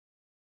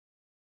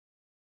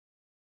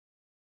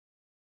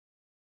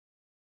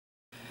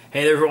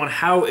Hey there everyone,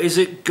 how is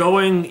it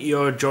going?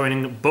 You're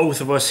joining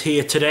both of us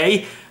here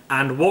today,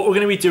 and what we're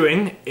going to be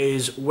doing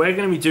is we're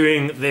going to be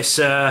doing this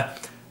Pokémon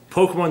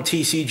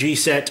TCG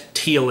set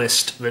tier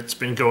list that's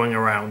been going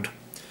around.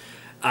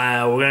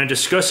 We're going to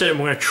discuss it and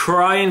we're going to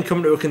try and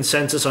come to a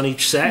consensus on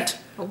each set.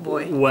 Oh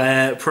boy.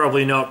 We're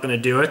probably not going to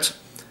do it.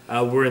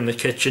 We're in the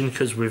kitchen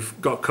because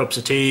we've got cups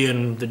of tea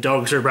and the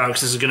dogs are about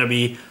because this is going to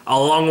be a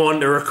long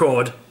one to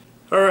record.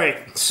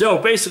 Alright, so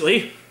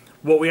basically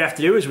what we have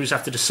to do is we just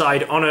have to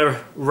decide on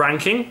a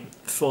ranking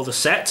for the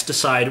sets,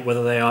 decide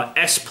whether they are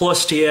S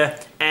plus tier,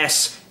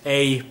 S,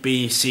 A,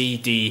 B, C,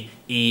 D,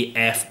 E,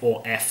 F,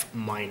 or F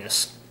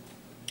minus.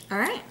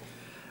 Alright.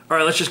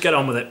 Alright, let's just get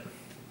on with it.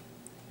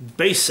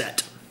 Base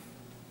set.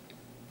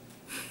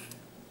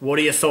 What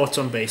are your thoughts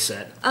on base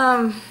set?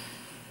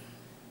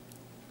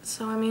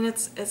 So I mean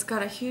it's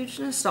got a huge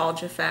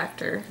nostalgia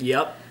factor.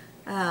 Yep.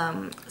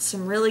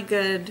 Some really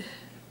good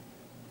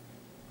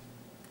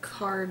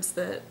cards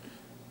that,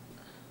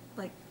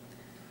 like,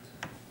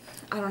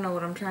 I don't know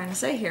what I'm trying to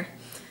say here.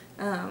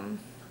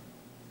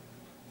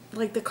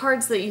 Like the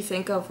cards that you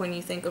think of when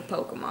you think of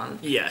Pokemon.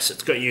 Yes,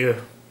 it's got your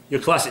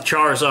classic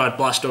Charizard,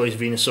 Blastoise,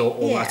 Venusaur,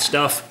 all that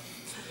stuff.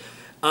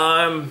 A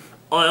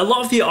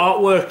lot of the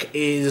artwork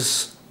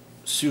is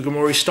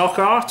Sugimori stock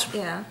art.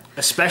 Yeah.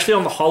 Especially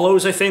on the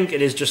holos, I think.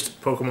 It is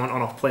just Pokemon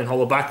on a plain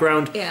holo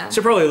background. Yeah.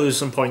 So probably lose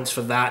some points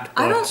for that.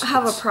 I don't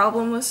have a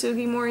problem with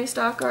Sugimori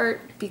stock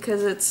art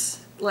because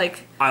it's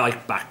like... I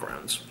like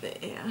backgrounds.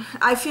 Yeah.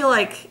 I feel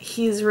like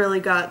he's really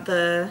got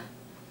the...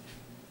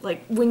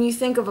 Like, when you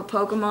think of a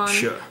Pokemon,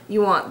 sure,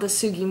 you want the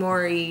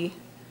Sugimori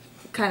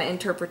kind of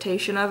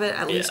interpretation of it,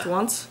 at least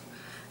once.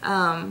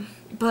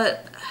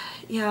 But,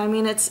 yeah, I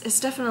mean, it's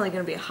definitely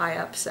going to be a high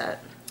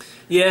upset.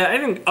 Yeah, I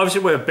think, obviously,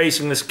 we're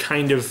basing this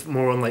kind of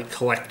more on, like,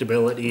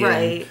 collectability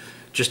and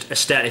just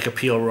aesthetic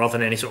appeal rather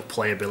than any sort of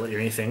playability or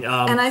anything.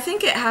 And I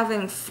think it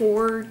having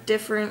 4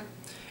 different...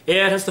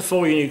 Yeah, it has the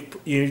 4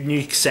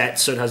 unique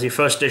sets, so it has the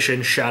first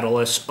edition,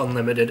 Shadowless,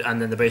 Unlimited,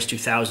 and then the base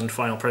 2000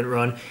 final print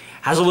run.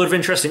 Has a lot of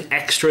interesting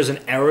extras and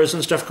errors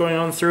and stuff going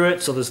on through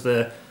it, so there's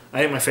the... I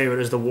think my favourite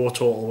is the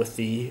Wartortle with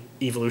the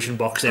evolution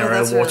box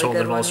era. Wartortle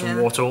that evolves from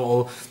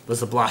Wartortle.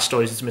 There's the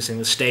Blastoise that's missing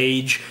the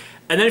stage.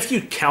 And then if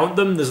you count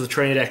them, there's the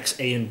Trained X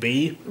A and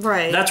B.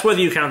 Right. That's whether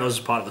you count those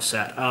as part of the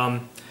set.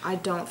 I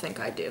don't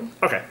think I do.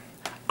 Okay.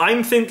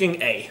 I'm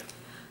thinking A.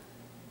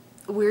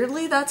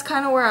 Weirdly, that's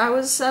kind of where I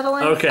was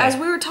settling. Okay. As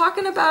we were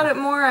talking about it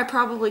more, I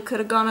probably could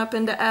have gone up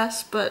into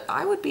S, but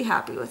I would be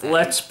happy with it.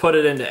 Let's put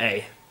it into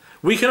A.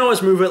 We can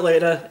always move it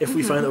later if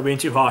we find that we're being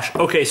too harsh.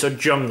 Okay, so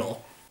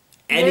Jungle.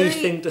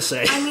 Anything to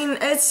say? I mean,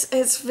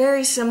 it's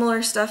very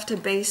similar stuff to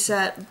base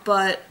set,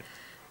 but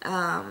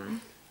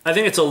I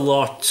think it's a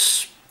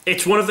lot.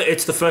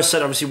 It's the first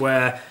set, obviously,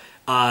 where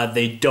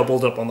they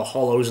doubled up on the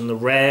holos and the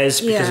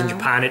rares, because in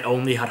Japan it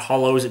only had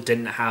holos, it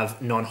didn't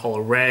have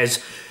non-holo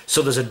rares,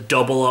 so there's a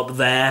double up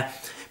there.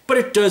 But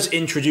it does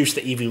introduce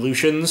the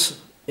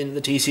evolutions in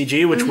the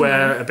TCG, which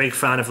we're a big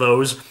fan of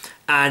those.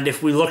 And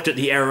if we looked at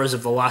the errors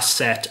of the last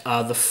set,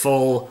 the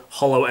full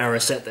holo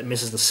era set that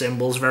misses the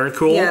symbols, very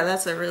cool. Yeah,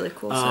 that's a really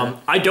cool set.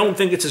 I don't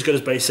think it's as good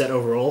as base set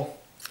overall.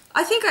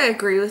 I think I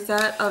agree with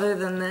that, other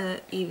than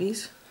the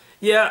Eevees.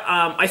 Yeah,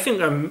 I think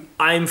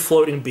I'm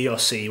floating B or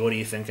C. What are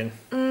you thinking?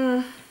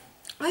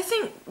 I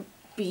think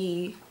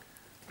B.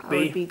 I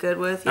would be good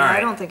with. Yeah, I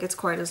don't think it's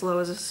quite as low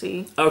as a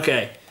C.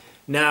 Okay,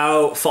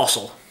 now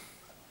Fossil.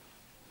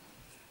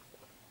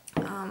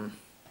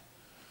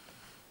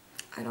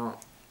 I don't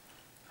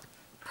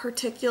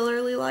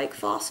particularly like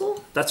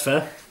Fossil. That's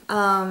fair.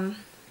 I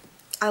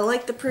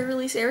like the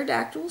pre-release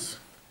Aerodactyls.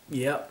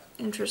 Yep.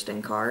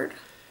 Interesting card.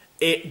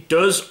 It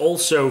does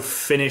also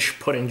finish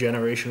putting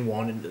Generation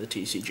 1 into the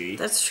TCG.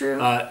 That's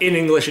true. In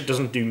English, it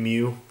doesn't do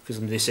Mew,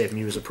 because they save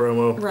Mew as a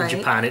promo. Right. In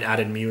Japan, it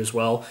added Mew as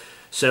well.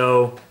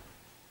 So,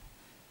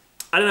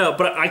 I don't know,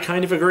 but I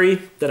kind of agree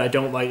that I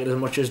don't like it as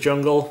much as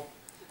Jungle.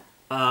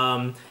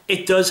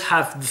 It does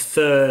have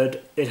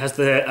it has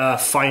the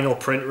final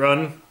print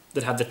run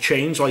that had the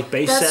change like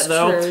base set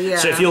though. True, yeah.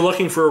 So if you're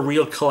looking for a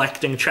real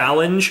collecting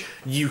challenge,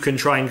 you can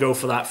try and go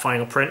for that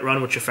final print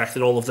run, which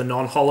affected all of the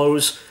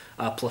non-holos.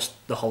 Plus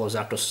the Holo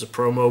Zapdos as a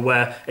promo,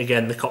 where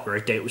again the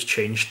copyright date was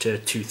changed to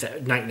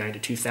 99 to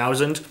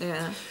 2000.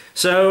 Yeah.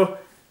 So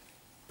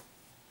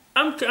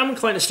I'm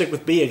inclined to stick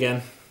with B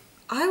again.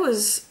 I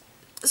was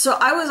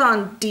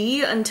on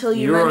D until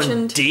you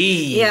mentioned... on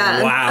D?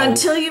 Yeah, wow.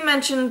 Until you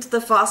mentioned the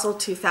Fossil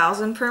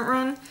 2000 print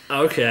run.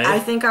 Okay. I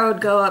think I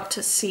would go up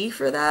to C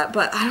for that,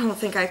 but I don't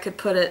think I could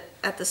put it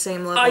at the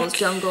same level as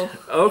Jungle.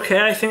 Okay,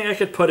 I think I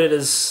could put it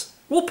as...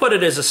 We'll put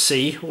it as a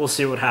C. We'll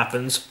see what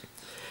happens.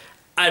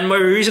 And my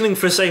reasoning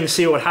for saying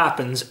see what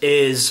happens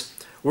is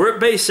we're at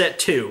base set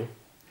 2,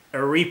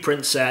 a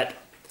reprint set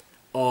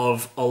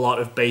of a lot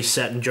of base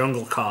set and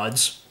jungle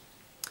cards.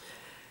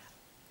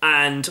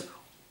 And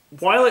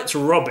while it's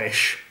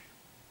rubbish,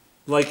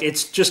 like,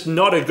 it's just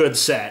not a good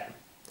set.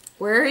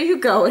 Where are you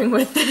going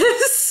with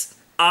this?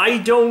 I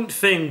don't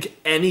think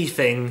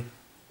anything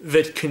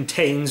that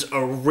contains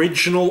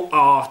original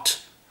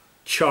art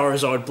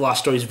Charizard,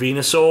 Blastoise,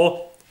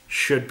 Venusaur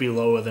should be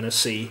lower than a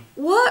C.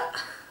 What?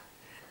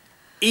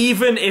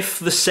 Even if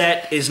the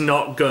set is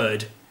not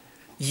good,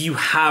 you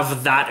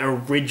have that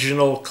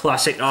original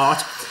classic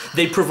art.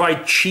 They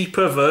provide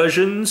cheaper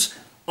versions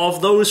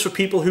of those for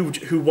people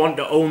who want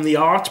to own the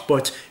art,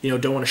 but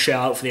don't want to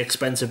shell out for the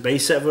expensive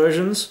base set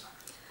versions.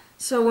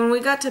 So when we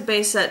got to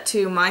base set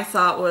 2, my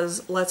thought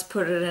was, let's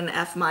put it in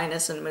F-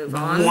 and move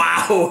on.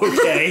 Wow,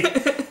 okay.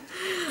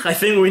 I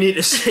think we need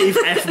to save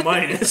F-.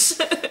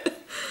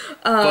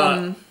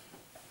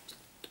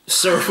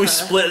 So if we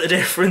split the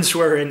difference,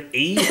 we're in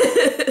E?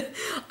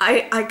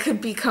 I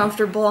could be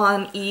comfortable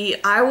on E.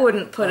 I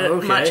wouldn't put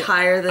it much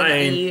higher than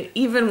E,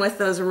 even with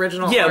those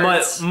original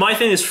arts. My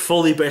thing is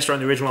fully based around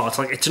the original arts.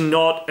 Like, it's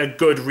not a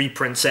good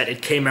reprint set.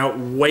 It came out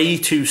way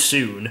too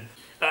soon.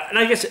 And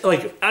I guess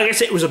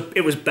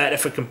it was better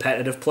for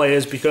competitive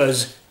players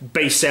because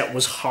base set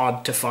was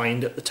hard to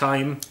find at the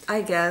time.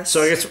 I guess.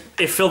 So I guess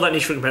it filled that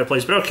niche for competitive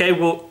players. But okay,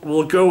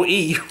 we'll go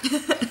E.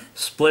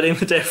 Splitting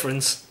the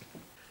difference.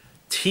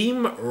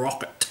 Team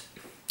Rocket.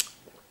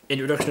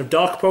 Introduction of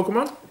Dark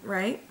Pokemon.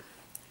 Right.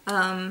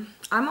 I'm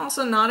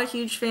also not a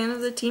huge fan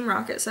of the Team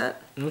Rocket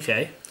set.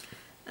 Okay.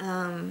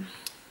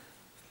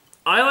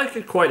 I like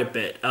it quite a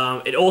bit.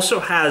 It also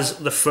has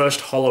the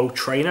first Holo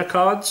Trainer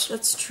cards.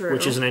 That's true.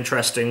 Which is an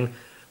interesting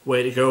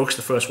way to go, because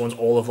the first one's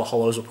all of the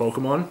Holos are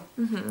Pokemon.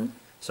 Mm-hmm.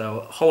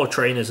 So Holo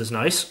Trainers is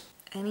nice.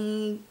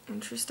 Any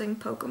interesting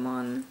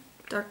Pokemon?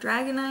 Dark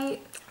Dragonite?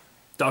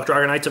 Dark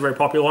Dragonite's a very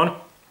popular one.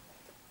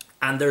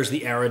 And there's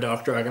the Era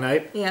Dark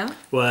Dragonite. Yeah.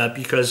 Where,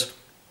 because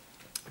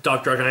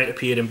Dark Dragonite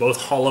appeared in both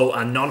Holo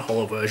and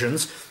non-Holo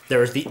versions,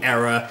 there is the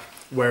Era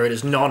where it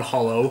is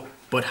non-Holo,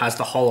 but has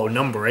the Holo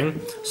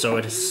numbering. So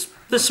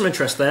there's some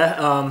interest there.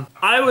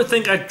 I would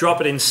think I'd drop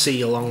it in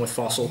C along with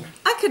Fossil.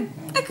 I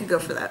could go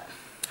for that.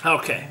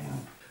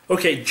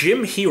 Okay,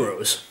 Gym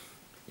Heroes.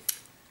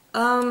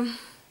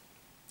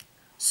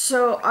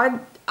 So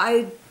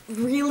I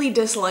really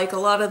dislike a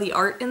lot of the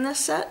art in this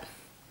set.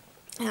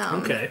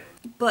 Okay.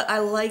 But I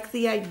like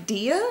the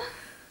idea.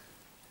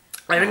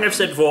 I think I've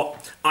said before,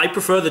 I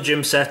prefer the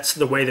gym sets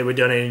the way they were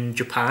done in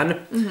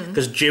Japan,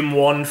 because Gym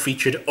 1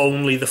 featured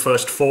only the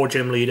first 4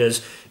 gym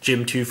leaders,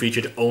 Gym 2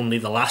 featured only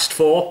the last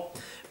 4,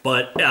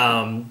 but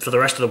for the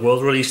rest of the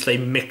world release, they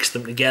mixed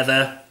them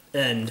together,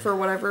 and... For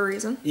whatever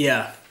reason.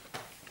 Yeah.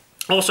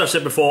 Also, I've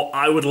said before,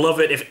 I would love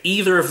it if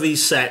either of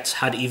these sets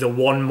had either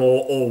one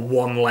more or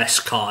one less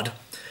card,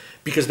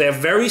 because they're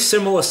very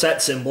similar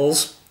set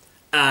symbols,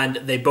 and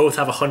they both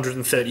have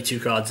 132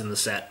 cards in the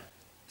set.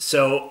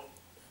 So...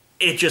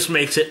 it just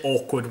makes it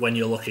awkward when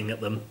you're looking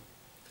at them.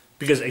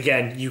 Because,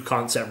 again, you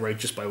can't separate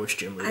just by which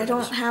gym leader I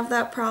don't have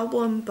that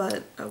problem,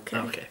 but okay.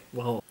 Okay,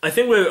 well, I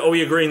think are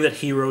we agreeing that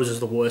Heroes is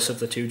the worst of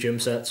the 2 gym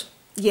sets?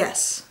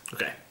 Yes.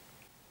 Okay.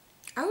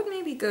 I would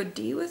maybe go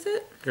D with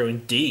it. Going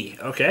D,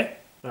 okay.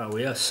 Oh,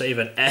 we are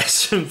saving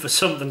S for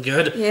something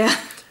good. Yeah.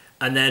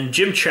 And then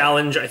Gym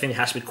Challenge, I think,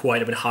 has to be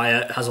quite a bit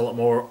higher. It has a lot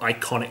more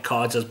iconic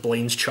cards, as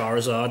Blaine's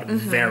Charizard,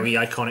 very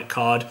iconic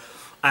card.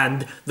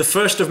 And the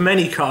first of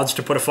many cards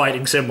to put a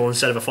fighting symbol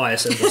instead of a fire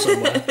symbol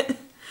somewhere.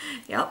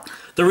 Yep.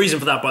 The reason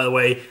for that, by the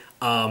way,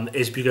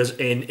 is because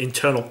in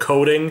internal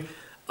coding,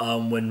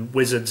 when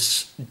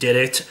Wizards did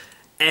it,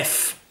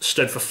 F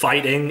stood for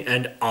fighting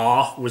and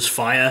R was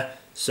fire.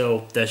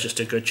 So there's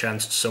just a good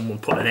chance someone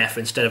put an F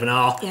instead of an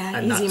R. Yeah,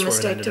 and easy that's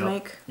mistake to up.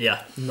 make.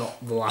 Yeah,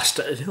 not the last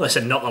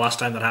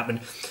time that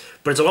happened.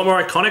 But it's a lot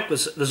more iconic.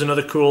 There's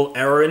another cool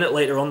error in it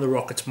later on, the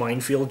Rocket's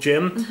Minefield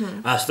Gym.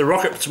 So the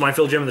Rocket's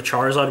Minefield Gym and the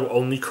Charizard were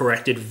only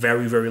corrected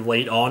very, very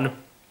late on.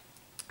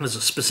 There's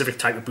a specific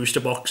type of booster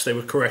box they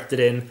were corrected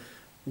in.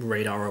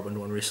 Radar opened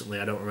one recently,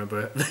 I don't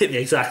remember the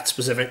exact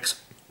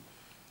specifics.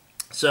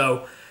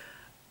 So,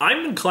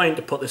 I'm inclined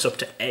to put this up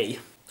to A.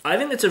 I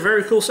think it's a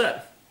very cool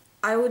set.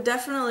 I would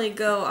definitely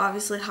go,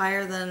 obviously,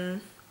 higher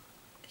than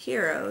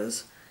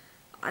Heroes.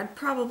 I'd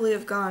probably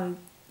have gone,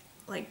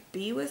 like,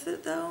 B with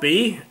it, though.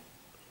 B?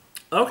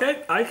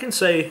 Okay, I can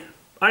see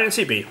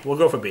B. We'll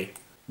go for B.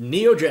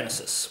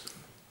 Neogenesis.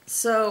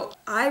 So,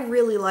 I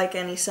really like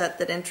any set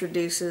that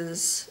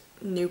introduces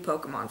new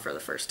Pokemon for the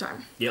first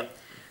time. Yep.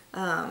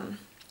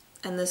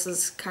 And this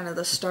is kind of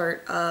the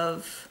start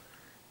of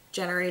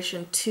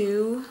Generation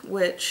 2,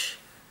 which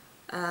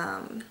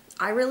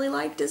I really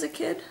liked as a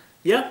kid.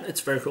 Yeah, it's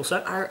a very cool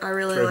set. I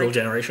really very liked... cool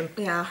Generation.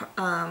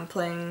 Yeah,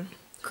 playing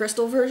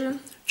Crystal version.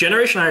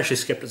 Generation I actually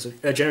skipped as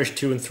a... Generation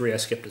 2 and 3 I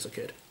skipped as a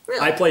kid. Really?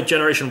 I played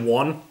Generation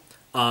 1,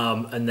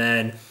 and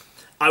then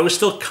I was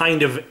still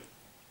kind of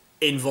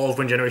involved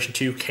when Generation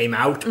 2 came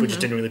out, but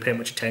just didn't really pay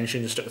much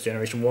attention, just stuck with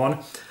Generation 1.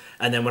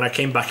 And then when I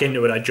came back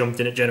into it, I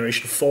jumped in at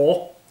Generation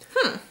 4.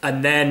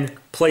 And then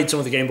played some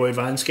of the Game Boy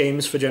Advance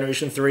games for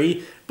Generation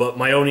 3, but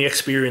my only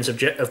experience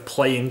of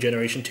playing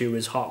Generation 2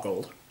 is Heart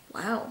Gold.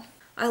 Wow.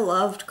 I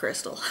loved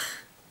Crystal.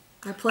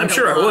 I'm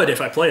sure I would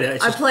if I played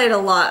it. I played a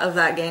lot of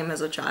that game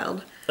as a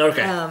child.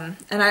 Okay. And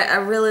I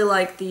really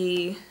like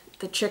the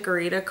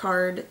Chikorita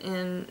card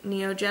in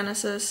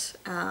Neogenesis.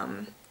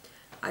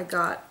 I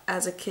got,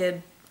 as a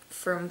kid,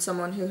 from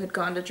someone who had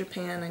gone to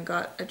Japan and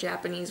got a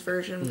Japanese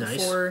version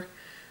before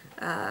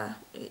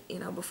you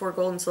know, before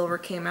Gold and Silver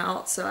came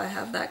out, so I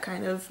have that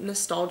kind of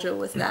nostalgia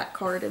with that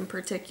card in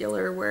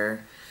particular,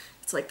 where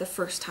it's like the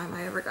first time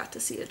I ever got to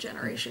see a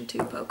Generation 2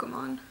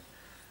 Pokemon.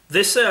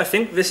 This, I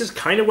think this is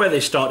kind of where they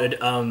started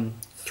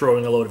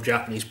throwing a load of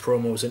Japanese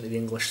promos into the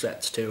English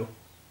sets too.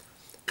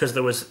 Because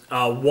there was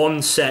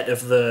one set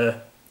of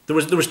the... There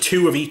was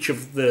two of each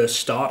of the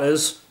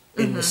starters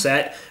in the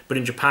set, but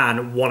in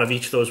Japan, one of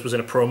each of those was in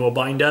a promo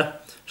binder,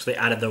 so they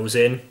added those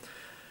in.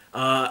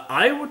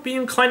 I would be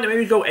inclined to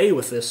maybe go A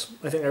with this.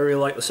 I think I really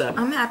like the set.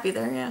 I'm happy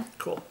there, yeah.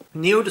 Cool.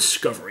 Neo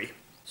Discovery.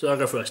 So I'll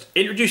go first.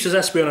 Introduces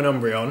Espeon and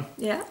Umbreon.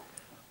 Yeah.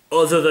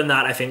 Other than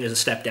that, I think is a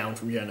step down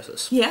from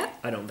Genesis. Yeah.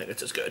 I don't think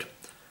it's as good.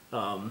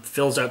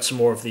 Fills out some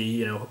more of the,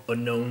 you know,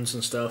 unknowns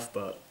and stuff,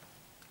 but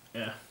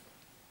yeah.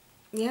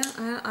 Yeah,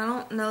 I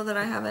don't know that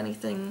I have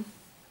anything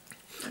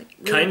like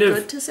really kind of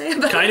good to say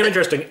about it. Kind of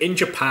interesting. In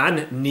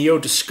Japan, Neo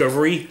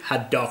Discovery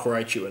had Dark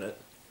Raichu in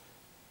it.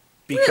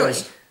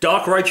 Because Really?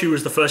 Dark Raichu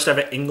was the first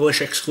ever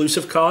English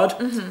exclusive card,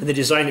 and they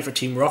designed it for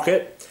Team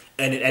Rocket,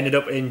 and it ended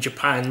up in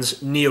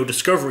Japan's Neo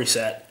Discovery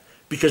set.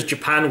 Because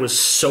Japan was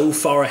so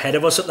far ahead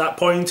of us at that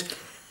point,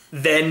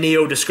 their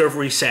Neo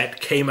Discovery set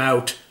came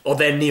out, or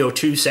their Neo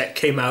 2 set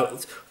came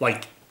out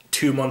like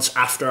 2 months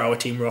after our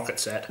Team Rocket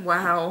set.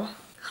 Wow.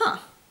 Huh.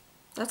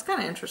 That's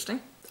kind of interesting.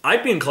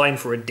 I'd be inclined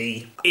for a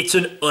D. It's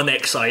an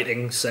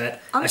unexciting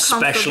set, I'm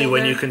especially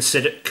when there.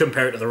 you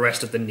compare it to the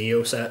rest of the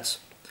Neo sets.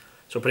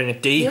 So putting a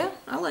D. Yeah,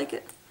 I like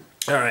it.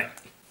 Alright.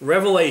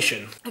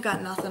 Revelation. I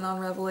got nothing on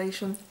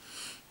Revelation.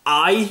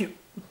 I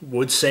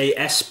would say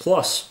S+.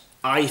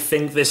 I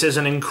think this is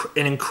an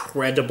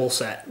incredible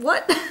set.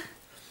 What?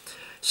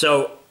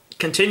 So,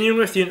 continuing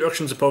with the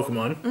introductions of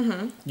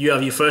Pokemon, you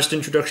have your first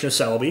introduction of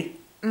Celebi.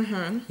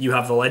 You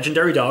have the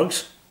legendary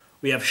dogs.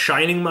 We have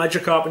Shining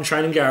Magikarp and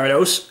Shining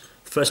Gyarados,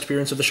 first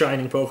appearance of the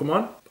Shining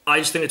Pokemon. I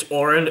just think it's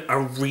all around a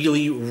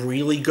really,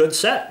 really good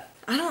set.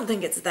 I don't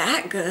think it's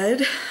that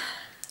good.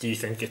 Do you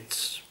think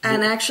it's...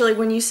 And actually,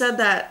 when you said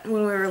that,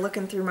 when we were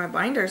looking through my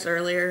binders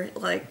earlier,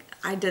 like,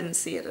 I didn't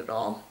see it at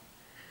all.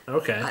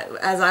 Okay.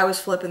 As I was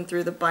flipping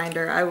through the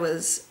binder, I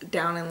was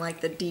down in, like,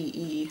 the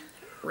DE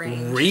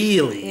range.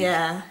 Really?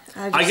 Yeah.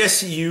 I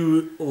guess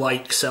you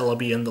like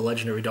Celebi and the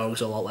legendary dogs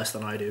a lot less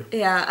than I do.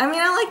 Yeah, I mean,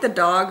 I like the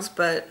dogs,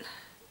 but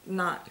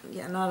not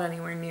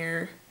anywhere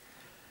near.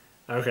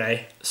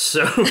 Okay,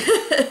 so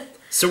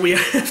so we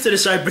have to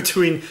decide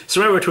between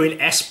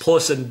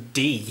S+ and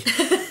D.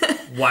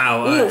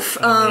 Wow. Oof.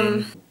 I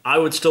mean, I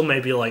would still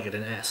maybe like it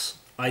in S.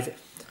 I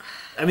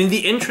mean,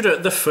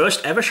 the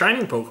first ever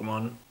Shining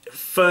Pokemon.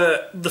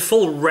 For the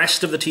full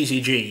rest of the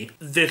TCG,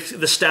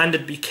 the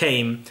standard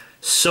became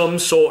some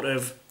sort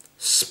of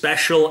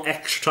special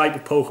extra type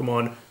of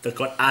Pokemon that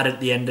got added at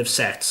the end of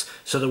sets.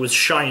 So there was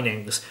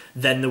Shinings,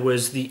 then there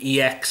was the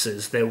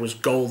EXs, there was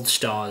Gold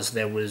Stars,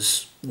 there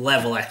was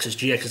Level Xs,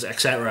 GXs,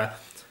 etc.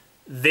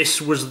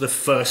 This was the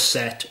first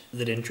set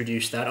that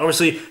introduced that.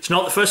 Obviously, it's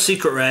not the first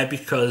secret rare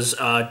because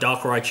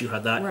Dark Raichu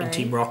had that in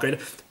Team Rocket,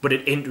 but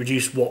it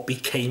introduced what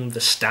became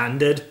the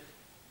standard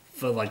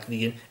for like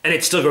the... And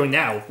it's still going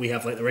now. We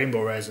have like the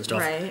Rainbow Rares and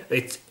stuff.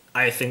 Right.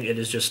 I think it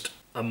is just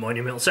a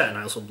monumental set, and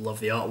I also love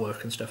the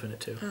artwork and stuff in it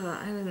too.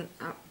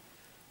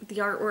 The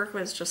artwork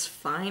was just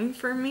fine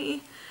for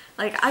me.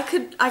 Like, I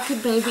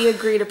could maybe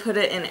agree to put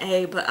it in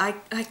A, but I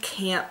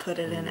can't put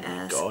it in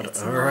S. God,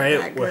 it's all not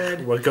right, that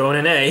good. we're going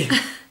in A.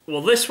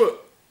 Well,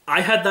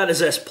 I had that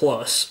as S+,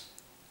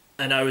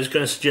 and I was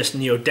going to suggest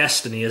Neo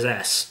Destiny as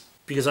S,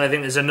 because I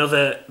think there's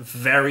another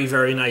very,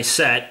 very nice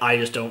set. I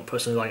just don't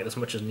personally like it as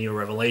much as Neo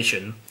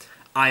Revelation.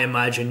 I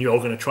imagine you're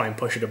going to try and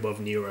push it above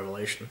Neo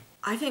Revelation.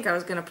 I think I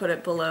was going to put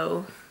it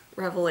below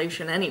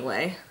Revelation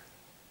anyway.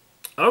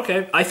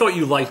 Okay, I thought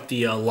you liked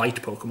the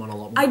light Pokemon a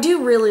lot more. I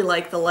do really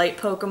like the light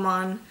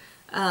Pokemon,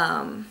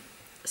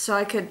 so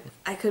I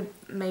could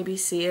maybe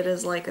see it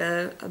as like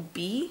a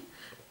B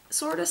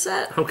sort of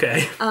set.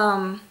 Okay.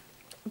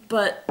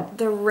 But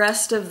the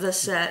rest of the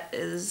set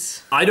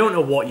is... I don't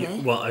know what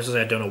you... Well, I was going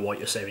to say I don't know what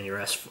you're saving your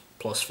S+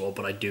 for,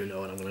 but I do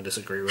know, and I'm going to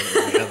disagree with it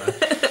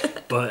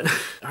altogether. But,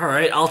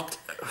 alright,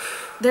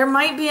 There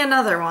might be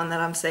another one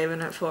that I'm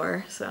saving it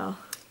for, so...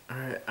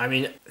 I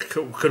mean,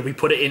 could we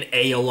put it in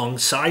A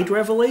alongside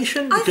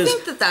Revelation? Because I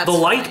think that's the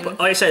light, fine.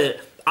 Like I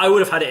said, I would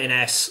have had it in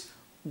S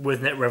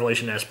with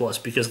Revelation S+,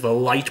 because the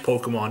light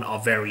Pokemon are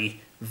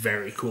very,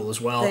 very cool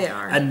as well. They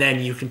are. And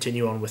then you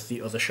continue on with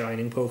the other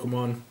Shining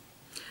Pokemon.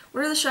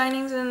 What are the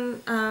Shinings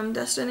in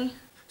Destiny?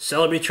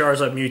 Celebi,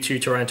 Charizard, Mewtwo,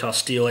 Tyranitar,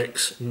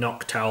 Steelix,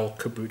 Noctowl,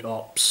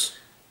 Kabutops.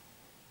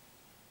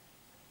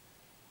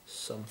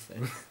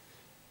 Something.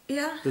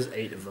 Yeah. There's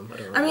 8 of them. I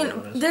don't know. I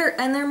mean,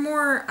 they're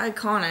more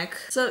iconic.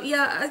 So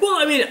yeah. Well,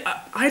 I mean,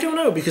 I don't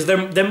know, because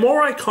they're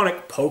more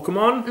iconic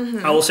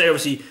Pokemon. I will say,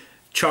 obviously,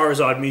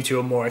 Charizard, Mewtwo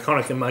are more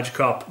iconic than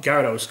Magikarp,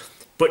 Gyarados.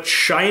 But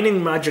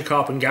Shining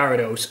Magikarp and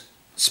Gyarados,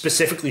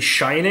 specifically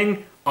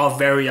Shining, are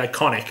very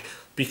iconic.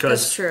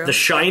 Because the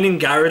Shining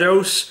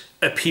Gyarados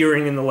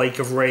appearing in the Lake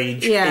of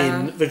Rage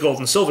in the Gold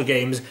and Silver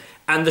games,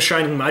 and the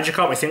Shining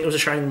Magikarp, I think there was a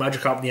Shining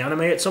Magikarp in the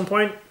anime at some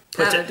point.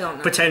 I don't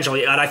know.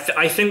 Potentially. And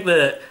I think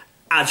that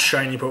as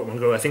shiny Pokemon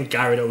go, I think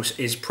Gyarados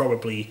is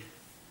probably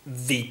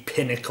the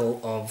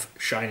pinnacle of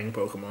shining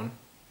Pokemon.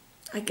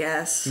 I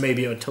guess.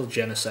 Maybe until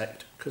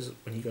Genesect, because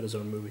when he got his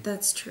own movie.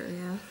 That's true,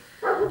 yeah.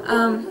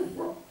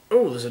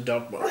 Oh, there's a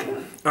dog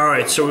barking.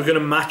 Alright, so we're going to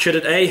match it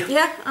at A?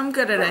 Yeah, I'm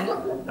good at A.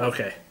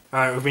 Okay.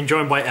 Alright, we've been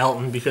joined by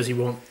Elton because he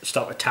won't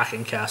stop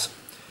attacking Cass.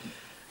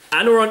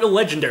 And we're on the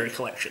Legendary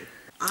Collection.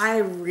 I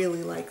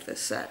really like this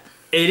set.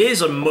 It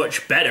is a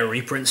much better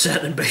reprint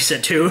set than base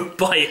set 2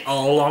 by a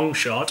long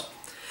shot.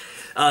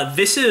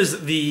 This is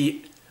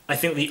I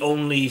think the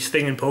only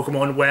thing in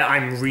Pokemon where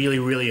I'm really,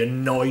 really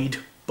annoyed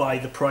by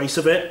the price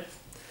of it.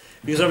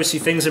 Because obviously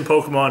things in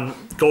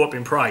Pokemon go up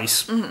in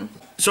price. Mm-hmm.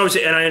 So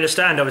obviously, and I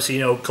understand, obviously,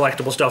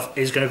 collectible stuff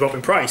is going to go up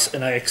in price,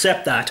 and I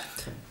accept that.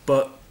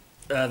 But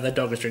the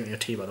dog is drinking a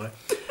tea, by the way.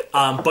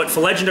 But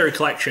for Legendary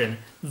Collection,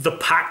 the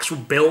packs were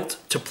built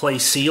to play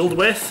sealed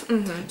with.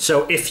 Mm-hmm.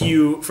 So if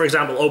you, for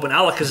example, open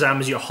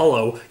Alakazam as your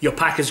holo, your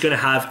pack is going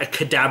to have a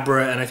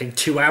Kadabra and I think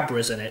 2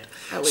 Abras in it.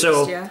 At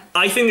least, yeah.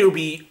 I think it would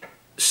be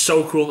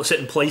so cool to sit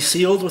and play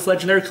sealed with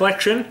Legendary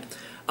Collection.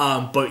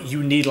 But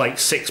you need like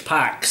 6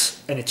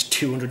 packs, and it's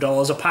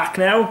 $200 a pack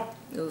now.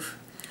 Oof.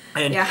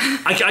 And yeah.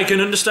 I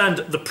can understand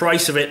the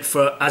price of it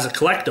as a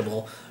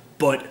collectible,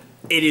 but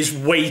it is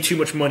way too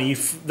much money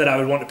that I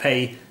would want to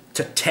pay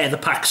to tear the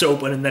packs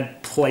open and then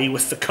play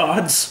with the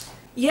cards.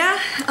 Yeah.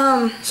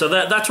 So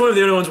that's one of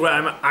the only ones where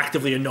I'm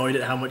actively annoyed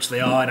at how much they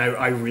are, and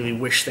I really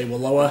wish they were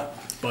lower,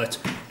 but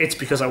it's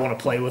because I want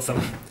to play with them.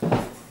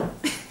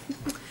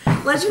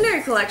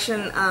 Legendary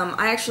Collection,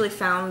 I actually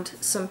found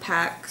some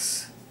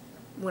packs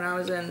when I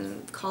was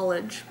in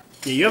college.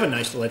 Yeah, you have a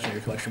nice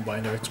Legendary Collection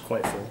binder. It's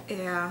quite full.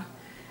 Yeah.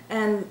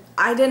 And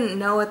I didn't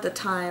know at the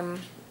time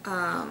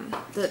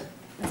that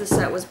the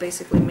set was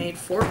basically made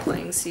for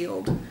playing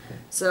sealed.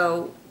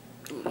 So,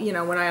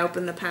 when I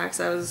opened the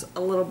packs, I was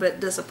a little bit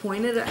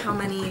disappointed at how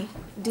many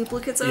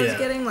duplicates I was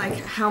getting. Like,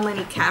 how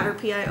many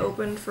Caterpie I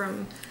opened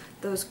from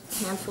those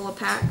handful of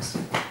packs.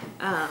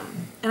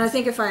 And I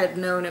think if I had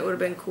known, it would have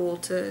been cool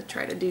to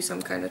try to do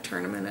some kind of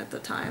tournament at the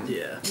time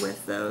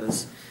with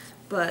those.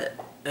 But...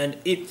 And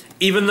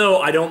even though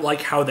I don't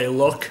like how they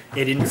look,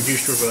 it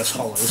introduced reverse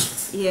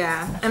holos.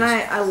 Yeah, and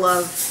I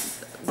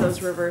love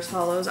those reverse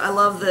holos. I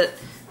love that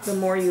the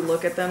more you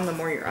look at them, the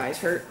more your eyes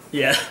hurt.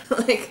 Yeah.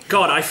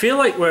 God, I feel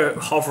like we're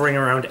hovering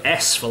around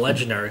S for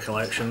Legendary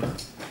Collection.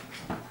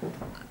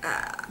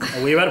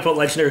 Are we about to put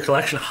Legendary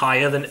Collection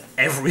higher than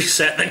every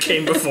set that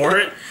came before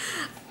it?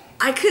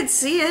 I could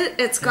see it.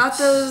 It's got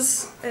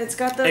those. It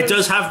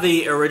does have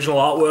the original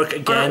artwork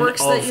again of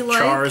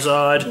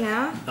Charizard.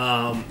 Yeah.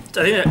 I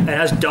think it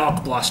has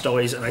Dark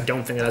Blastoise, and I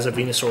don't think it has a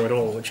Venusaur at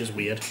all, which is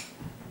weird.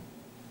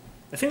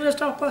 I think it has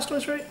Dark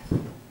Blastoise, right?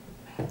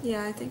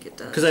 Yeah, I think it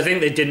does. Because I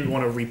think they didn't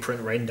want to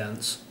reprint Rain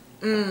Dance.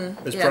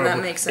 That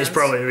makes sense. It's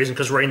probably the reason,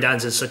 because Rain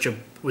Dance is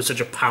was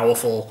such a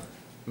powerful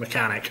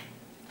mechanic.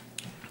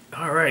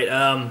 All right.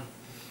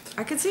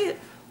 I could see it.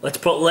 Let's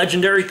put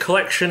Legendary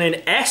Collection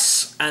in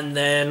S, and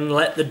then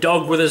let the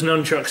dog with his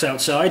nunchucks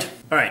outside.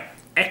 Alright,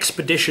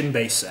 Expedition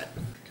base set.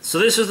 So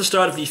this is the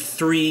start of the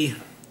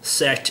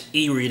 3-set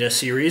e-reader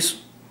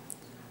series.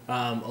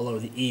 Although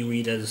the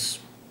e-reader's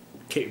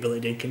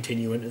capability did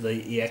continue into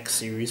the EX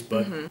series,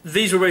 but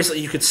these were basically,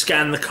 you could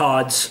scan the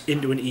cards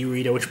into an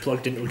e-reader which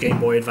plugged into a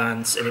Game Boy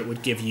Advance, and it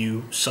would give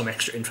you some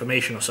extra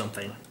information or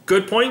something.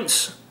 Good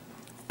points.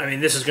 I mean,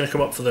 this is going to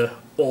come up for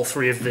all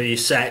 3 of the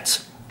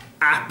sets.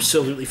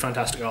 Absolutely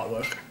fantastic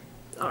artwork.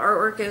 The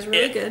artwork is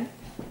really good.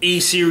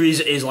 E-Series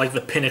is like the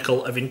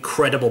pinnacle of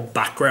incredible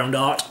background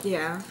art.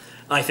 Yeah.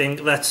 I think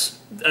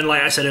and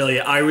like I said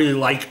earlier, I really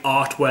like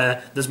art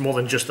where there's more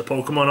than just the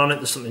Pokemon on it,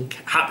 there's something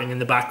happening in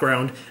the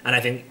background, and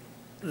I think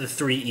the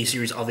 3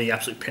 E-Series are the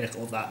absolute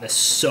pinnacle of that. They're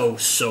so,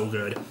 so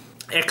good.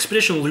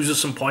 Expedition loses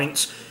some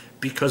points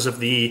because of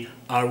the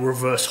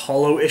reverse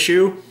holo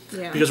issue.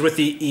 Yeah. Because with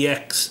the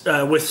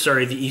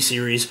the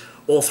E-Series,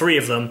 all 3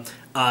 of them,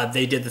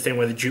 they did the thing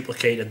where they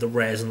duplicated the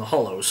rares and the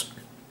holos,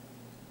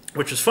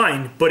 which was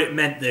fine, but it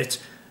meant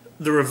that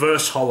the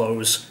reverse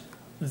holos,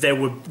 they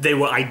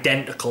were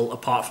identical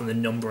apart from the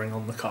numbering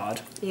on the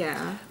card.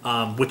 Yeah.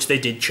 Which they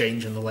did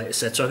change in the later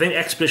set. So I think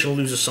Expedition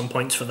loses some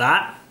points for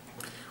that.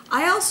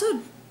 I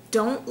also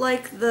don't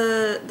like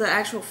the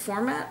actual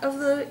format of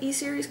the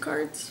E-Series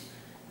cards.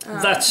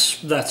 That's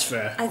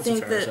fair. I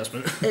think that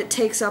assessment. It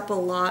takes up a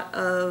lot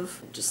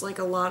of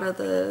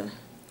the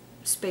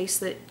space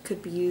that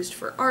could be used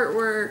for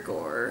artwork,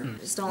 or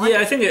just don't like it.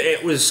 I think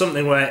it was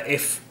something where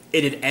if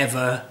it had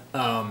ever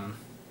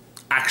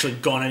actually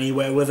gone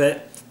anywhere with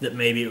it, that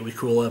maybe it would be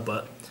cooler,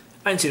 but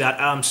I didn't see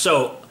that.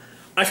 So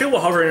I feel we're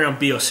hovering around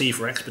B or C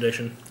for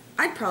Expedition.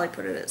 I'd probably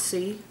put it at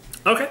C.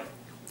 Okay,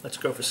 let's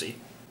go for C.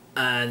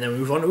 And then we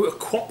move on to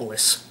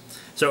Aquapolis.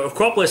 So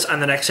Aquapolis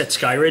and the next set,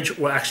 Skyridge,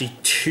 were actually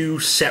 2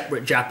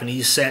 separate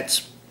Japanese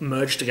sets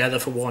merged together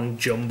for one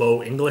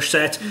jumbo English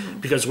set,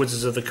 because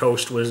Wizards of the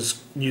Coast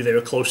knew they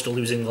were close to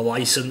losing the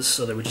license,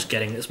 so they were just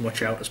getting as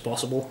much out as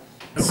possible.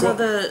 So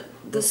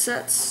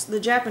the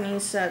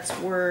Japanese sets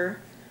were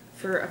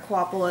for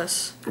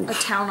Aquapolis, A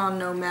Town on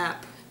No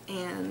Map,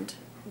 and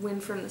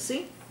Wind from the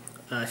Sea.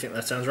 I think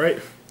that sounds right.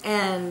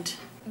 And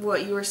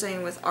what you were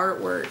saying with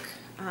artwork,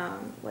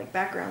 like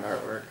background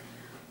artwork,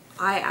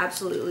 I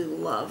absolutely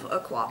love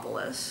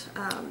Aquapolis.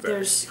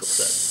 There's cool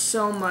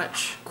so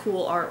much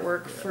cool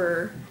artwork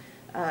for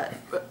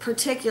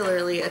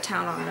particularly A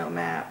Town on No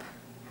Map.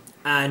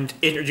 And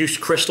introduced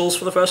crystals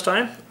for the first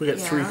time. We got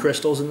 3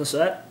 crystals in the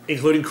set,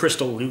 including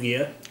Crystal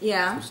Lugia.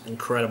 Yeah. Which is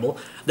incredible.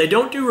 They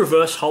don't do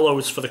reverse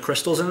hollows for the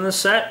crystals in this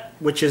set,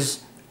 which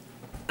is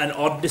an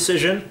odd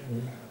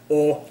decision.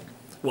 Or,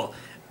 well,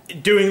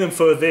 doing them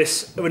for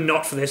this, but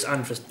not for this,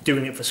 and for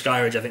doing it for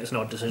Skyridge, I think it's an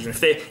odd decision.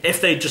 If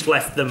they just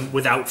left them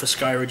without for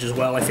Skyridge as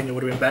well, I think it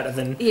would have been better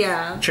than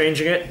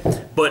changing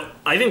it. But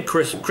I think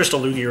Crystal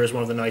Lugia is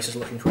one of the nicest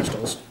looking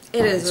crystals.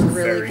 It is a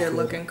really good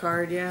looking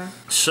card, yeah.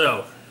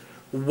 So,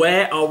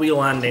 where are we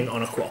landing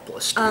on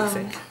Aquapolis, do you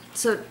think?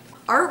 So,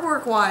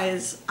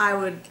 artwork-wise, I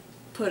would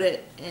put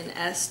it in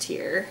S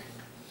tier.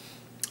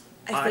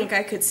 I think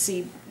I could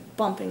see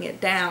bumping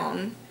it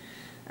down,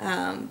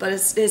 but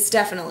it's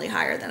definitely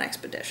higher than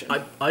Expedition.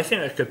 I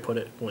think I could put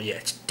it... Well, yeah,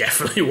 it's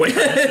definitely way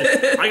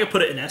higher. I could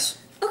put it in S.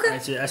 Okay.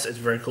 It's a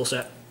very cool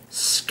set.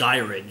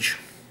 Skyridge.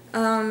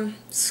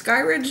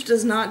 Skyridge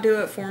does not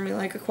do it for me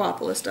like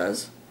Aquapolis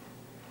does.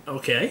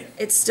 Okay.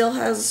 It still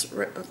has,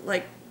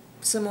 like,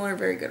 similar,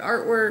 very good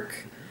artwork.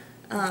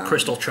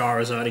 Crystal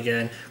Charizard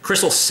again.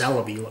 Crystal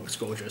Celebi looks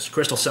gorgeous.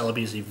 Crystal Celebi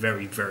is a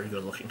very, very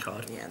good looking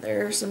card. Yeah,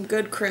 there are some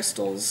good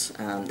crystals.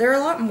 There are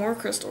a lot more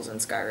crystals in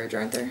Skyridge,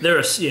 aren't there? There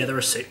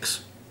are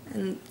 6.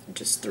 And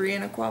just 3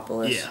 in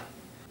Aquapolis. Yeah.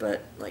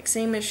 But, like,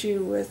 same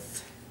issue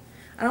with...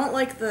 I don't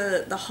like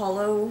the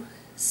hollow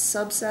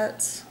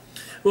subsets.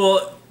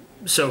 Well,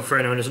 so for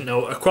anyone who doesn't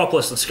know,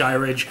 Aquapolis and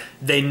Skyridge,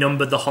 they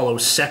numbered the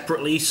hollows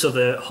separately, so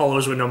the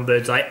hollows were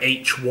numbered like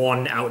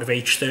H1 out of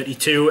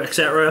H32,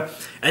 etc.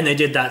 And they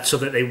did that so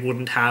that they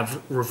wouldn't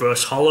have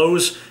reverse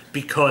hollows,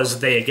 because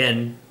they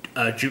again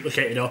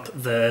duplicated up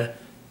the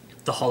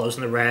hollows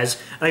and the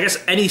rares. And I guess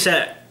any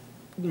set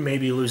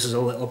maybe loses a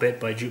little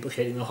bit by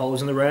duplicating the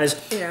hollows and the rares,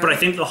 but I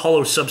think the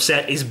hollow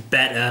subset is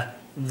better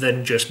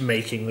than just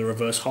making the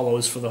reverse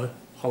hollows for the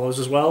hollows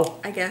as well.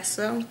 I guess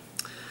so.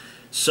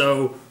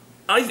 So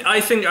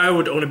I think I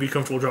would only be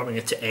comfortable dropping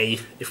it to A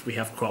if we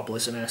have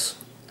Aquapolis in S.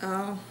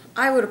 Oh,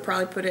 I would have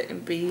probably put it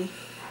in B.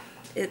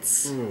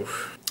 It's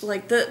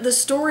like the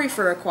story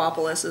for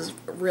Aquapolis is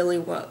really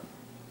what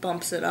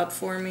bumps it up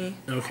for me.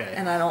 Okay.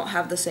 And I don't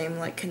have the same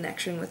like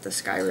connection with the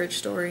Skyridge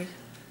story.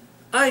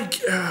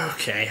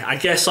 Okay, I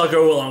guess I'll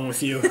go along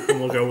with you, and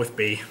we'll go with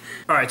B.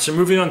 Alright, so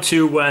moving on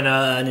to when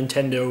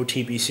Nintendo,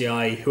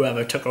 TBCI,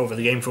 whoever took over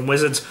the game from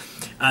Wizards,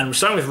 and we're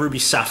starting with Ruby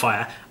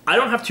Sapphire. I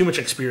don't have too much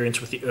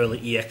experience with the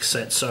early EX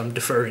sets, so I'm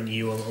deferring to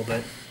you a little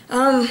bit.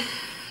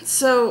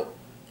 So,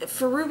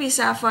 for Ruby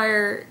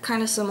Sapphire,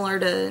 kind of similar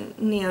to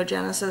Neo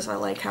Genesis, I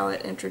like how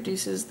it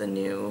introduces the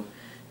new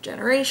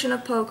generation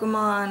of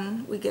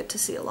Pokemon. We get to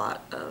see a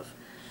lot of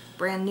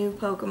brand new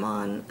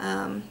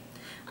Pokemon.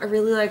 I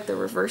really like the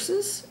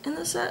reverses in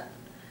the set.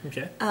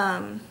 Okay.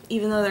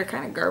 Even though they're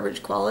kind of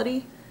garbage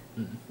quality,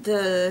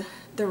 the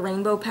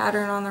rainbow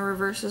pattern on the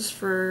reverses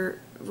for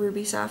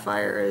Ruby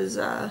Sapphire is,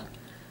 I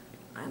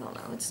don't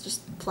know, it's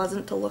just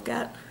pleasant to look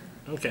at.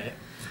 Okay.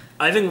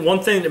 I think one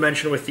thing to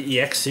mention with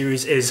the EX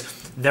series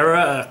is there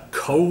are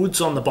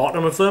codes on the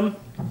bottom of them.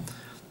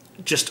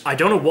 Just, I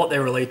don't know what they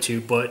relate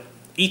to, but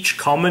each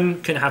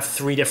common can have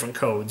 3 different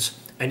codes,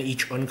 and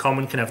each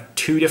uncommon can have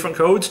 2 different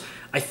codes.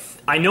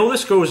 I know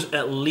this goes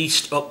at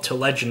least up to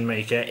Legend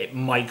Maker. It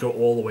might go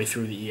all the way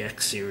through the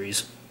EX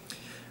series.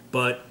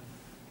 But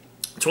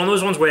it's one of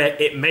those ones where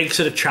it makes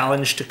it a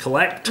challenge to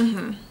collect,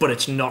 but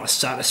it's not a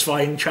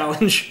satisfying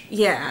challenge.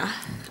 Yeah,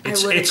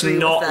 it's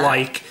not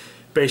like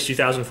Base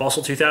 2000,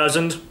 Fossil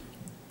 2000.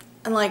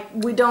 And like,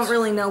 we don't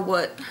really know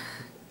what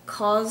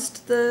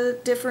caused the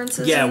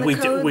differences in the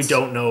codes. We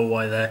don't know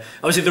why they're...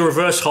 Obviously, the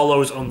reverse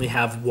hollows only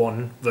have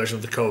one version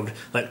of the code.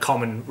 Like,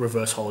 common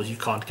reverse hollows, you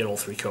can't get all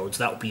 3 codes.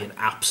 That would be an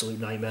absolute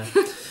nightmare.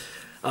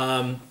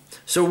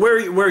 So where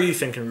are you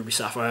thinking, Ruby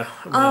Sapphire?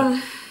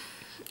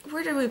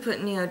 Where did we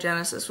put Neo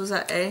Genesis? Was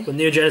that A? Well,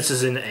 Neo Genesis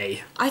is in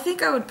A. I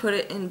think I would put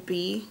it in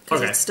B,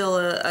 because it's still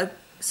a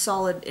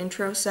solid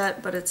intro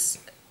set, but it's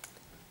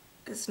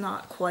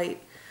not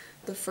quite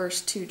the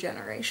first 2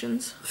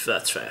 generations.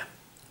 That's fair.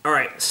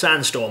 Alright,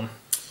 Sandstorm.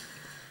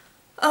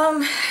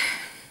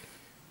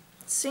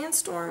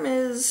 Sandstorm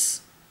is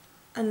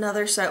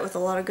another set with a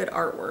lot of good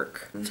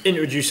artwork.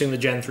 Introducing the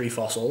Gen 3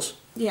 fossils.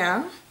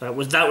 Yeah. That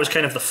was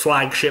kind of the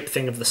flagship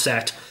thing of the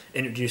set,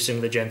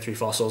 introducing the Gen 3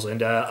 fossils,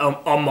 and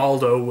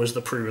Armaldo was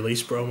the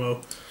pre-release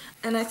promo.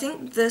 And I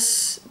think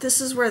this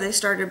is where they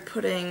started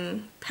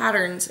putting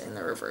patterns in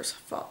the reverse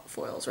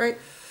foils, right?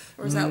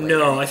 Or was that later?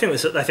 No, I think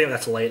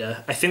that's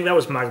later. I think that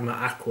was Magma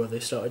Aqua they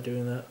started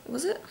doing that.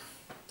 Was it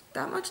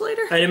that much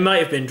later? And it might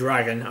have been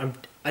Dragon.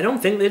 I don't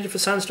think they did it for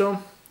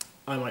Sandstorm.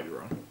 I might be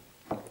wrong.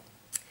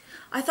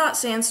 I thought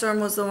Sandstorm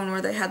was the one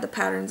where they had the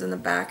patterns in the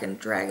back, and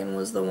Dragon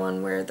was the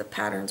one where the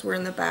patterns were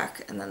in the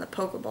back, and then the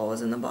Pokeball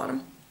was in the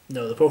bottom.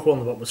 No, the Pokeball in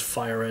the bottom was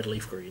Fire Red,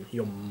 Leaf Green.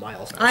 You're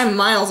miles off. I'm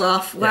miles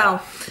off.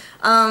 Wow.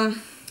 Yeah.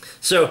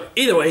 So,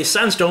 either way,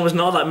 Sandstorm is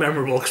not that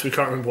memorable because we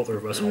can't remember what the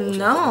reverse hollows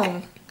look like.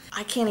 No.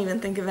 I can't even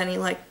think of any,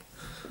 like,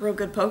 real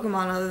good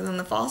Pokemon other than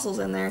the fossils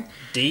in there.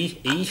 D,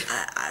 E,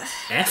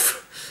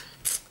 F?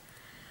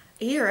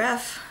 E or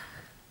F?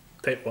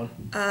 Pick one.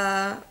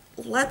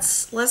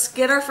 Let's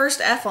get our first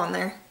F on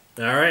there.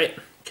 Alright.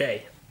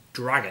 Okay.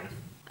 Dragon.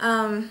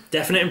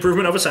 Definite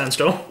improvement over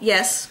Sandstorm.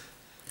 Yes.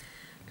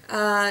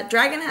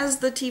 Dragon has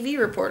the TV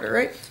reporter,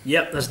 right?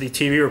 Yep, that's the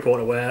TV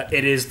reporter where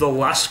it is the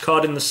last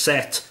card in the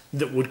set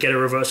that would get a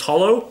reverse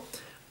holo,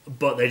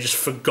 but they just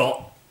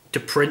forgot to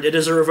print it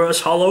as a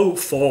reverse holo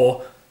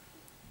for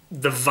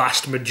the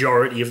vast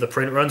majority of the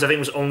print runs. I think it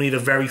was only the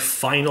very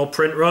final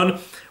print run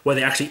where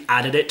they actually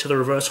added it to the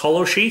reverse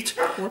holo sheet.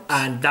 Whoops.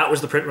 And that was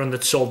the print run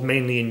that sold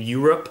mainly in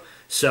Europe.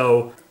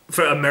 So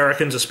for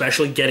Americans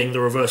especially, getting the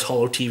reverse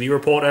holo TV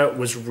reporter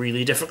was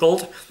really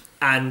difficult,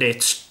 and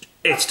it's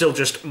still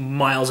just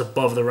miles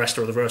above the rest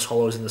of the reverse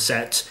holos in the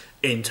set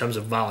in terms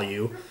of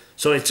value.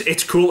 So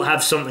it's cool to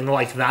have something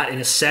like that in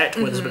a set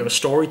where there's a bit of a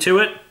story to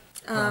it.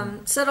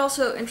 Set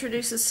also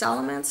introduces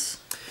Salamence.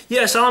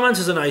 Yeah, Salamence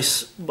is a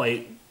nice,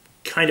 like,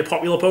 kind of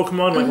popular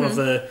Pokemon, like one of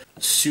the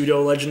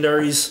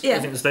pseudo-legendaries, Yeah. I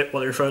think is what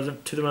they refer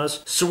to them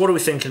as. So what are we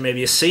thinking,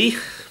 maybe a C?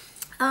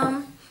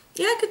 Yeah,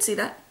 I could see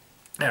that.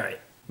 Alright,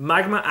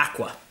 Magma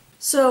Aqua.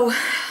 So,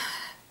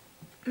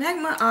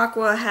 Magma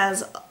Aqua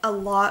has a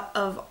lot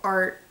of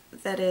art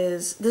that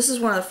is... This is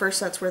one of the first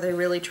sets where they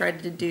really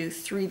tried to do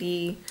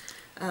 3D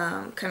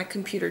kind of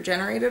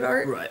computer-generated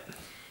art. Right.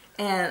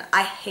 And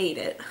I hate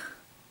it.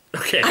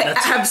 Okay, I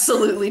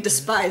absolutely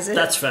despise it.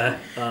 that's fair.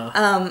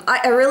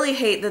 I really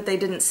hate that they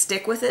didn't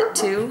stick with it,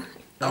 too.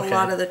 Okay. A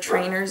lot of the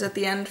trainers at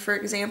the end, for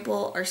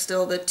example, are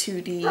still the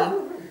 2D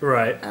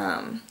Right.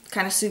 kind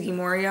of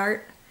Sugimori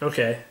art.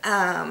 Okay.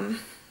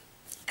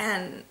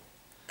 And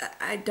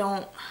I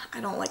don't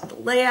like the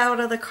layout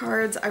of the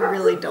cards. I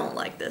really don't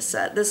like this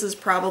set. This is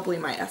probably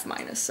my F-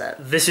 set.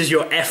 This is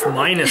your F-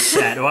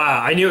 set.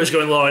 Wow, I knew it was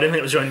going low. I didn't think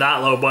it was going that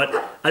low, but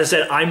as I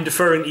said, I'm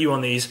deferring to you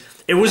on these.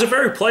 It was a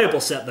very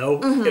playable set, though.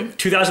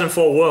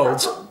 2004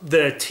 Worlds,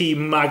 the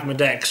Team Magma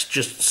decks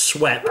just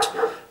swept.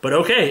 But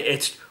okay,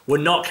 we're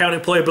not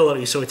counting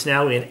playability, so it's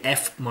now in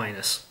F-.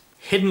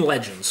 Hidden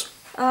Legends.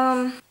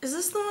 Is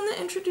this the one that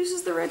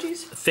introduces the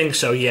Reggies? I think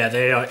so, yeah.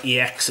 They are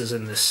EXs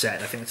in this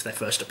set. I think it's their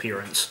first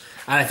appearance.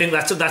 And I think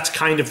that's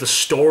kind of the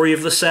story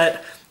of the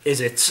set, I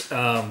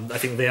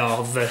think they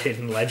are the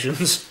Hidden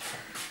Legends.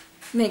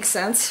 Makes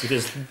sense.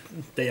 Because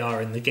they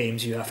are in the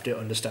games you have to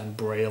understand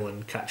Braille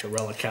and catch a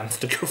Relicanth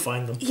to go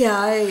find them.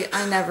 Yeah,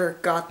 I never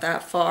got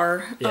that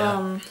far.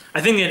 Yeah. I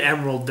think in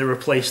Emerald they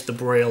replaced the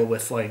Braille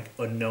with like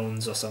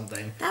unknowns or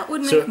something. That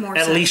would make more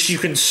sense. At least you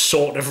can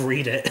sort of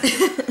read it.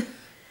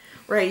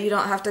 Right, you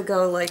don't have to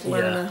go like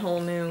learn Yeah. a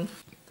whole new...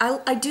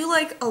 I do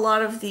like a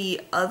lot of the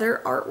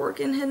other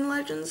artwork in Hidden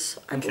Legends,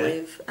 I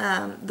believe.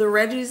 The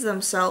Reggies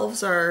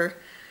themselves are...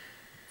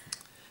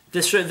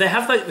 They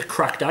have like the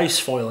cracked ice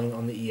foiling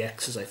on the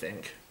EXs, I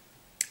think.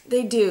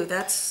 They do,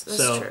 that's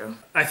So, true.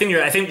 I think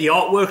the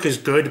artwork is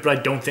good, but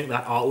I don't think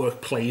that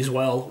artwork plays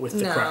well with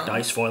the cracked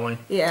ice foiling.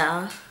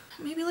 Yeah.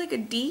 Maybe like a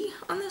D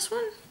on this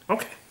one?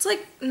 Okay. It's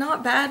like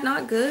not bad,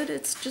 not good,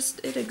 it's just,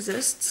 it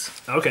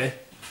exists. Okay.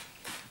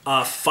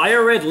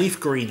 Fire Red, Leaf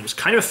Green was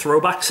kind of a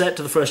throwback set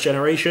to the first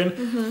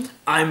generation.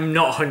 I'm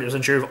not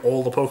 100% sure of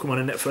all the Pokemon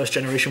in that first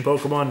generation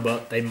Pokemon,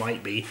 but they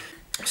might be.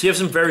 So you have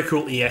some very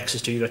cool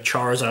EXs too. You got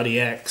Charizard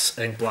EX.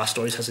 I think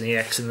Blastoise has an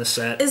EX in this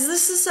set. Is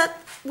this the set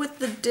with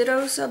the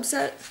Ditto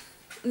subset?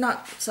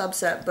 Not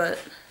subset, but...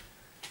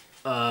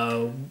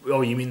 Oh,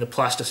 you mean the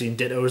Plasticine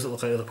Dittos that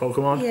look like other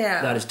Pokemon?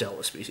 Yeah. That is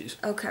Delta species.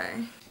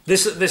 Okay.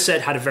 This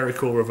set had a very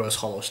cool reverse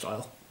holo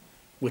style,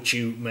 which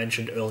you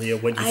mentioned earlier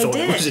when you thought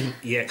did. it was an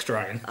EX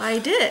Dragon. I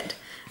did.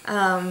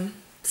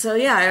 So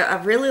yeah,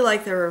 I really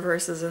like the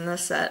reverses in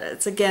this set.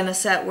 It's again a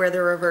set where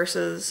the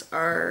reverses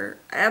are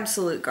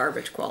absolute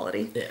garbage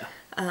quality. Yeah.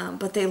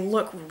 But they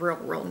look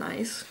real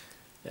nice.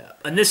 Yeah.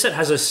 And this set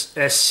has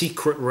a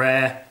secret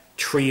rare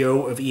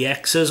trio of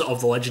EXs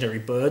of the legendary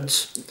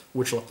birds,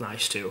 which look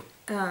nice too.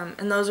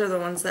 And those are the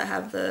ones that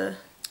have the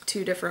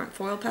two different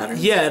foil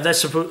patterns? Yeah, they're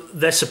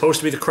supposed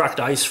to be the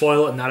cracked ice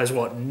foil, and that is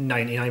what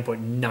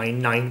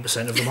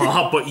 99.99% of them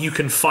are, but you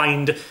can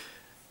find...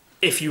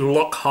 if you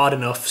look hard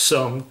enough,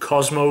 some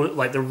Cosmo,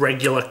 like the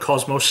regular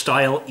Cosmo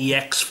style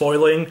EX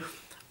foiling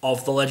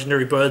of the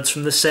legendary birds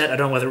from the set. I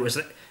don't know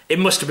whether it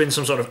must have been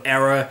some sort of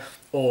error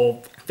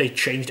or they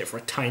changed it for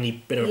a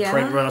tiny bit of a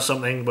print run or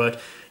something, but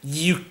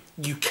you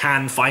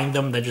can find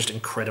them. They're just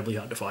incredibly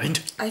hard to find.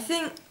 I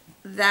think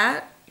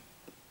that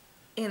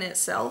in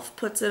itself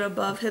puts it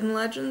above Hidden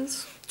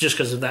Legends. Just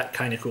because of that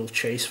kind of cool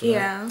chase for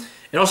that.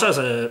 It also has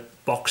a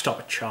box top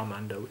of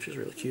Charmander, which is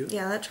really cute.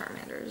 Yeah, that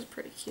Charmander is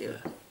pretty cute.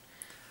 Yeah.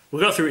 We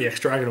got through EX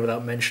Dragon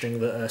without mentioning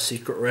the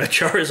secret rare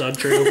Charizard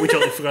trio. We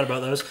totally forgot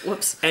about those.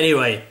 Whoops.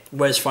 Anyway,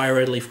 where's Fire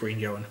Red, Leaf Green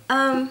going?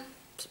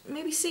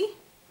 Maybe C?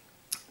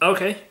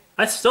 Okay.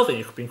 I still think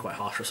you've been quite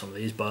harsh with some of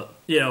these, but,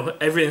 you know,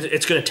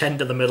 it's going to tend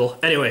to the middle.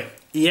 Anyway,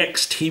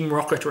 EX Team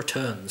Rocket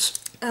returns.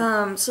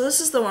 So this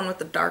is the one with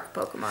the dark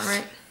Pokemon,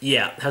 right?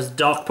 Yeah, it has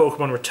dark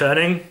Pokemon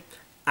returning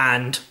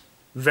and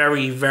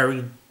very,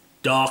 very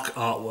dark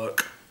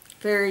artwork.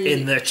 Very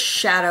in that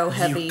shadow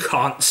heavy. You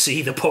can't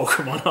see the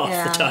Pokemon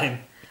half the time.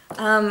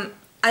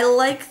 I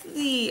like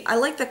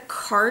the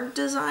card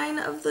design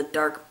of the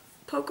dark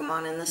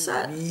Pokemon in the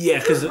set. Yeah,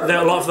 because a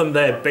lot of them,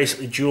 they're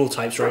basically dual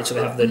types, right? So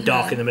they have the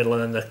dark in the middle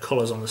and then the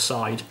colours on the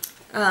side.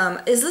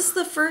 Is this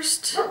the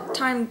first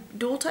time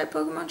dual type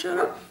Pokemon showed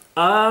up?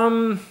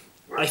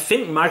 I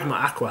think Magma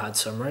Aqua had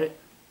some, right?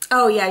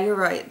 Oh yeah, you're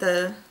right.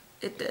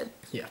 It did.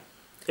 Yeah,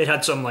 it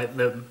had some like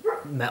the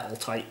metal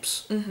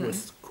types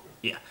with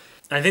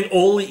I think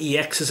all the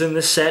EXs in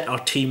this set are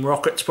Team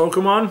Rocket's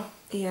Pokemon.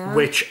 Yeah.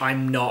 Which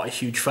I'm not a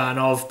huge fan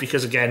of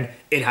because again,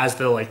 it has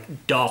the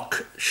like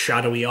dark,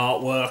 shadowy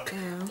artwork,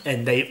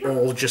 and they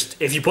all just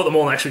if you put them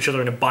all next to each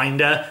other in a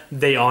binder,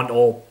 they aren't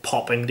all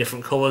popping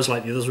different colours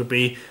like the others would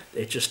be.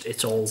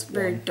 It's all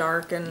very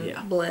dark and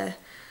bleh.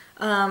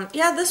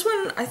 This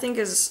one I think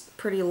is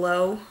pretty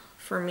low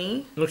for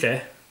me.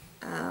 Okay.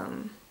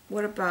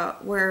 What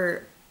about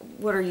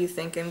what are you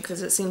thinking?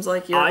 Because it seems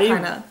like you're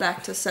kind of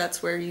back to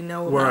sets where you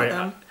know about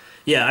them.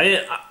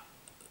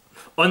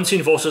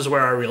 Unseen Forces is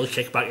where I really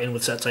kick back in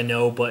with sets I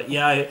know, but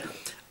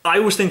I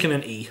was thinking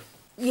an E.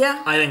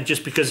 Yeah. I think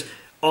just because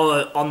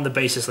on the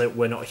basis that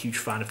we're not a huge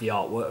fan of the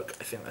artwork,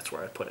 I think that's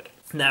where I'd put it.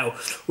 Now,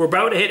 we're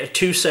about to hit a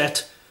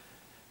 2-set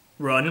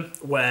run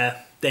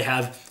where they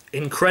have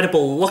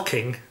incredible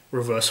looking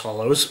reverse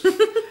hollows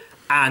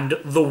and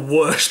the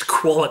worst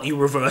quality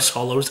reverse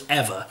hollows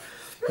ever.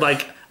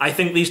 Like, I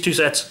think these 2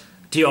 sets,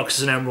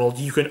 Deoxys and Emerald,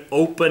 you can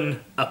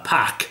open a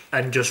pack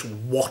and just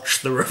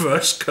watch the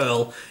reverse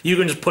curl. You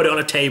can just put it on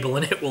a table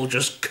and it will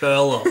just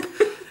curl up.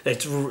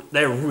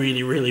 They're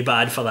really, really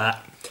bad for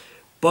that.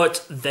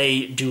 But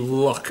they do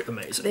look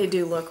amazing. They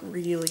do look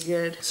really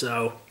good.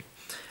 So,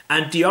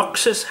 and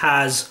Deoxys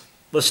has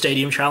the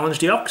Stadium Challenge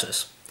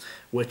Deoxys,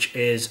 which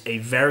is a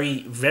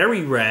very,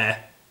 very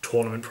rare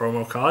tournament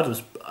promo card. It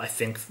was, I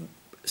think,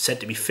 said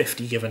to be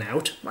 50 given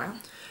out.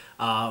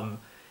 Wow.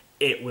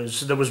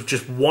 There was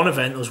just one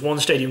event, there was one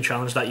Stadium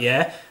Challenge that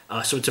year,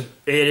 so it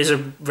is a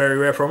very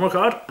rare promo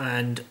card,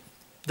 and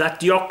that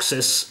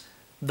Deoxys,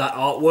 that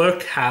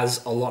artwork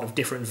has a lot of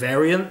different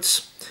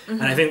variants,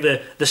 and I think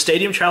the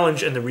Stadium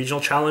Challenge and the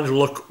Regional Challenge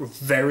look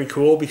very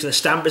cool because the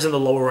stamp is in the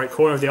lower right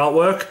corner of the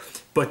artwork,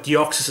 but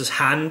Deoxys'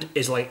 hand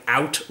is like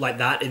out like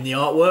that in the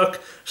artwork,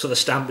 so the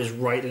stamp is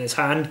right in his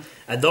hand,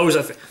 and those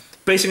are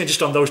basing it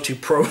just on those 2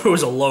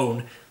 promos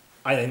alone,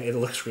 I think it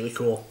looks really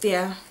cool.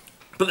 Yeah.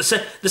 But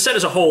the set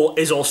as a whole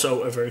is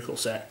also a very cool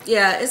set.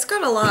 Yeah, it's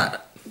got a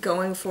lot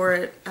going for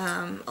it. We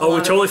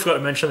totally forgot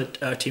to mention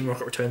that Team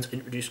Rocket Returns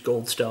introduced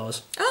gold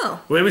stars. Oh.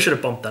 Maybe we should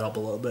have bumped that up a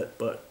little bit,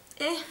 but...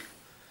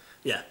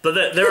 Yeah,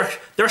 but they're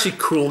actually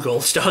cool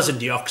gold stars in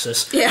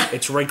Deoxys. Yeah.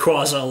 It's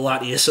Rayquaza,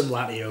 Latios, and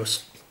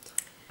Latios.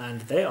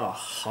 And they are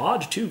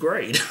hard to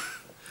grade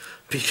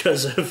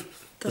because of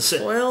the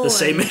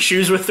same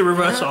issues with the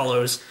reverse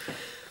hollows.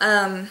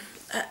 I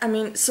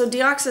mean, so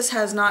Deoxys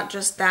has not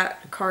just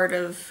that card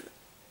of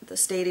the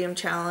Stadium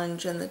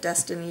Challenge and the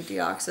Destiny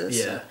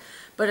Deoxys,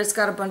 but it's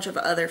got a bunch of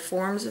other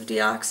forms of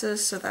Deoxys,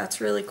 so that's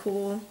really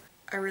cool.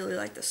 I really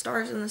like the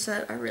stars in the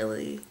set. I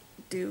really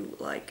do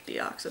like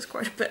Deoxys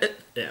quite a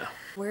bit. Yeah.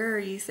 Where are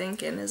you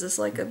thinking? Is this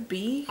like a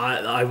B?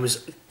 I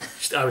was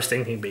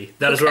thinking B.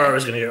 That is where I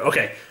was going to go.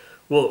 Okay,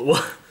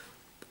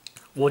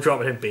 we'll drop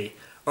it in B.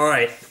 All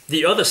right,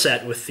 the other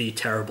set with the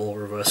terrible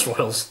reverse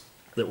foils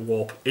that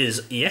warp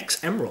is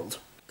EX Emerald.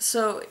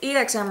 So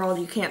EX Emerald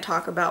you can't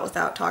talk about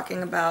without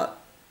talking about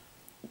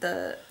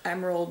the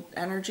Emerald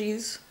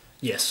energies.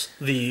 Yes,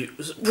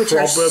 which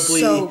are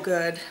so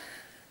good.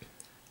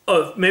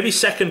 Maybe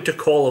second to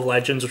Call of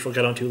Legends, which we'll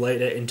get onto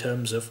later in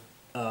terms of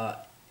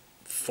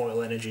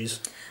foil energies.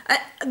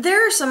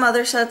 There are some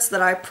other sets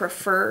that I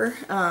prefer.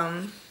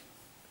 I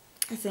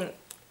think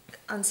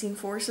Unseen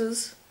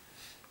Forces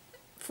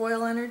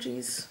foil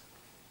energies.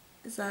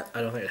 Is that?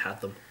 I don't think it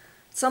had them.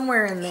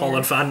 Somewhere in there.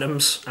 Holland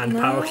Fandoms and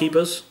Power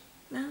Keepers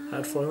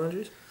had foil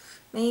energies.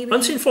 Maybe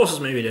Unseen Forces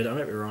maybe did. I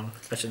might be wrong.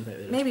 I shouldn't think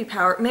they did.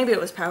 Maybe it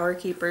was Power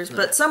Keepers,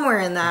 but somewhere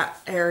in that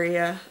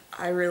area,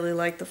 I really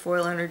like the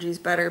foil energies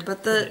better.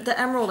 But the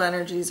Emerald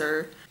energies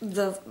are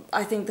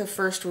I think the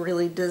first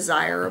really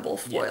desirable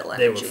foil energy.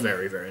 They were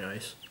very, very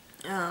nice.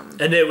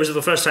 And it was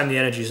the first time the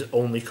energies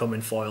only come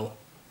in foil.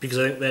 Because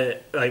I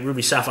think like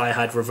Ruby Sapphire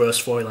had reverse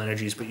foil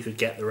energies, but you could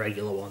get the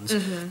regular ones.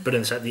 But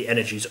in the set, the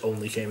energies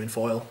only came in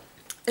foil.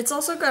 It's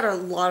also got a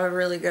lot of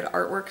really good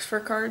artworks for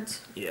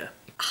cards. Yeah.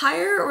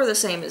 Higher or the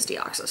same as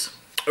Deoxys?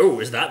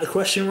 Oh, is that the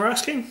question we're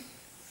asking?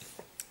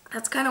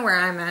 That's kind of where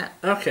I'm at.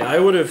 Okay, I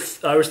was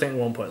thinking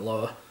 1 point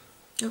lower.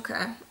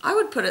 Okay. I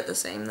would put it the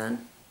same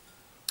then.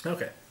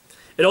 Okay.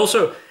 It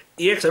also,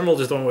 EX Emerald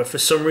is the one where for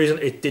some reason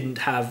it didn't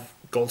have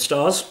gold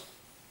stars.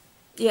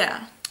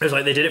 Yeah. It was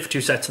like they did it for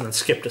 2 sets and then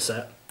skipped a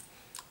set.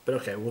 But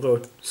okay, we'll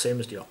go same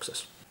as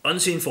Deoxys.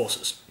 Unseen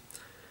Forces.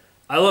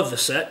 I love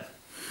this set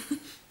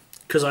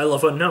because I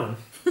love Unknown.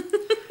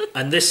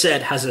 And this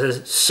set has a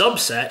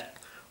subset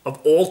of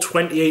all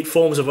 28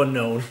 forms of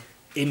Unknown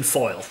in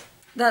foil.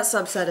 That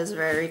subset is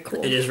very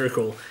cool. It is very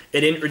cool.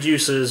 It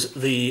introduces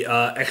the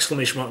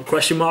exclamation mark and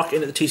question mark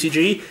into the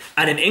TCG,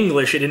 and in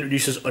English it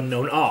introduces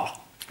Unknown R,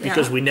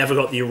 because we never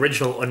got the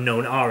original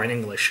Unknown R in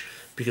English,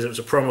 because it was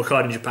a promo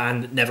card in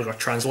Japan that never got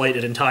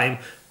translated in time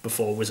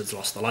before Wizards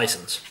lost the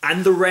license.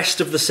 And the rest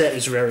of the set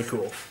is very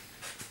cool.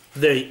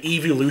 The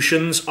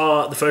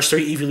first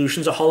 3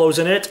 evolutions are hollows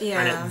in it,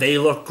 and they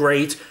look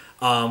great.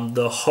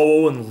 The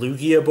Ho and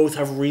Lugia both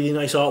have really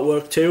nice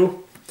artwork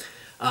too.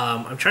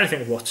 I'm trying to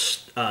think of what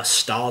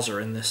stars are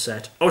in this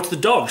set. Oh, it's the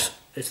dogs.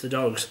 It's the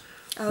dogs.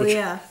 Oh,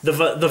 yeah.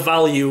 The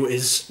value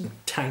is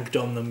tanked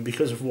on them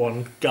because of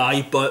one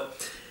guy,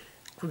 but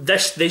they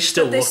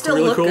still look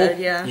really cool. Good,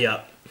 yeah.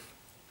 Yeah.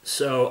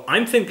 So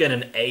I'm thinking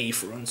an A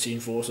for Unseen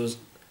Forces.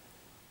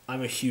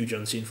 I'm a huge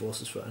Unseen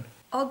Forces fan.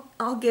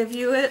 I'll give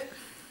you it.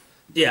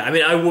 Yeah, I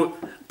mean, I would.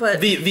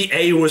 But the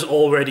A was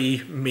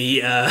already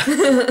me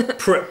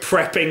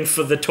prepping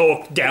for the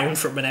talk down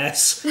from an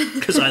S,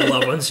 because I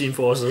love Unseen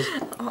Forces.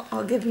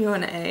 I'll give you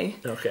an A.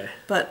 Okay.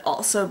 But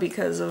also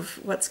because of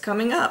what's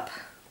coming up.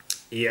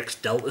 EX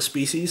Delta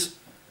Species.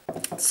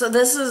 So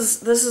this is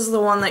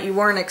the one that you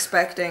weren't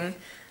expecting.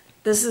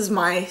 This is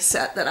my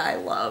set that I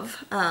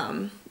love,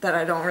 that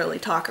I don't really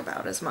talk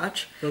about as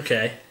much.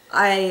 Okay.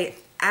 I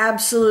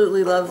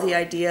absolutely love the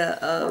idea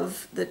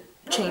of the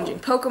changing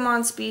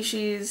Pokemon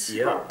species.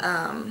 Yeah.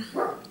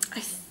 I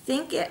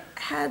think it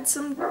had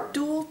some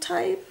dual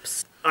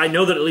types. I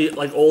know that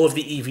like all of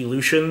the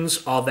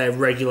evolutions are their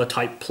regular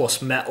type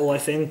plus metal, I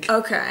think.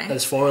 Okay.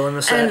 As foil in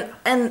the set.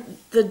 And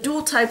the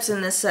dual types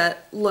in this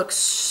set look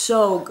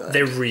so good.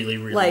 They really,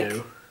 really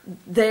do.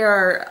 They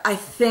are, I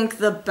think,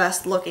 the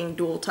best looking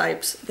dual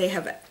types they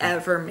have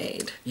ever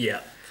made.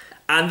 Yeah.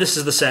 And this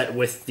is the set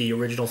with the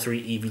original 3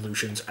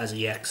 evolutions as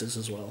EXs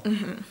as well.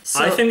 Mm-hmm.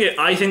 So, I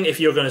think if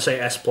you're going to say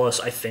S+,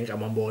 I think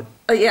I'm on board.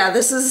 Yeah,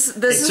 this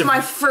is my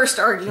first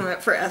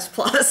argument for S+.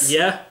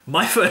 Yeah,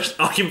 my first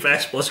argument for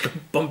S+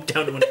 got bumped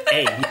down to an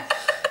A.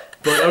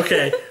 But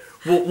okay,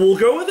 we'll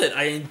go with it.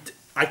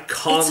 I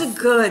can't... It's a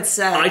good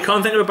set. I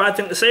can't think of a bad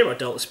thing to say about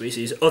Delta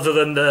Species, other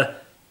than the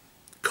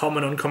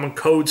common uncommon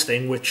codes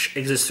thing, which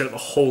exists throughout the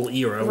whole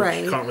era,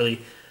 which you can't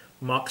really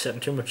mark set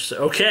too much. So,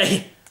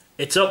 okay.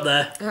 It's up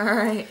there.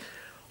 Alright.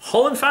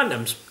 Holland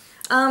Phantoms.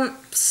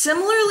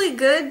 Similarly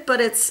good, but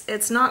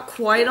it's not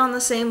quite on the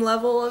same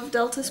level of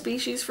Delta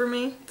Species for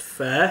me.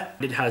 Fair.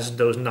 It has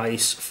those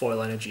nice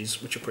foil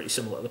energies, which are pretty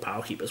similar to the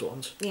Power Keepers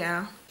ones.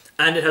 Yeah.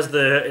 And it has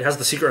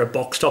the secret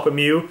box topper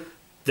Mew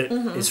that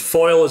is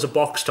foil as a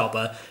box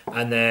topper,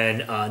 and then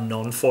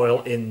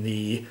non-foil in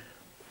the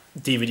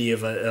DVD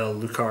of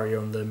Lucario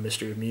and the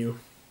Mystery of Mew,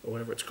 or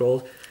whatever it's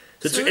called.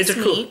 So it's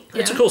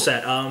a cool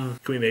set. Can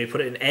we maybe put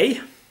it in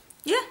A?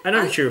 Yeah. I'm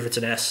not sure if it's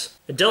an S.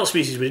 In Delta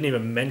Species, we didn't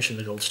even mention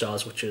the Gold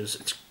Stars, which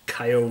is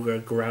Kyogre,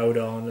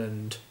 Groudon,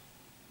 and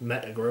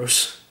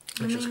Metagross,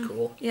 which is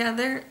cool. Yeah,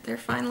 they're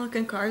fine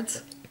looking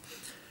cards.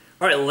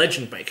 Alright,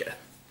 Legend Maker.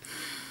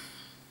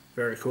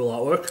 Very cool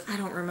artwork. I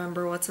don't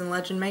remember what's in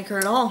Legend Maker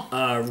at all.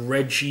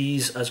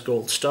 Reggie's as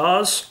Gold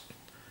Stars.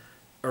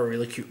 A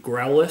really cute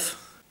Growlithe.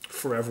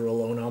 Forever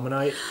Alone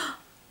Ammonite.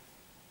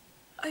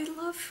 I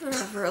love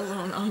Forever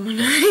Alone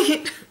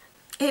Ammonite.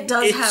 It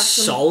does have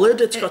some... solid.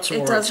 It's got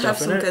some alright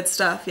stuff in it. It does have some good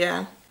stuff,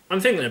 yeah. I'm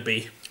thinking a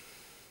B.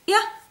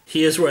 Yeah.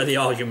 Here's where the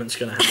argument's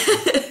going to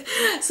happen.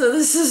 So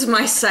this is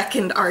my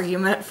second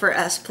argument for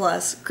S+.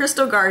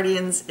 Crystal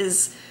Guardians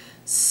is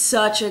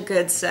such a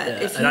good set.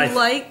 Yeah, if you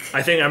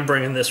I think I'm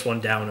bringing this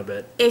one down a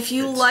bit. If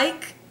you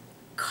like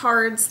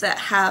cards that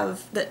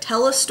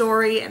tell a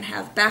story and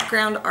have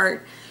background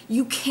art,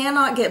 you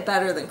cannot get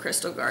better than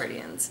Crystal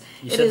Guardians.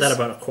 You said that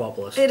about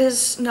Aquapolis. It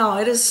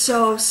is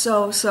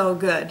so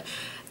good.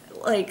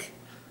 Like,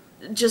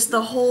 just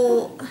the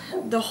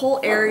whole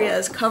area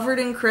is covered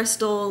in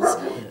crystals.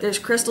 There's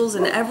crystals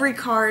in every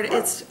card.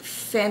 It's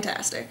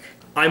fantastic.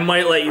 I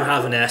might let you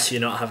have an S.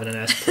 You're not having an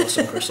S+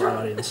 on Crystal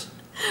Guardians.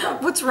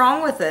 What's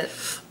wrong with it?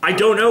 I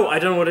don't know. I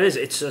don't know what it is.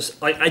 It's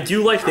just like I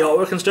do like the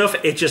artwork and stuff.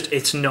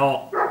 It's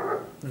not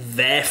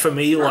there for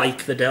me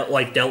like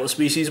Delta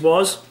Species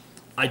was.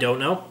 I don't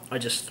know.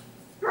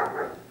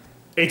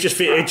 It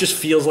just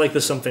feels like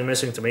there's something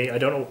missing to me. I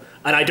don't know,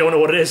 and I don't know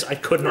what it is. I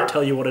could not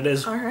tell you what it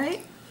is. All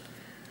right.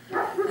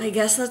 I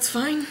guess that's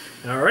fine.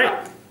 All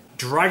right.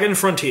 Dragon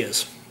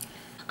Frontiers.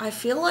 I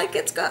feel like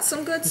it's got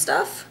some good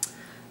stuff.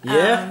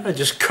 Yeah, I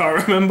just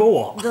can't remember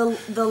what. The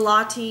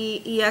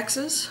Lati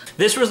EXs.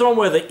 This was the one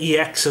where the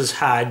EXs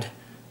had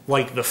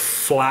like the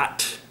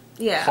flat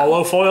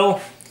hollow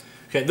foil.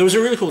 Okay, there was a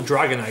really cool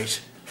Dragonite.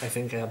 I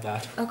think I had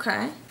that.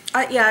 Okay.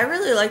 I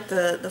really like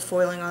the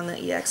foiling on the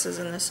EXs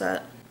in this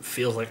set.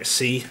 Feels like a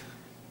C.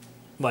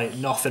 Like,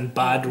 nothing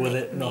bad with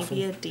it.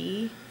 Maybe a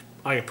D.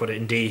 I could put it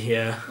in D,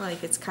 yeah.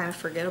 Like, it's kind of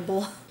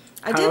forgettable.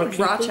 I did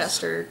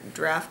Rochester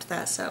draft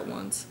that set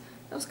once.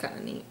 That was kind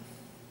of neat.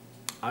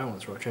 I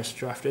once Rochester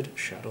drafted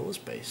Shadowless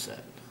base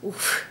set.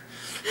 Oof.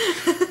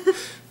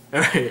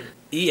 Alright.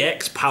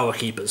 EX Power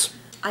Keepers.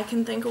 I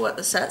can think of what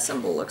the set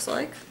symbol looks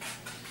like.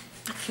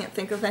 I can't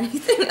think of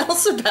anything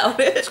else about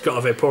it. It's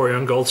got a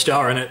Vaporeon Gold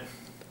Star in it.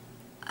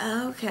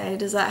 Okay,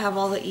 does that have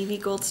all the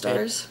Eevee gold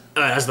stars?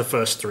 It has the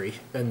first 3,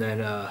 and then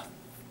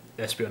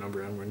Espeon,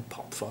 Umbreon were in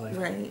top 5.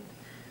 Right.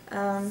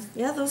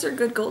 Yeah, those are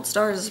good gold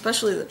stars,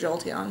 especially the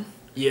Jolteon.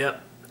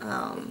 Yep.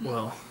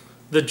 Well,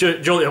 the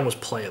Jolteon was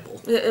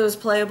playable. It was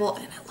playable,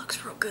 and it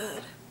looks real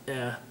good.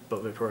 Yeah,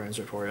 but Vaporeon's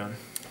Vaporeon.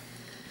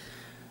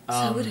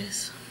 So it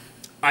is.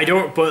 I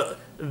don't, but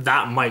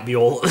that might be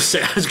all the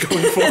set has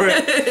going for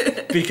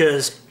it.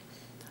 Because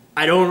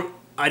I don't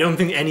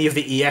think any of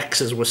the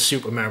EXs was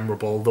super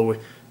memorable, though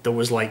there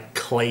was like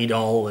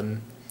Claydol,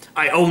 and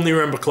I only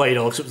remember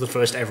Claydol because it was the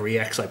first ever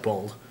EX I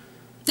pulled.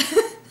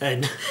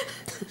 And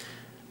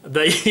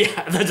that's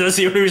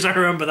the only reason I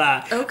remember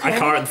that. Okay. I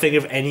can't think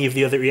of any of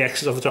the other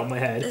EXs off the top of my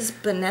head. Is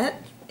Banette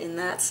in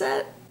that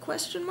set?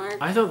 Question mark?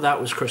 I thought that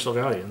was Crystal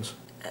Guardians.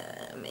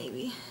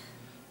 Maybe.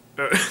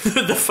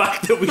 The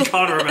fact that we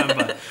can't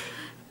remember.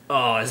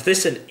 Oh, is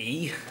this an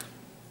E?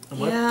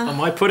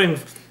 Am I putting...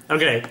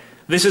 Okay,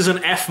 this is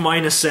an F-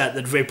 set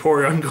that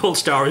Vaporeon Gold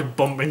Star is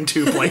bumping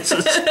 2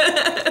 places.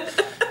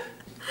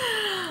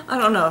 I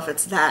don't know if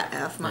it's that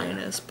F-,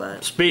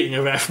 but... Speaking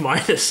of F-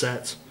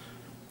 sets...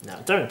 No,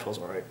 Diamond and Pearl's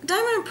alright.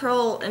 Diamond and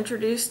Pearl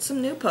introduced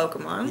some new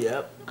Pokemon.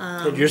 Yep.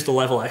 They used the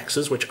level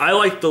X's, which I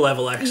like the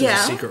level X's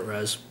as secret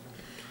res.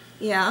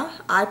 Yeah,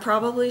 I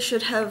probably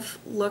should have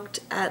looked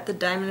at the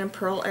Diamond and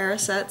Pearl era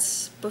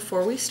sets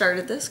before we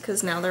started this,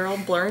 because now they're all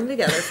blurring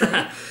together for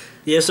me.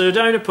 Yeah, so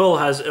Diamond and Pearl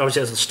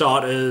obviously has the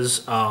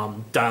starters,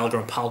 Dialga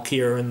and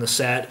Palkia in the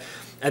set,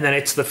 and then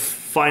it's the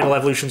final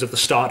evolutions of the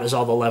starters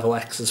are the level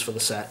X's for the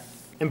set.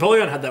 And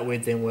Empoleon had that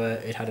weird thing where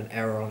it had an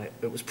error on it.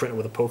 It was printed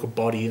with a Poke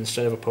Body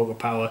instead of a Poke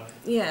Power.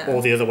 Yeah.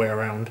 Or the other way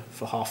around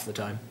for half the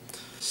time.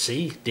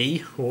 C? D?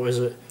 What was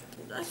it?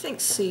 I think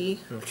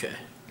C. Okay.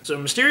 So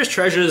Mysterious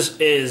Treasures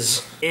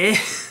is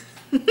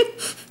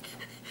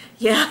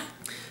Yeah.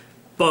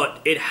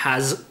 But it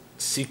has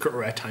Secret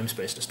Rare Time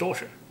Space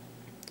Distortion,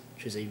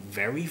 which is a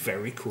very,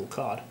 very cool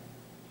card.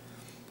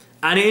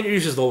 And it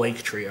introduces the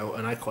Lake Trio,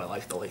 and I quite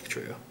like the Lake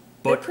Trio.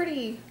 But they're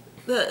pretty...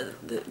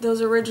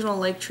 those original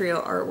Lake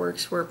Trio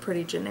artworks were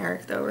pretty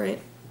generic, though, right?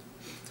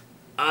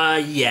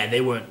 Yeah,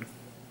 they weren't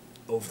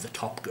over the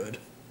top good.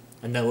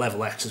 And their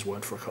level X's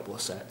weren't for a couple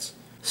of sets.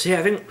 So yeah,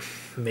 I think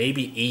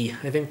maybe E.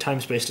 I think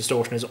Time Space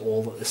Distortion is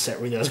all that this set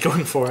really has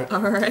going for it.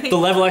 Alright. The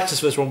level X's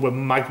for this one were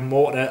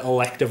Magmortar,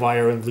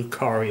 Electivire, and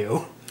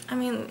Lucario. I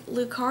mean,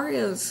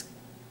 Lucario's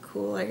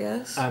cool, I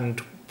guess.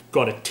 And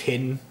got a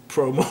tin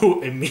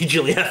promo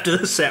immediately after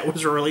the set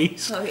was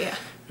released. Oh, yeah.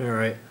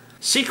 Alright.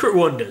 Secret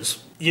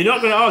Wonders. You're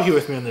not going to argue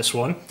with me on this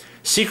one.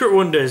 Secret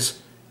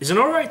Wonders is an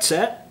alright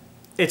set.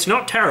 It's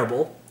not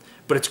terrible,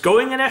 but it's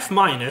going in F-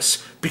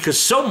 because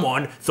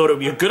someone thought it would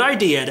be a good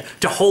idea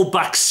to hold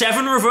back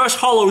 7 reverse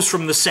hollows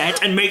from the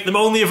set and make them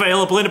only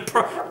available in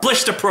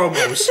blister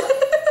promos.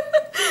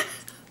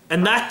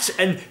 And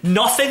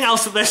nothing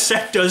else that this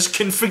set does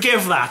can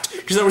forgive that,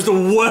 because that was the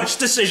worst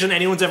decision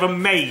anyone's ever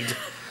made.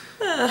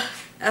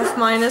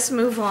 F-,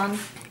 move on.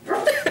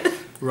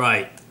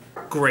 Right.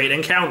 Great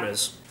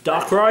encounters.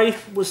 Darkrai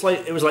was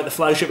like the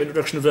flagship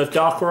introduction of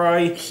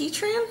Darkrai.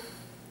 Heatran?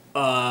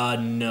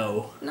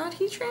 No. Not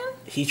Heatran?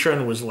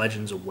 Heatran was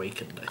Legends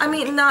Awakened, I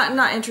mean,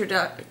 not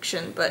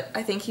introduction, but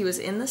I think he was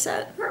in the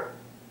set.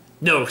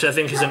 No, because I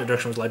think his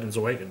introduction was Legends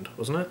Awakened,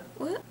 wasn't it?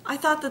 What? I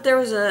thought that there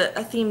was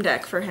a theme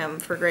deck for him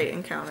for Great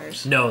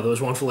Encounters. No, there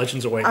was one for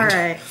Legends Awakened.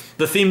 Alright.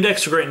 The theme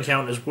decks for Great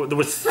Encounters, there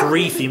were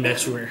 3 theme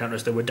decks for Great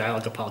Encounters. There were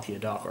Dialga, Palkia,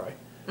 Darkrai.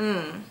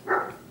 Then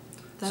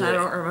So I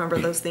don't remember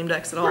those theme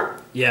decks at all.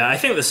 Yeah, I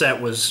think the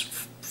set was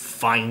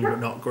fine, but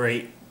not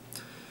great.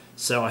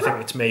 So I think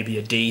it's maybe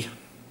a D.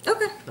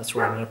 Okay. That's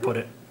where I'm going to put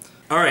it.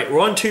 Alright, we're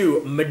on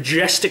to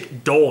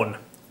Majestic Dawn.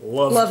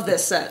 Love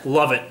this set.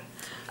 Love it.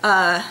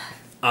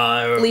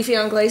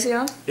 Leafeon,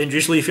 Glaceon?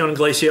 Introduced Leafeon and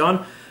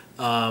Glaceon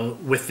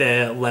with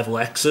their level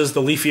X's.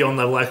 The Leafeon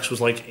level X was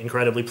like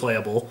incredibly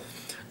playable.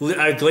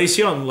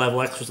 Glaceon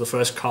level X was the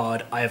first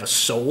card I ever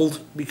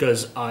sold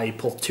because I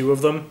pulled 2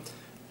 of them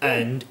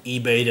and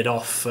eBayed it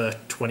off for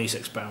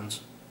 £26.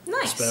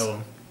 Nice. Spare one.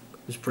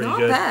 It was pretty Not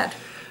good. bad.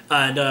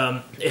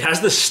 And it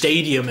has the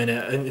stadium in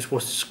it. I think it's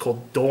what's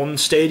called Dawn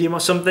Stadium or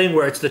something,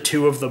 where it's the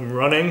 2 of them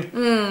running.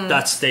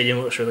 That stadium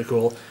looks really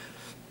cool.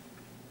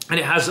 And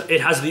it has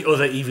the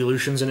other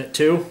evolutions in it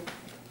too.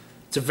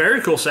 It's a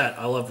very cool set.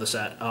 I love the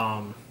set.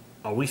 Are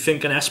we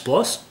thinking S+?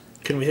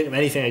 Can we think of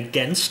anything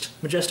against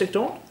Majestic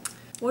Dawn?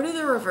 What do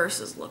the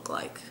reverses look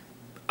like?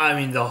 I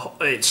mean,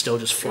 it's still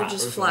just flat They're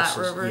just reverses.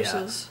 flat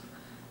reverses.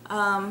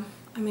 Yeah.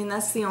 I mean,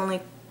 that's the only...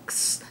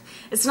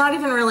 It's not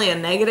even really a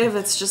negative,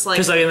 it's just like...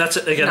 Because that's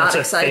a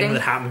exciting. thing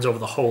that happens over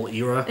the whole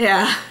era.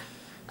 Yeah.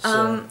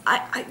 So.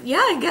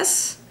 I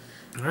guess...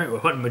 Alright, we're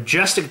putting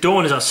Majestic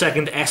Dawn as our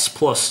second S+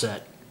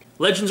 set.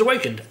 Legends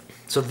Awakened.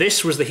 So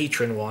this was the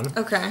Heatran one.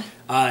 Okay.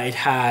 It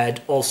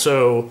had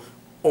also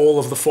all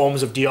of the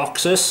forms of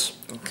Deoxys.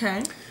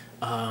 Okay.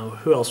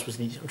 Who else was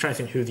I'm trying to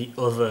think who the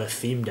other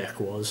theme deck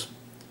was.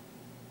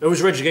 It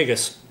was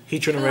Regigigas.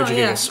 Heatran and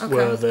Regigigas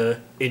were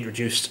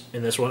introduced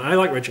in this one. I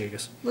like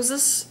Regigigas. Was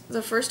this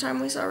the first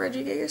time we saw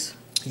Regigigas?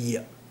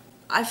 Yeah.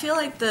 I feel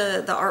like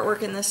the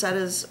artwork in this set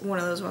is one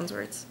of those ones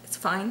where it's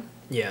fine.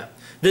 Yeah.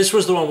 This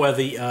was the one where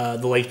the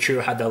Lake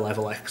Trio had their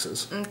level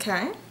X's.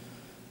 Okay.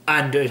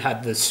 And it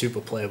had the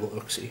super playable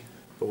Uxie.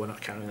 But we're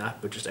not counting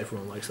that, but just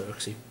everyone likes the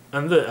Uxie.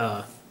 And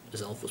the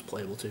Zelf was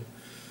playable too.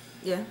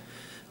 Yeah.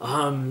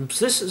 So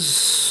this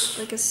is...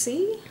 Like a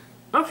C?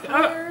 Okay.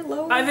 Higher,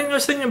 lower? I think I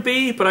was thinking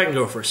B, but I can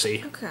go for a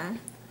C. Okay.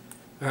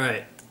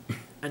 Alright.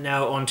 And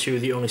now on to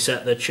the only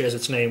set that shares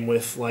its name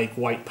with, like,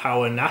 white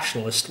power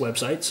nationalist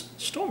websites,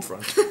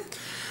 Stormfront.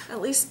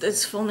 At least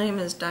its full name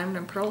is Diamond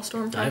and Pearl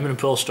Stormfront. Diamond and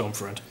Pearl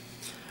Stormfront.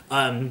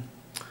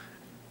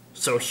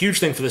 So a huge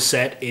thing for this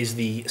set is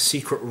the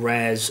secret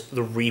rares,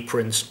 the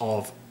reprints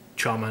of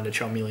Charmander,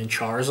 Charmeleon,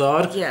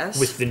 Charizard. Yes.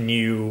 With the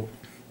new,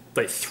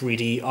 like,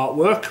 3D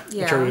artwork,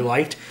 yeah. which I really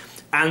liked.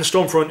 And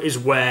Stormfront is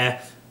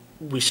where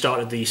we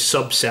started the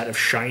subset of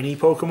shiny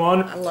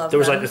Pokemon. I love There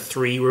was, them.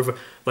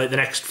 like, the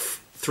next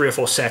 3 or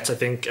 4 sets, I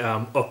think,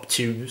 up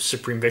to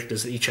Supreme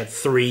Victors, that each had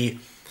 3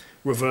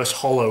 reverse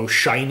holo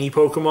shiny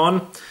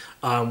Pokemon,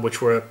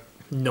 which were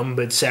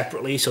numbered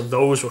separately, so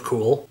those were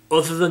cool.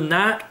 Other than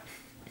that,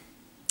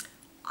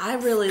 I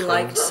really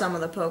liked some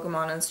of the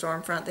Pokemon in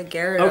Stormfront, the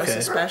Gyarados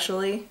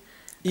especially.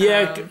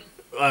 Yeah,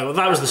 well,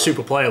 that was the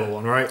super playable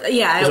one, right?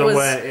 Yeah, it was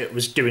where it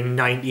was doing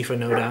 90 for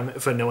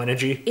no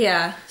energy.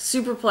 Yeah,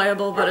 super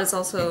playable, but it's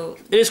also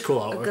it is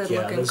cool artwork. A good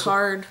looking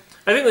card.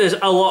 I think there's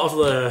a lot of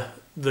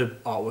the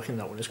artwork in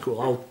that one is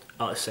cool.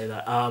 I'll say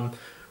that.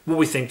 What are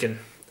we thinking?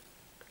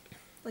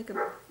 Like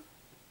a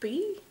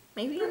B,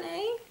 maybe an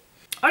A.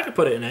 I could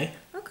put it in A.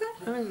 Okay.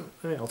 I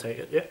think I'll take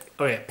it. Yeah.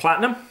 Okay,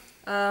 Platinum.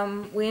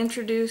 We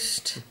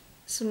introduced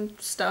some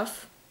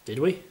stuff. Did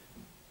we?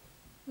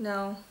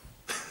 No,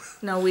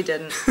 we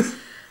didn't.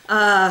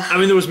 I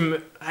mean, there was...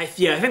 I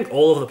think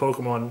all of the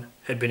Pokemon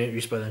had been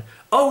introduced by then.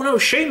 Oh, no,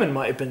 Shaman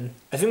might have been...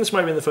 I think this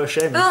might have been the first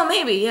Shaman. Oh,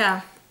 maybe,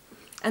 yeah.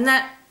 And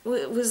that...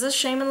 Was this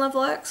Shaman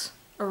level X?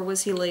 Or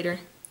was he later?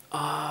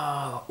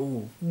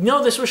 Ooh.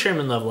 No, this was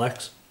Shaman level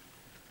X.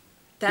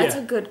 That's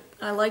a good...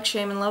 I like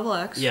Shaman level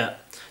X. Yeah.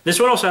 This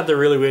one also had the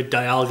really weird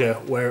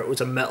Dialga, where it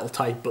was a metal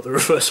type, but the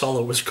reverse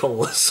holo was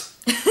colorless.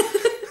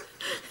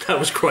 That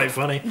was quite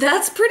funny.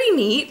 That's pretty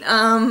neat.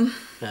 Yeah.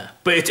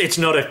 But it's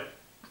not a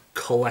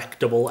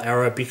collectible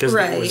error, because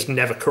it was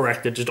never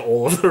corrected, just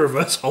all of the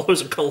reverse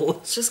holos are colorless.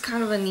 It's just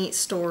kind of a neat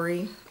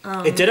story.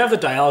 It did have the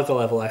Dialga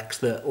level X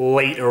that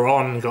later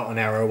on got an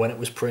error when it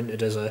was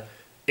printed as a...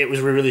 It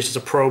was re-released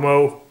as a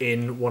promo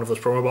in one of those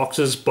promo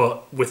boxes,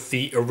 but with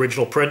the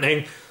original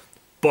printing.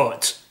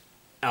 But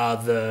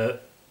the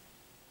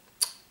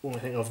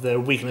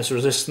weakness and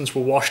resistance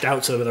were washed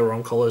out, so they were the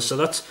wrong colours. So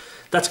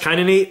that's kind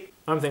of neat.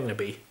 I'm thinking a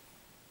B.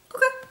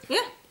 Okay,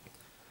 yeah.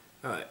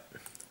 Alright.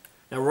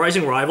 Now,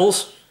 Rising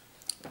Rivals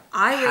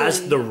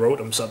has the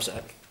Rotom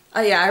subset.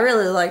 Oh yeah, I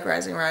really like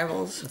Rising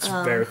Rivals. It's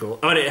very cool.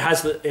 Oh, and it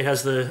has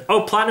the...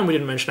 Oh, Platinum, we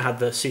didn't mention, had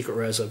the secret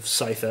rares of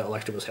Scyther,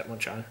 Electabuzz,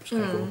 Hitmonchan. Which is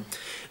kind of cool.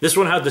 This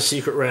one had the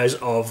secret rares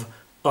of,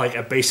 like,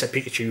 a base set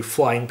Pikachu,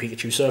 Flying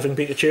Pikachu, Surfing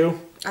Pikachu.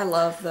 I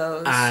love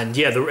those. And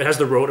yeah, it has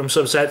the Rotom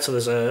subset,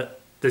 so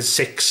there's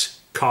 6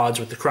 cards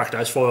with the Cracked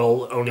Ice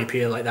foil only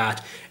appear like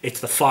that. It's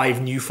the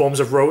 5 new forms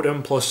of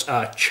Rotom, plus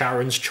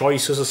Charon's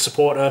Choice as a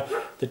supporter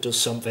that does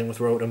something with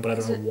Rotom, but I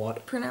don't know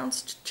what.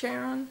 Pronounced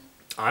Charon?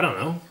 I don't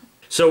know.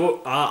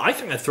 So I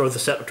think I'd throw the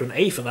set up to an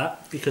A for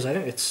that, because I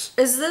think it's...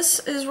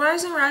 Is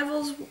Rising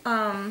Rivals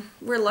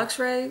where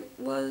Luxray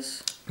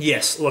was?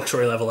 Yes,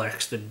 Luxray level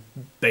X, the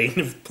bane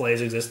of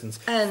players' existence.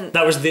 And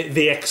that was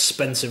the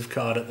expensive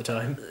card at the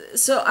time.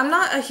 So I'm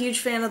not a huge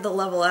fan of the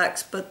level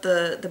X, but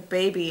the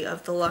baby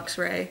of the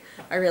Luxray,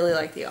 I really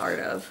like the art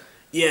of.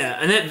 Yeah,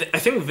 and then I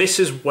think this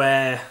is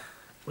where...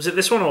 Was it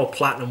this one or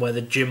Platinum where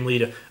the gym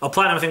leader... Oh,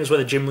 Platinum I think is where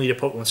the gym leader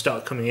Pokemon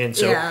started coming in,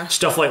 so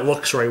stuff like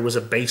Luxray was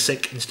a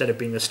basic instead of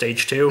being a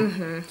stage 2.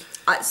 Mm-hmm.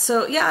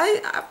 So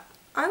yeah,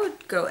 I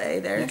would go A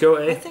there. You go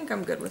A? I think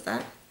I'm good with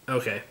that.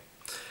 Okay.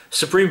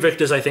 Supreme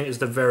Victors, I think, is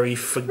the very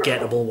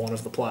forgettable one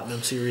of the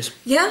Platinum series.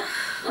 Yeah.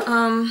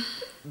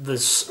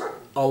 There's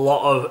a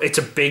lot of... It's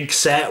a big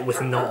set with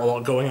not a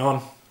lot going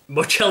on.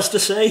 Much else to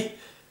say?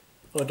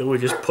 Or do we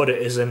just put it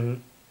as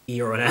an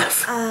E or an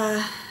F?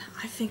 I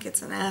think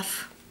it's an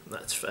F.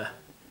 That's fair.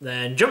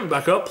 Then jumping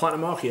back up,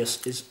 Platinum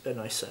Arceus is a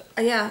nice set.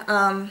 Yeah,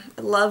 I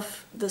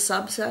love the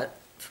subset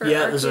for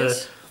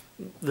Arceus.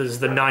 There's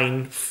the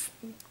 9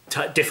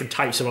 different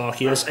types of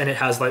Arceus, and it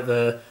has like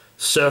the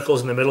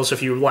circles in the middle, so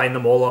if you line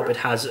them all up, it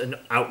has an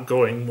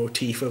outgoing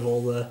motif of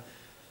all the...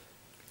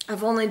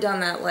 I've only done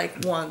that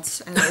like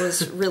once, and it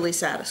was really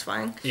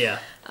satisfying. Yeah.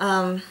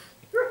 Other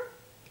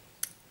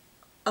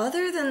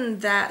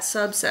than that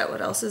subset,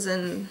 what else is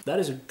in... That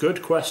is a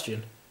good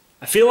question.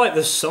 I feel like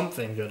there's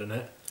something good in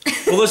it.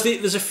 Well,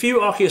 there's a few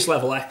Arceus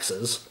level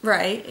X's.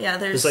 Right, yeah,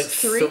 there's like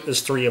 3.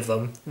 There's 3 of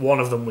them. One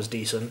of them was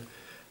decent.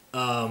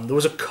 There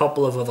was a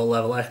couple of other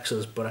level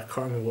X's, but I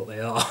can't remember what they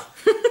are.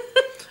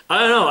 I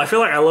don't know, I feel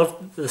like I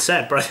love the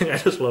set, but I think I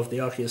just love the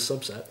Arceus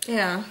subset.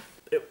 Yeah.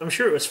 I'm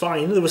sure it was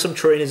fine. There were some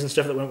trainers and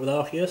stuff that went with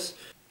Arceus.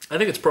 I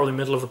think it's probably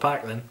middle of the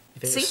pack then.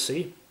 You think it's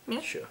C? Yeah.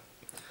 Sure.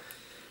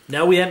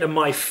 Now we enter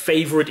my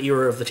favourite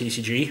era of the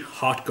TCG,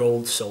 Heart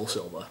Gold, Soul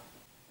Silver.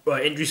 We're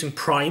introducing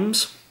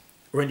Primes,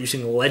 we're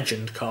introducing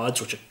Legend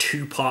cards, which are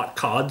 2-part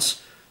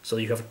cards. So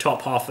you have a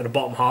top half and a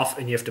bottom half,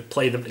 and you have to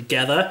play them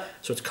together.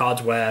 So it's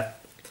cards where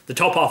the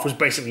top half was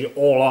basically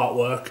all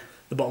artwork,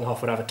 the bottom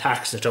half would have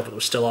attacks and stuff, but there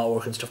was still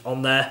artwork and stuff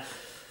on there.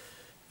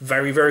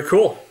 Very, very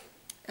cool.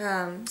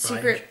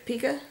 Secret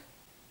Pika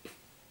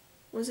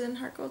was in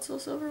Heart Gold, Soul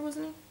Silver,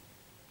 wasn't he?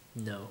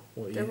 No.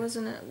 There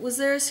wasn't a... Was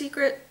there a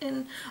secret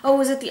in... Oh,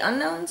 was it the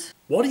Unknowns?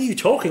 What are you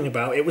talking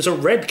about? It was a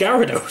red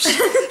Gyarados.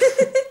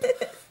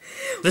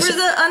 Were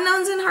the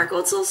Unknowns in Heart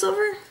Gold, Soul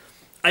Silver?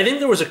 I think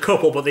there was a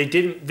couple, but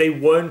they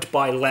weren't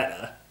by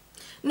letter.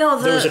 No,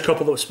 there was a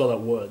couple that were spelled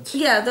out words.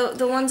 Yeah,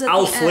 the ones at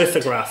Alf the end.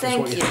 Lithograph is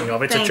what you're thinking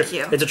of.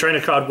 It's a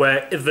trainer card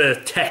where the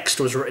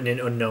text was written in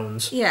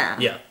unknowns. Yeah.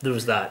 Yeah, there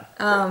was that.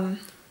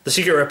 The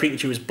Secret Rare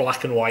Pikachu is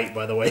black and white,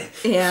 by the way.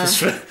 Yeah.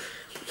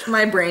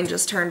 My brain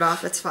just turned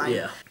off. It's fine.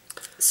 Yeah.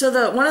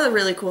 So one of the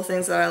really cool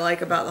things that I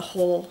like about the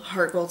whole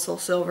Heart Gold, Soul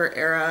Silver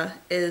era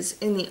is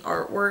in the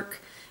artwork.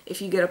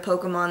 If you get a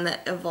Pokemon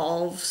that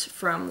evolves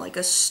from like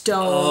a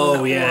stone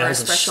or a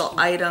special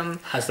item,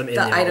 has them in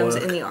the items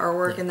artwork. in the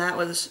artwork, and that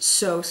was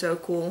so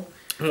cool.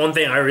 One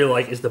thing I really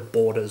like is the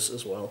borders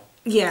as well.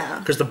 Yeah.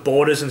 Because the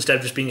borders, instead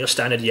of just being a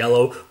standard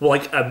yellow, were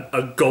like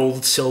a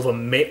gold-silver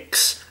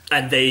mix,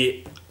 and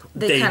they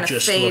kind of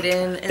just fade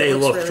in. They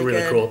looked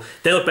really good. cool.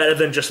 They look better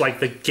than just like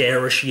the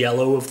garish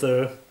yellow of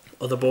the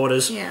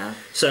borders. Yeah.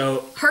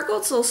 So Heart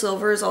Gold, Soul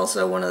Silver is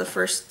also one of the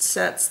first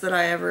sets that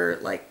I ever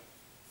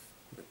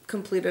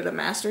completed a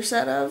master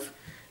set of,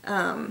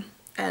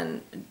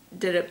 and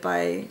did it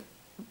by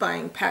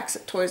buying packs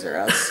at Toys R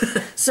Us.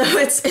 So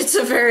it's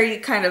a very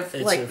kind of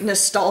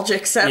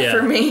nostalgic set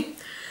for me.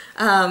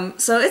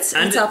 So it's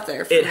up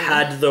there for me. It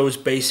had those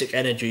basic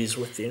energies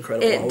with the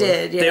incredible It hollow.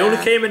 did, yeah. They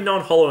only came in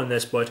non-hollow in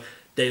this, but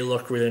they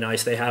look really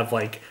nice. They have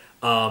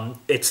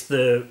it's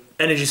the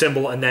energy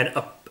symbol and then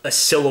a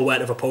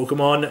silhouette of a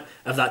Pokemon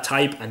of that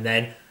type, and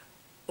then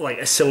like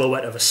a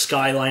silhouette of a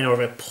skyline or of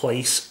a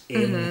place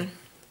in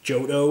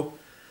Johto.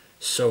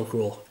 So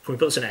cool. Can we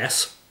put this in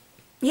S?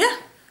 Yeah.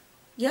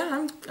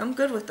 Yeah, I'm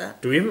good with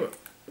that. Do we even...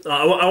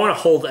 I want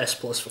to hold S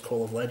plus for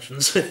Call of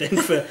Legends, I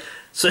think.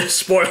 So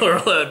spoiler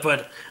alert,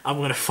 but I'm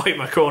going to fight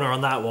my corner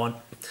on that one.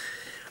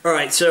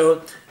 Alright,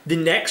 so the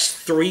next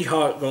 3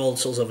 Heart Gold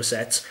Soul Silver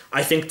sets,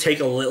 I think, take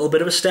a little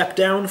bit of a step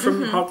down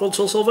from Heart Gold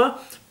Soul Silver,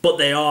 but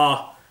they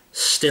are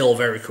still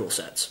very cool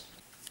sets.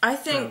 I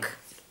think,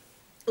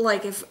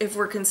 if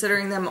we're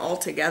considering them all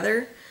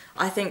together,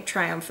 I think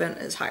Triumphant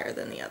is higher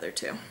than the other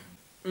two.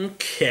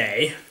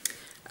 Okay.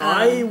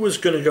 I was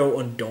going to go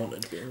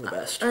Undaunted being the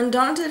best.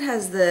 Undaunted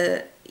has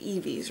the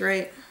EVs,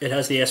 right? It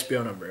has the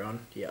Espeon Umbreon,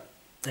 yeah.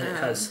 And it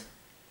has...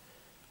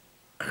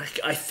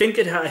 I think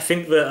the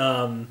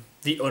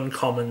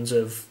uncommons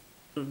of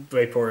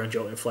Vaporeon,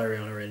 Jolteon, and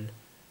Flareon are in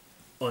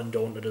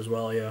Undaunted as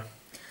well, yeah.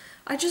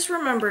 I just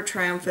remember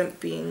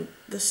Triumphant being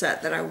the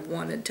set that I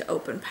wanted to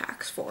open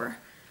packs for.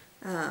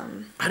 I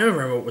don't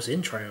remember what was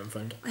in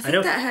Triumphant. I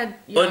think that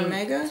had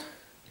Yanmega.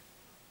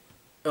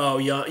 Oh,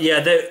 yeah,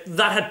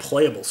 that had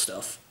playable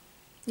stuff.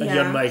 And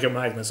Yanmega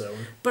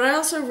Magnezone. But I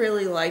also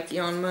really like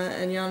Yanma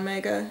and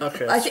Yanmega.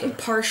 Okay, I think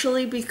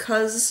partially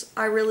because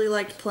I really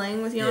liked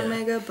playing with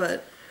Yanmega,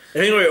 but... I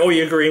think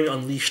you're agreeing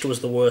Unleashed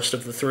was the worst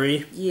of the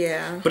 3.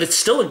 Yeah. But it's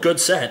still a good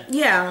set.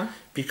 Yeah.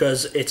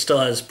 Because it still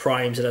has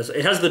primes.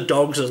 It has the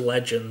dogs as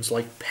legends,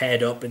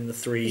 paired up in the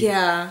 3.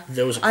 Yeah.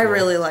 Those are cool. I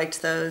really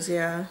liked those,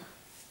 yeah.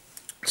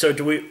 So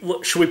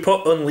should we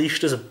put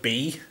Unleashed as a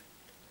B?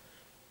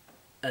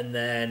 And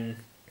then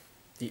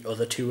the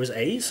other 2 as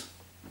A's?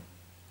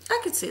 I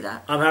could see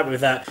that. I'm happy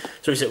with that.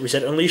 So we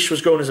said Unleashed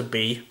was going as a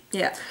B.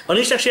 Yeah.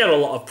 Unleashed actually had a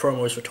lot of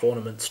promos for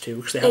tournaments too,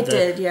 because they had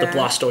the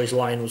Blastoise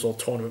line was all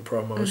tournament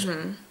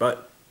promos.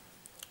 But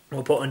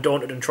we'll put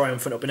Undaunted and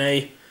Triumphant up in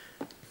A,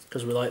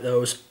 because we like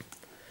those.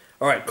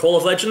 Alright, Call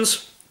of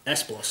Legends,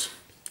 S+.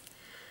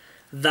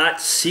 That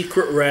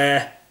secret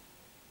rare,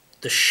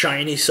 the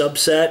shiny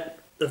subset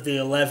of the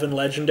 11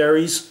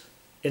 legendaries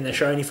in their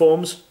shiny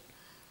forms,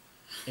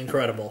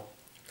 incredible.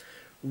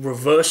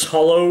 Reverse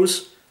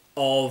hollows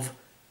of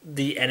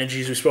the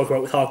energies we spoke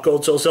about with Heart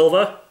Gold, Soul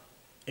Silver,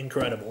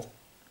 incredible.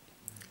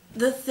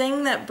 The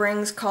thing that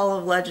brings Call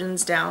of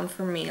Legends down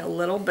for me a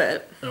little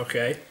bit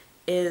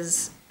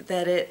is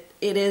that it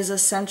is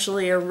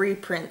essentially a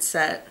reprint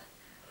set,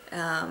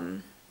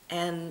 and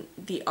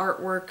the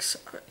artworks...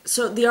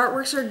 So the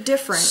artworks are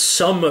different.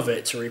 Some of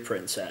it's a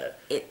reprint set.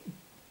 It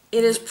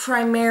is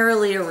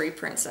primarily a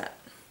reprint set.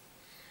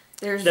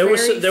 There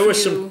were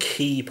some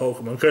key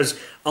Pokemon, because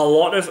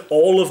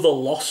all of the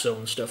Lost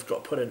Zone stuff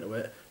got put into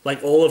it.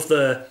 Like all of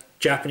the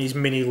Japanese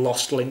mini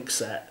Lost Link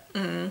set,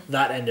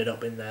 that ended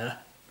up in there.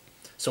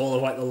 So all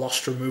of the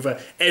Lost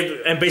Remover,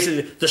 and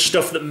basically the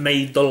stuff that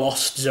made the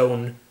Lost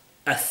Zone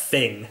a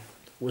thing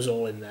was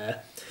all in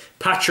there.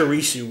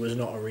 Pachirisu was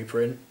not a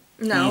reprint.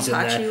 No,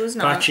 Pachi was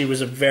not. Pachi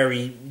was a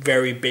very,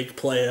 very big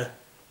player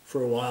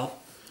for a while.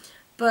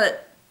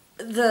 But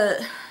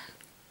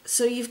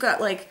so you've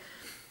got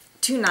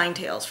two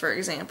Ninetales, for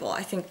example.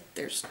 I think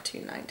there's two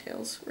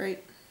Ninetales,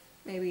 right?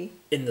 Maybe.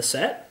 In the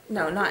set?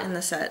 No, not in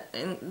the set.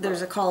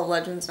 There's a Call of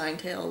Legends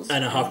Ninetales.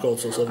 And a Heart Gold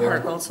Soul Silver.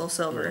 Heart Gold Soul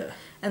Silver. Yeah.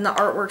 And the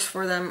artworks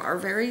for them are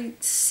very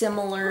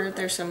similar.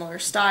 They're similar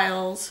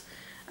styles.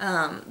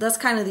 That's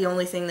kind of the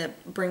only thing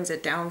that brings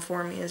it down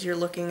for me, is you're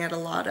looking at a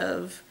lot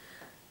of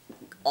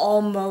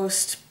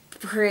almost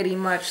pretty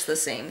much the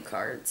same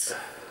cards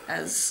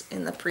as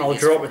in the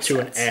previous. I'll drop it to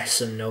an S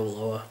and no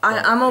lower.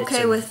 I'm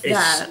okay with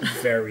that. It's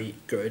a very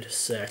good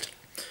set.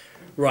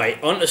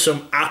 Right, on to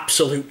some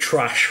absolute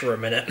trash for a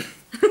minute.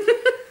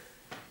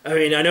 I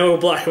mean, I know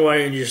Black and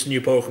White and just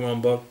new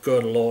Pokemon, but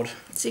good lord.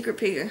 Secret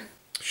Pika.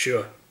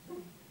 Sure.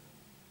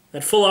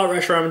 And full art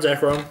Reshiram and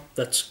Zekrom.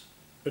 That's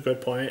a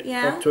good point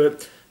up to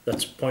it.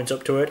 That's points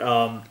up to it.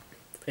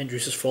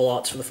 Introduces full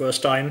arts for the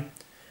first time.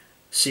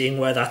 Seeing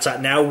where that's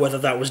at now, whether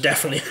that was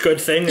definitely a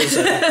good thing is...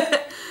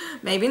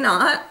 Maybe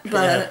not, but...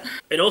 Yeah.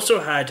 It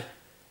also had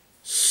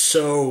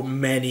so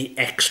many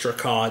extra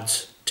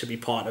cards to be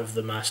part of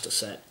the master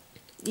set.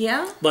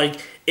 Yeah?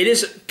 Like, it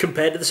is,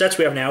 compared to the sets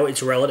we have now,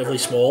 it's relatively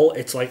small.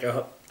 It's like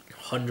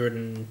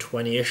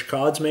 120-ish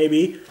cards,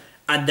 maybe.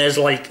 And there's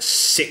like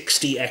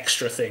 60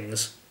 extra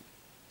things.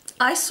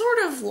 I sort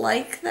of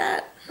like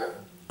that.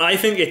 I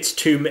think it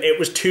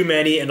was too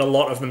many, and a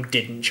lot of them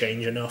didn't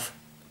change enough.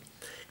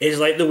 It's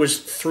like there was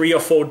 3 or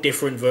 4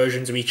 different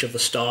versions of each of the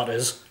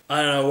starters.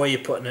 I don't know where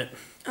you're putting it.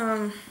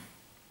 I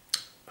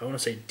want to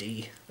say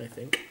D, I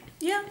think.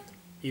 Yeah.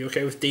 You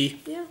okay with D?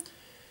 Yeah.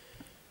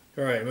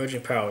 Alright,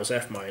 Emerging Powers,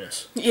 F-.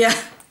 Yeah.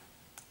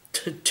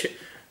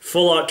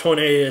 Full Art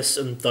Tornadus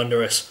and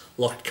Thunderous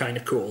looked kind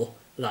of cool.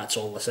 That's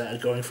all the set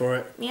had going for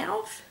it.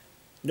 Meowth?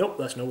 Nope,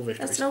 that's Noble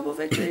Victories. That's Noble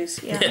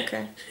Victories? Yeah,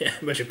 okay. Yeah,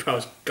 Emerging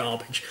Powers,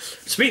 garbage.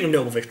 Speaking of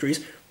Noble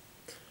Victories...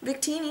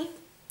 Victini.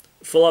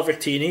 Full Art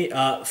Victini.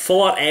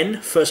 Full Art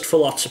N, first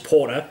Full Art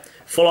Supporter.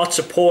 Full Art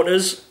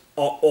Supporters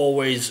are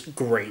always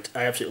great.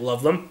 I absolutely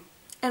love them.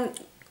 And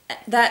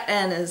that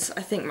N is,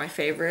 I think, my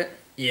favorite.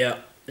 Yeah,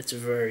 it's a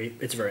very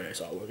nice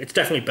artwork. It's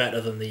definitely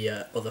better than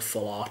the other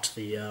Full Art,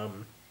 that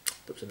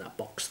was in that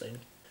box thing.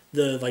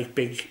 The, like,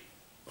 big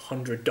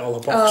 $100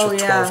 box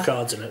with 12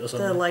 cards in it or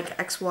something. The, like,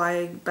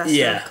 XY Best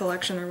of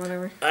Collection or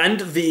whatever. And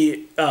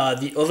the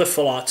other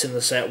Full Arts in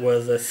the set were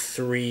the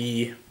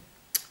three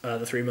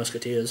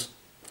Musketeers.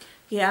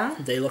 Yeah?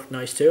 They look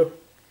nice too.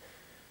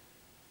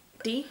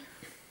 D?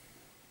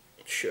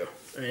 Sure.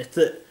 I mean,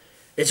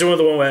 it's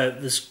another one where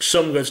there's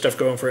some good stuff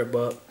going for it,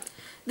 but...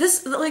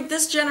 This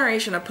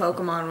generation of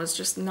Pokemon was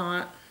just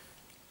not...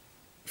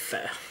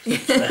 Fair.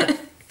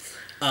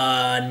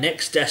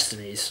 Next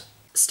Destinies.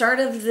 Start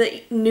of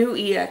the new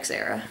EX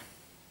era.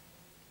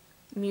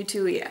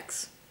 Mewtwo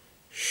EX.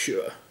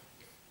 Sure.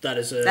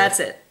 That's it. That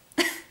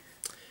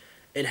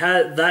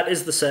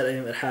is the set I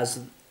think that has...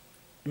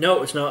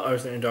 No, it's not. I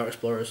was thinking Dark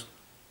Explorers.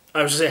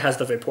 I was going to say it has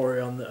the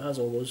Vaporeon that has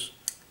all those...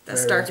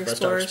 That's Dark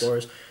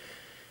Explorers.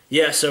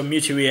 Yeah, so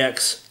Mewtwo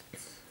EX,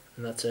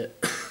 and that's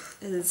it.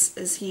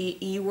 Is he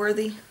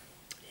E-worthy?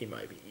 He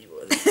might be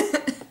E-worthy.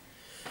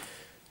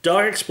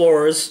 Dark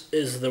Explorers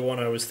is the one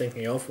I was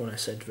thinking of when I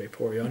said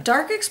Vaporeon.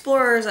 Dark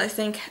Explorers, I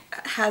think,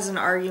 has an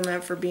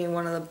argument for being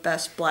one of the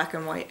best Black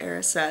and White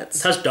era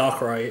sets. It has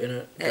Darkrai in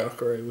it.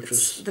 Darkrai, which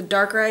was... The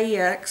Darkrai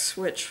EX,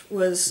 which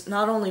was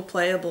not only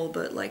playable,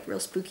 but, like,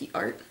 real spooky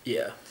art.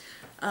 Yeah.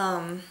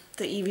 The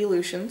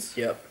Evolutions.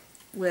 Yep.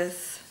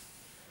 With...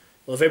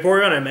 Well, the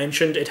Vaporeon I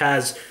mentioned,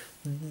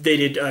 they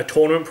did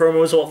tournament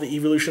promos of the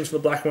Evolutions from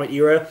the Black and White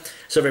era.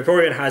 So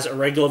Vaporeon has a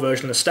regular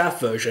version and a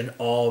staff version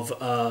of,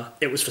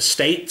 it was for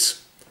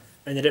states,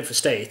 and they did it for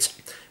states,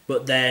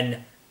 but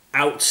then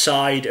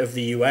outside of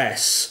the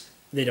US,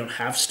 they don't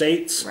have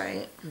states.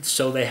 Right.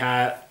 So they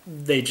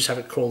just have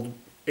it called,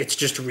 it's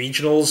just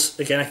regionals.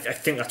 Again, I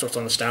think that's what's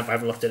on the stamp. I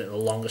haven't looked at it in the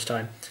longest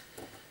time.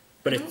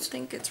 But I don't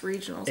think it's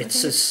regionals. It's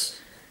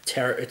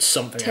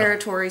something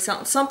territory,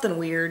 something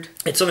weird.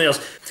 It's something else.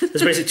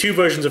 There's basically 2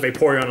 versions of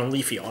Vaporeon and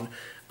Leafeon,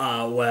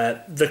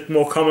 where the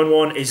more common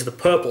one is the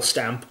purple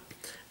stamp,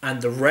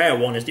 and the rare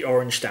one is the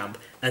orange stamp.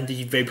 And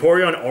the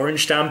Vaporeon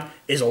orange stamp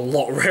is a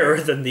lot rarer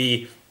than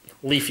the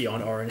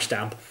Leafeon orange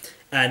stamp.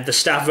 And the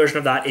staff version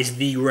of that is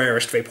the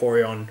rarest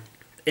Vaporeon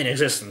in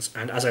existence.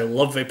 And as I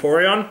love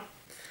Vaporeon,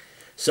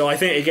 so I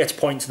think it gets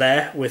points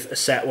there with a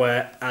set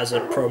where, as a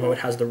promo, it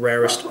has the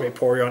rarest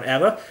Vaporeon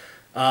ever.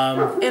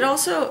 It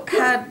also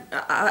had,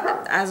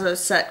 as a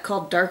set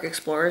called Dark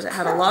Explorers, it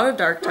had a lot of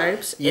dark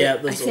types.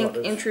 Yeah, I think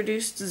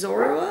introduced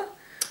Zorua,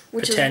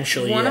 which is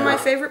one of my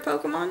favorite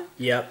Pokemon.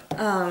 Yep.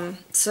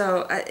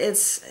 So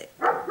it's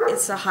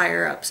a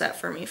higher up set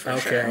for me for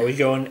sure. Okay, are we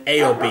going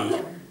A or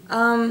B?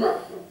 I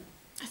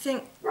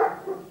think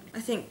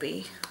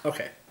B.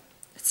 Okay.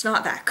 It's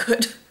not that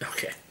good.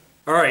 Okay.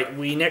 All right.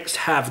 We next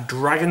have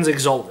Dragons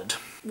Exalted.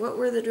 What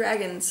were the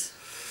dragons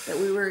that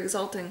we were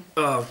exalting?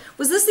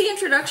 Was this the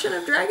introduction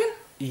of Dragon?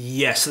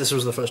 Yes, this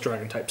was the first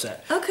Dragon type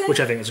set. Okay. Which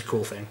I think is a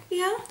cool thing.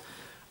 Yeah.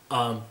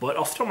 But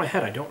off the top of my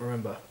head, I don't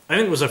remember. I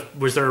think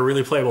was there a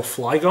really playable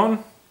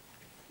Flygon?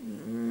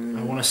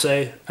 I want to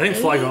say. I think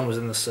Flygon was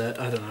in the set.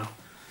 I don't know.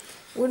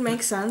 Would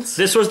make sense.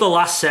 This was the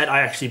last set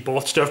I actually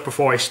bought stuff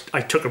before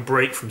I took a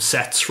break from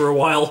sets for a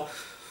while.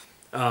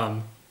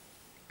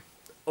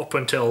 Up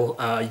until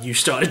you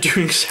started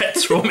doing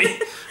sets for me.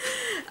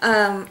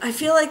 I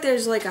feel like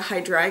there's like a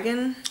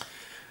Hydreigon.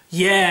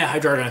 Yeah,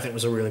 Hydreigon I think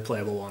was a really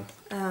playable one.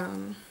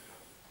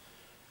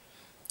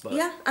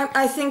 Yeah,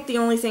 I think the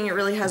only thing it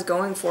really has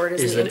going for it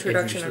is the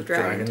introduction of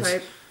Dragon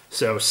type.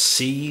 So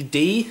C,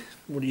 D?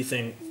 What do you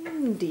think?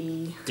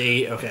 D.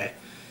 D, okay.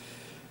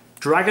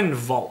 Dragon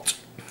Vault.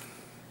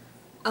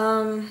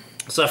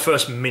 It's our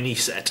first mini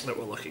set that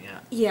we're looking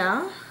at.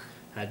 Yeah.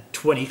 Had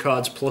 20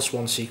 cards plus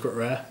 1 secret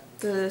rare.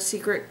 The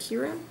secret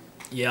keyring?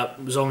 Yep,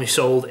 it was only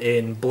sold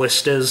in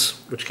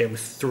blisters, which came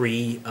with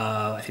 3,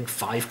 I think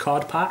 5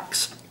 card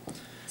packs.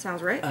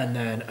 Sounds right. And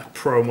then a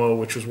promo,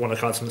 which was one of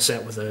the cards from the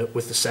set with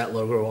the set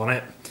logo on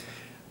it.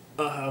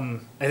 I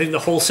think the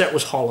whole set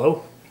was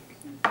hollow.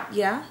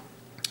 Yeah.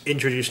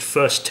 Introduced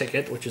First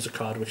Ticket, which is a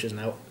card which is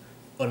now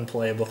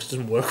unplayable because it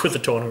doesn't work with the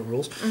tournament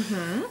rules.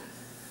 Mm-hmm.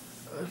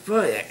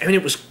 But I mean,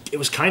 it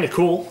was kind of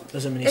cool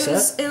as a mini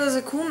set. It was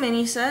a cool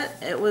mini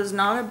set. It was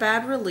not a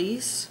bad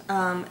release,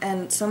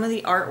 and some of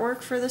the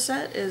artwork for the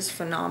set is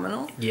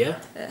phenomenal. Yeah.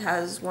 It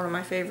has one of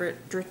my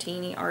favorite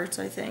Dratini arts,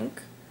 I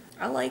think.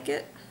 I like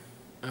it.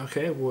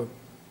 Okay, well,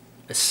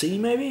 a C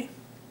maybe,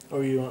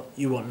 or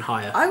you want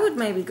higher? I would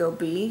maybe go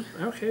B.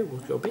 Okay,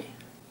 we'll go B.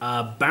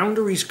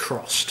 Boundaries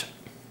Crossed.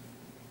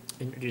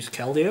 Introduced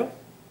Keldeo.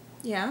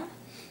 Yeah.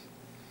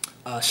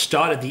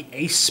 Started the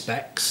Ace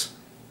specs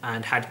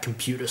and had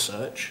computer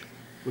search,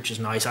 which is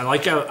nice. I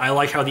like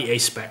how the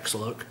Ace specs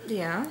look.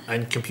 Yeah.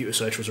 And computer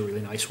search was a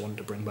really nice one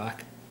to bring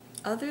back.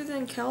 Other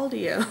than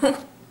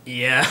Keldeo.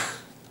 Yeah.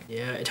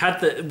 Yeah. It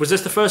had was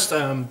this the first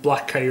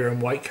black Kyurem,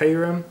 white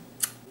Kyurem?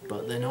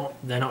 But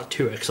they're not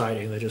too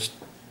exciting. They're just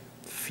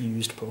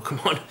fused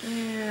Pokemon.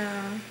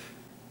 Yeah.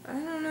 I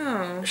don't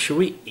know. Should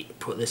we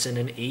put this in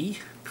an E?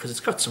 Because it's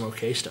got some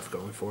okay stuff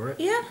going for it.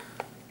 Yeah.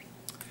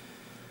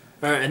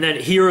 Alright, and then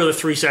here are the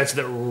 3 sets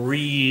that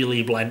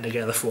really blend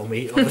together for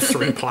me, are the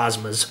 3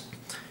 Plasmas.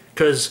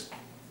 Because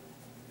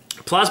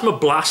Plasma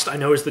Blast, I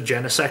know, is the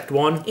Genesect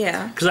one.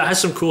 Yeah. Because that has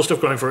some cool stuff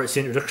going for it. It's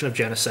the introduction of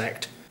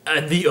Genesect.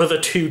 And the other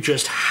 2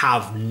 just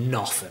have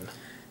nothing.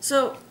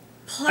 So,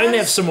 I mean, they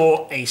have some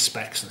more Ace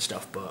specs and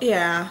stuff, but...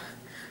 Yeah.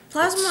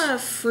 Plasma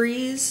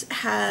Freeze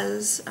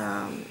has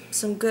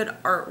some good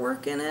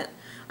artwork in it.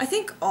 I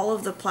think all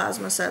of the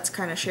Plasma sets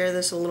kind of share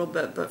this a little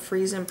bit, but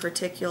Freeze in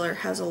particular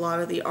has a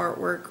lot of the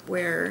artwork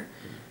where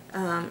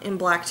in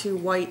Black 2,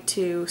 White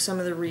 2, some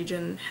of the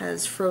region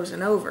has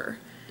frozen over.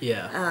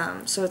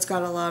 Yeah. So it's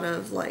got a lot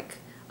of like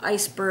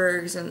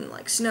icebergs and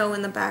like snow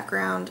in the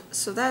background.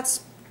 So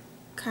that's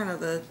kind of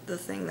the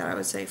thing that I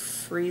would say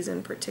Freeze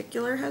in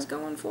particular has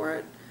going for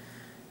it.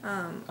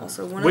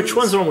 Also, Which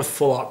one's the one with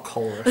Full Art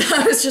Colress?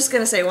 I was just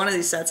gonna say one of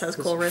these sets has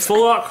Colress.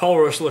 Full Art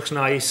Colress looks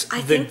nice.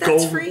 I think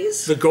that's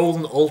Freeze. The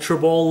Golden Ultra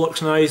Ball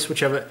looks nice.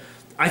 Whichever.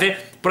 I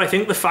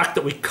think the fact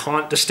that we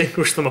can't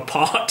distinguish them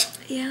apart.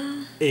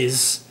 Yeah.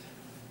 Is,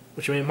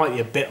 which I mean, it might be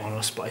a bit on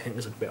us, but I think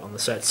there's a bit on the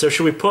set. So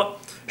should we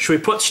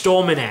put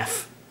Storm in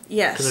F?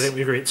 Yes. Because I think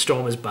we agree that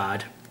Storm is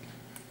bad.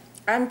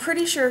 I'm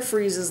pretty sure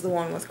Freeze is the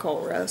one with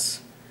Colress.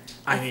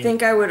 I mean,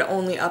 think I would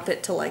only up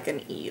it to like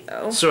an E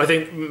though. So I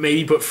think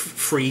maybe put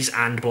Freeze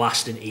and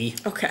Blast in E.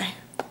 Okay.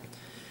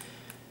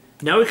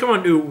 Now we come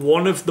on to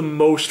one of the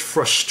most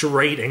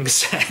frustrating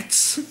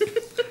sets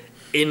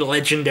in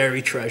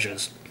Legendary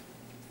Treasures.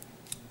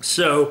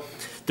 So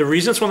the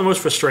reason it's one of the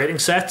most frustrating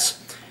sets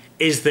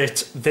is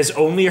that there's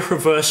only a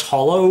reverse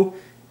holo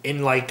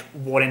in like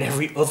one in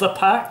every other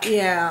pack.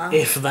 Yeah.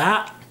 If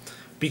that,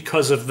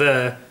 because of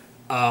the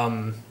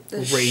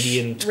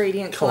Radiant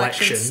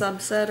collection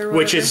subset or whatever.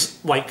 which is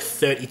like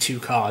 32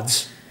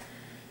 cards.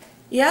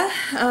 Yeah.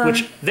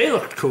 Which they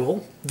looked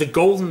cool. The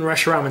Golden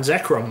Reshiram and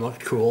Zekrom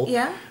looked cool.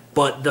 Yeah.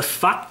 But the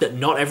fact that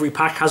not every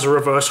pack has a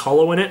reverse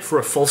holo in it for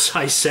a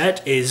full-size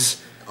set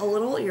is... a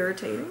little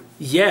irritating.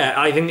 Yeah,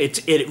 I think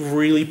it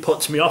really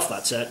puts me off,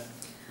 that set.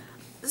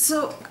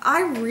 So,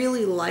 I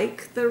really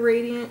like the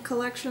Radiant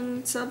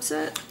Collection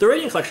subset. The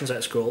Radiant Collection set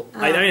is cool.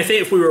 I mean, I think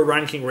if we were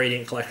ranking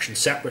Radiant Collection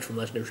separate from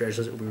Legendary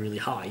Treasures, it would be really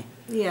high.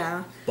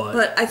 Yeah.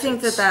 But I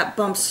think that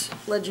bumps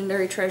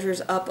Legendary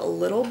Treasures up a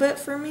little bit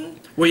for me.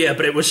 Well, yeah,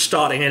 but it was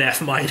starting in F-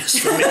 for me,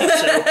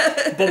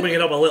 so bumping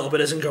it up a little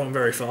bit isn't going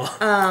very far.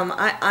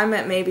 I'm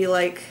at maybe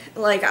like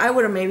I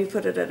would have maybe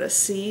put it at a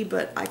C,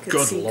 but I could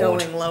see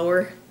going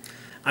lower.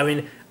 I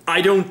mean...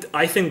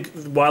 I think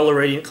while the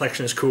Radiant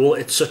Collection is cool,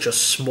 it's such a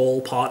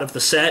small part of the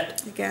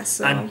set. I guess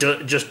so. And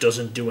just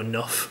doesn't do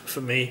enough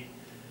for me.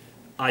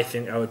 I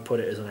think I would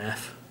put it as an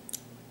F.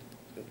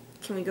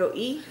 Can we go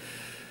E?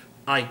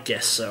 I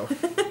guess so.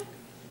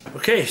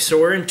 Okay, so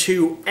we're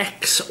into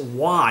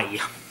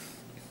XY.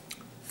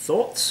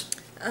 Thoughts?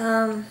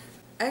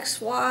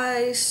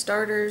 XY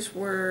starters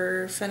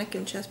were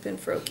Fennekin, Chespin,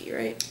 Froakie,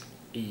 right?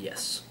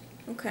 Yes.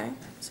 Okay,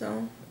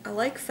 so I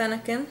like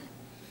Fennekin.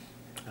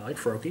 I like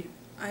Froakie.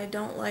 I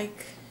don't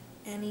like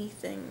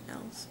anything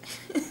else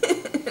in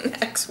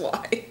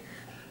XY.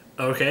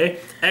 Okay.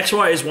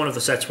 XY is one of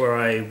the sets where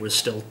I was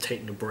still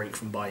taking a break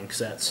from buying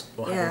sets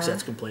or having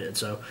sets completed.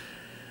 So,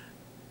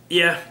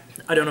 yeah,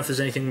 I don't know if there's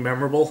anything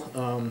memorable.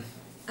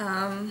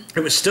 It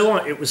was still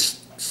on. It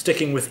was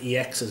sticking with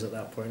EXs at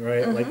that point,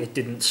 right? Like it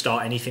didn't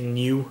start anything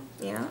new.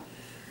 Yeah.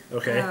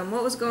 Okay.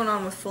 What was going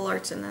on with full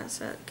arts in that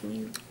set? Can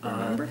you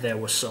remember? There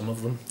were some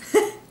of them.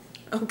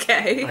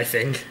 Okay. I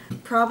think.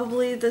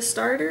 Probably the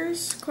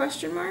starters?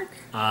 Question mark.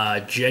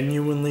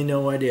 Genuinely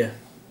no idea.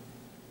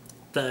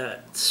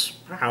 That's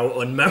how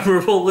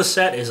unmemorable the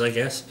set is, I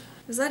guess.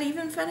 Was that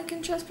even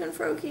Fennekin, Chespin,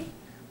 Froakie?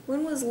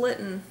 When was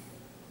Lytton?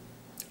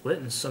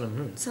 Lytton's Sun and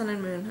Moon. Sun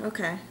and Moon.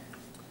 Okay.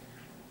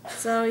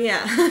 So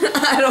yeah,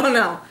 I don't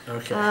know.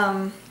 Okay.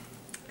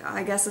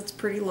 I guess it's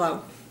pretty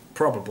low.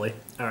 Probably.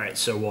 All right.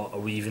 So what are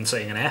we even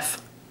saying an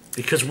F?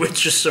 Because we're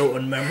just so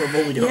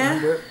unmemorable we don't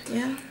remember it.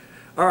 Yeah.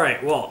 All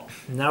right. Well,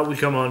 now we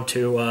come on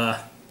to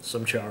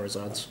some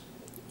Charizards.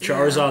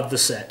 Charizard the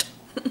set.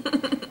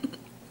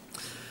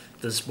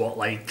 There's what,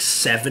 like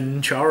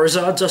 7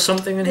 Charizards or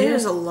something in here?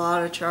 There's a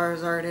lot of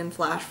Charizard in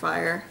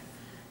Flashfire.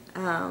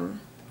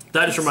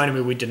 That just reminded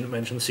me we didn't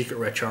mention the secret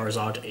rare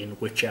Charizard in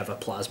whichever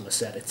plasma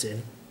set it's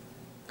in.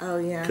 Oh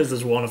yeah. Because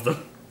there's one of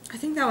them. I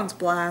think that one's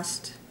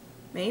Blast.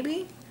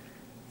 Maybe?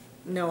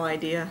 No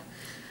idea.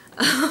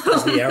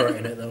 Has the error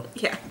in it though.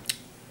 Yeah.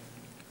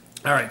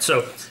 Alright,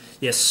 so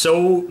yes,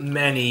 so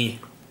many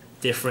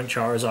different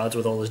Charizards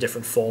with all those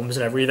different forms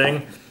and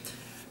everything.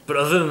 But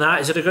other than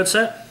that, is it a good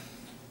set?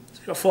 It's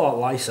got full out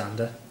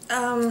Lysander.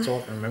 That's all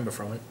I can remember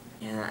from it.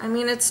 Yeah, I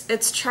mean it's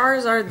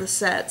Charizard the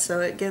set, so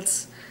it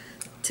gets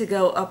to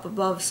go up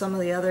above some of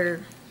the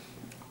other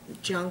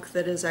junk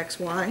that is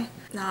XY.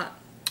 Not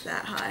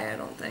that high, I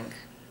don't think.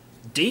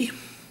 D?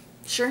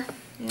 Sure,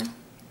 yeah,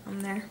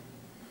 I'm there.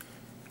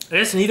 I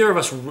guess neither of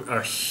us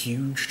are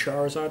huge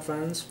Charizard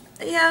fans.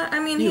 Yeah, I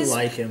mean, he's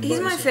my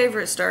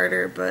favorite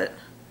starter, but...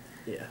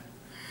 Yeah.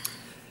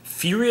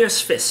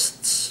 Furious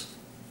Fists.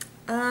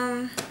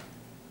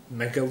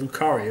 Mega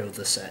Lucario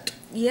the set.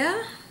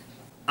 Yeah?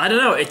 I don't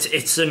know,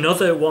 it's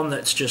another one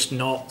that's just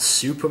not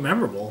super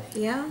memorable.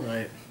 Yeah?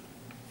 Right.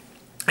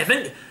 I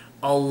think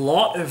a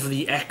lot of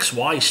the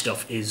XY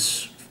stuff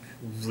is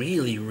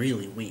really,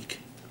 really weak.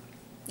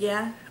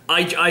 Yeah?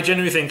 I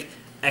genuinely think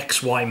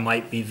XY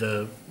might be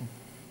the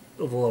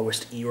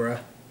lowest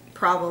era.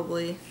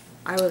 Probably.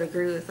 I would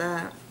agree with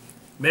that.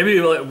 Maybe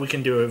we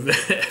can do a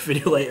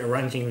video later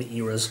ranking the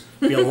eras.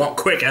 Be a lot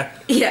quicker.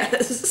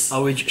 Yes.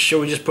 Shall we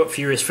just put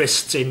Furious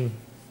Fists in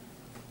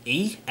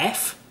E?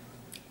 F?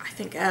 I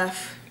think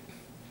F.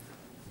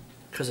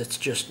 Because it's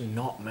just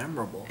not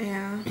memorable.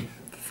 Yeah.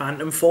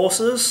 Phantom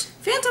Forces?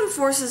 Phantom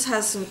Forces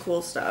has some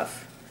cool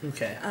stuff.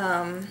 Okay.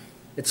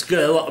 It's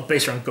good, a lot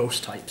based around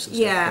ghost types and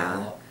stuff.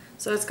 Yeah.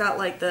 So it's got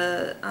like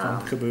the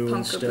Pumpkaboo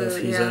and stuff.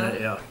 He's in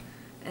it, yeah.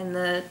 And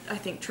I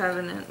think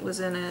Trevenant was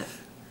in it.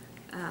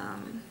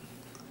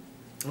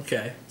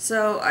 Okay.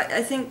 So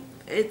I think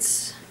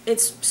it's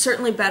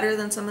certainly better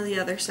than some of the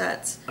other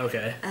sets.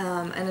 Okay.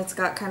 And it's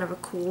got kind of a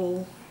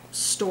cool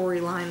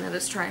storyline that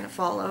it's trying to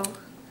follow.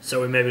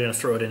 So we're maybe going to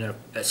throw it in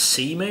a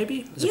C,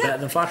 maybe? Is it better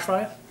than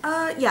Flashfire?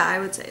 Yeah, I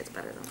would say it's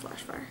better than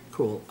Flashfire.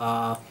 Cool.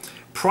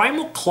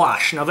 Primal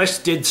Clash. Now this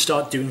did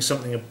start doing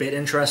something a bit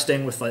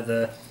interesting with like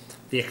the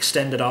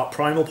extended art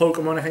Primal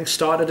Pokemon, I think,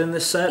 started in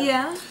this set.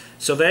 Yeah.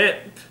 So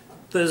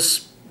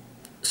there's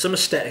some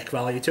aesthetic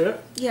value to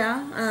it.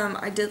 Yeah,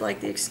 I did like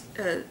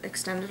the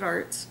extended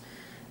arts.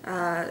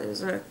 It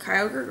was a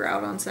Kyogre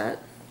Groudon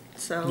set,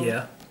 so...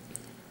 Yeah.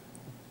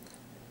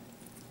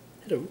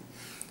 Hello.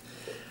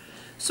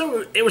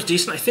 So it was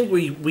decent. I think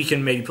we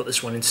can maybe put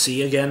this one in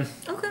C again.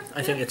 Okay.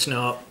 I think it's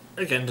not,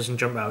 again, doesn't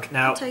jump out.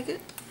 Now, I'll take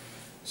it.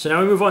 So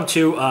now we move on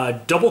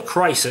to Double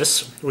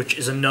Crisis, which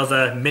is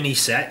another mini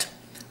set.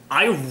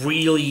 I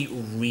really,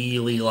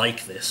 really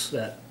like this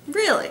set.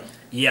 Really?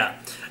 Yeah.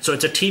 So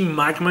it's a Team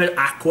Magma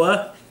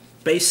Aqua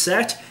base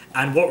set,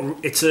 and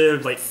it's a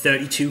like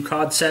 32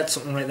 card set,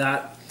 something like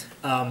that.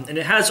 And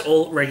it has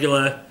all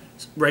regular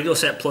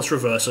set plus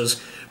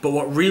reverses. But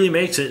what really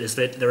makes it is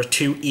that there are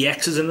 2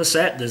 EXs in the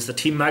set. There's the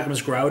Team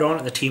Magma's Groudon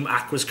and the Team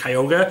Aqua's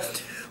Kyogre,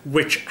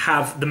 which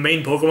have the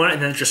main Pokemon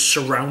and then just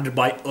surrounded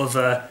by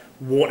other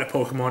water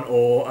Pokemon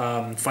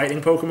or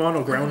fighting Pokemon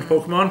or ground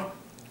Pokemon.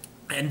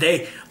 And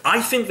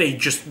I think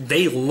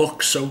they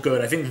look so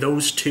good. I think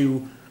those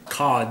 2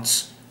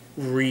 cards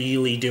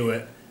really do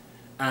it.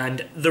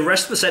 And the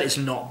rest of the set is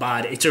not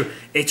bad.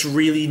 It's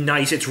really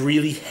nice. It's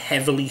really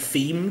heavily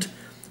themed,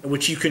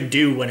 which you can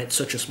do when it's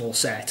such a small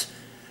set.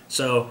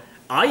 So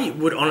I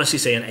would honestly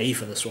say an A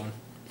for this one.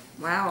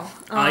 Wow.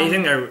 I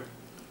think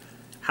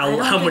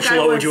how much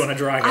lower would you want to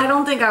drag it? I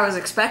don't think I was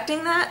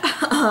expecting that.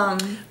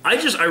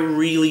 I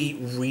really,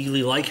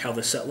 really like how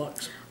this set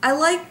looks. I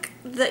like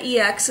the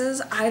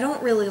EXs. I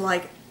don't really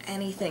like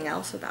anything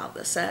else about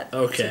the set,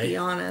 to be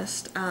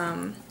honest.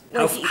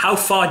 How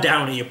far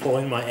down are you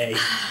pulling my A?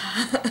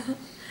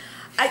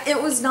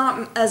 It was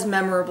not as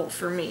memorable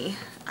for me,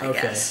 I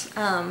guess.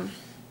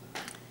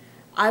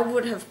 I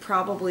would have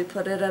probably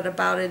put it at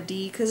about a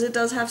D, because it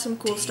does have some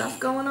cool stuff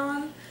going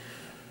on.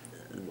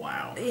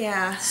 Wow.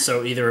 Yeah.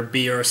 So either a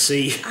B or a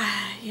C.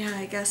 Yeah,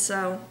 I guess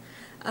so.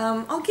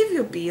 I'll give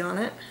you a B on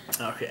it.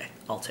 Okay,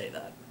 I'll take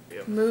that.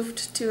 Yep.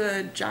 Moved to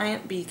a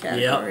giant B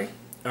category. Yep.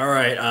 All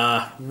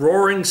right.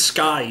 Roaring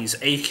Skies,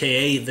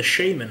 aka the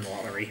Shaman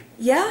Lottery.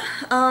 Yeah.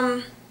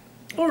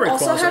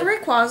 Also had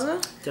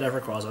Rayquaza. Did have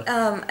Rayquaza.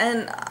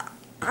 And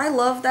I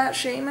love that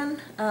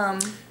Shaman. Well,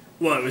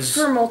 it was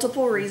for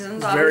multiple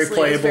reasons. Very Obviously,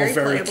 playable, very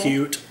very playable.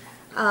 cute.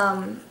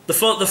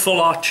 The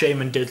full art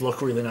Shaman did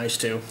look really nice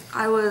too.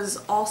 I was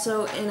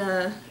also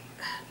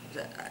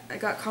I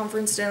got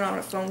conferenced in on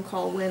a phone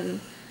call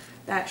when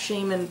that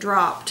Shaman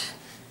dropped.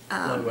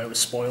 Like when it was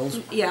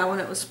spoiled? Yeah, when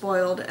it was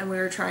spoiled, and we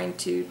were trying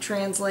to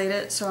translate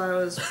it, so I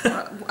was,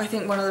 I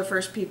think, one of the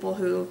first people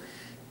who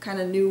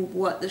kind of knew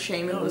what the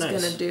Shaman was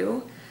going to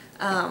do.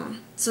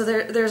 So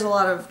there's a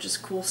lot of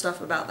just cool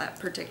stuff about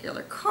that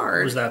particular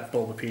card. Was that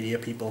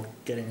Bulbapedia people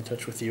getting in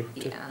touch with you?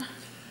 Yeah.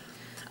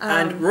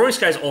 And Roaring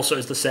Skies also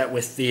is the set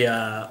with the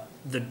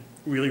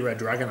really rare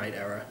Dragonite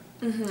era.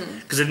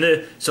 Because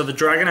so the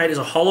Dragonite is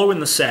a holo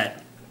in the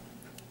set,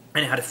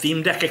 and it had a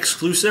theme deck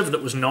exclusive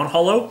that was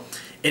non-holo.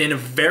 And in a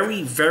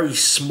very, very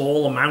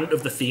small amount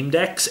of the theme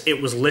decks,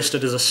 it was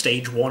listed as a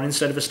stage 1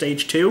 instead of a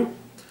stage 2.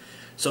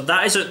 So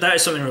that is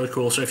something really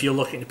cool. So if you're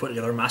looking to put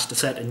together a master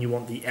set and you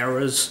want the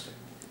errors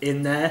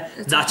in there,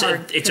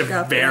 it's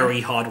a very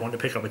hard one to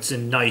pick up. It's a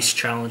nice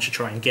challenge to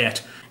try and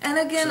get. And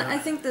again, I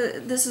think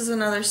that this is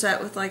another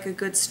set with like a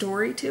good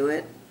story to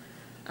it.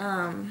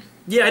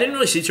 Yeah, I didn't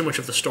really see too much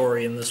of the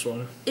story in this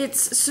one.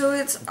 It's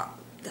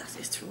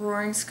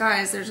Roaring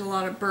Skies. There's a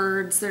lot of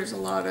birds. There's a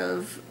lot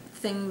of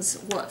things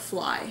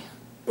fly.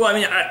 Well, I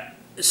mean,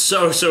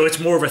 so it's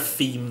more of a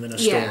theme than a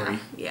story.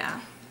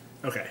 Yeah.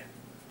 Okay.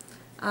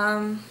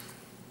 So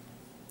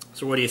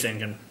what are you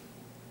thinking?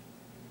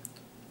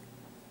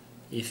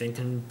 You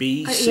thinking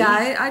B, C?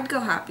 Yeah, I'd go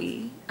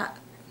happy.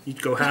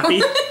 You'd go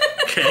happy?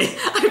 Okay.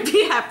 I'd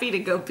be happy to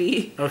go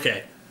B.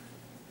 Okay.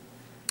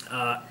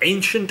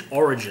 Ancient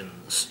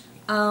Origins.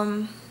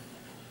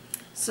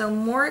 So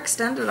more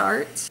extended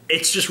art.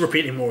 It's just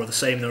repeating more of the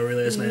same, though,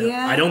 really, isn't it?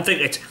 Yeah. I don't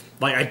think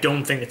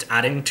it's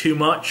adding too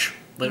much.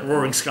 Like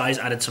Roaring Skies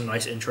added some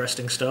nice,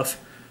 interesting stuff.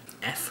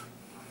 F.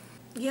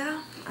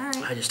 Yeah. All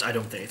right. I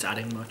don't think it's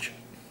adding much.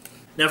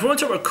 Now, if we want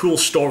to talk about cool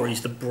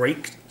stories, the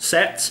break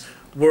sets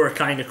were a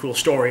kind of cool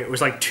story. It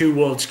was like two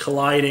worlds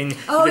colliding.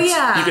 Oh,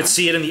 yeah. You could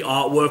see it in the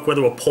artwork where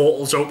there were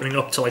portals opening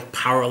up to like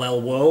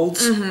parallel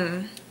worlds.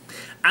 Mm-hmm.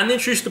 And they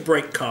introduced the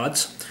break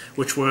cards,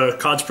 which were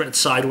cards printed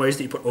sideways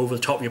that you put over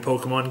the top of your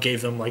Pokemon,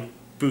 gave them like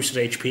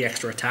boosted HP,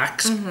 extra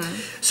attacks.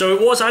 Mm-hmm. So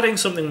it was adding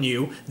something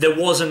new. There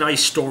was a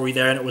nice story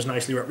there, and it was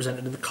nicely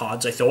represented in the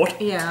cards, I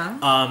thought.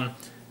 Yeah.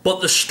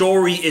 But the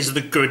story is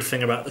the good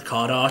thing about the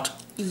card art.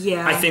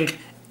 Yeah. I think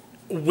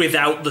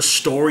without the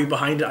story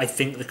behind it, I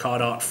think the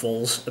card art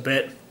falls a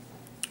bit.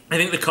 I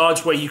think the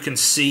cards where you can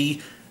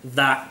see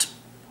that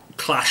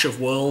clash of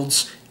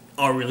worlds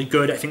are really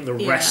good. I think the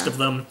rest of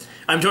them...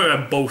 I'm talking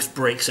about both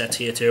break sets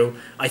here too.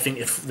 I think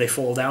if they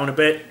fall down a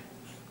bit.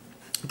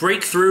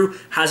 Breakthrough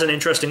has an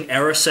interesting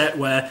error set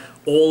where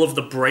all of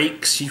the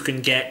breaks you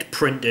can get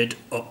printed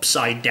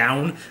upside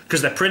down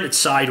because they're printed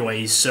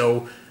sideways,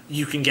 so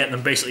you can get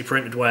them basically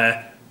printed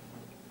where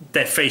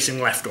they're facing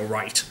left or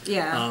right.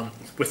 Yeah.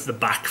 With the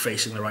back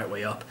facing the right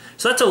way up.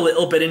 So that's a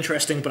little bit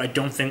interesting, but I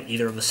don't think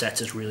either of the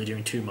sets is really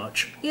doing too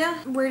much. Yeah.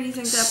 Where do you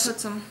think that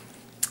puts them?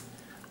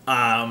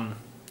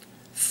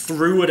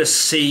 Through at a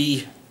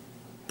C,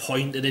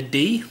 point at a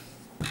D.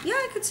 Yeah,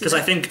 I could see that. Because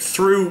I think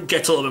Through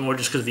gets a little bit more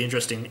just because of the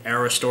interesting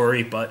era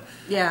story, but...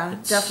 Yeah,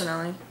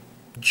 definitely.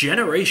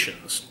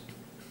 Generations.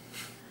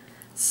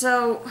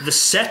 So... The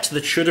set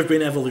that should have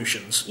been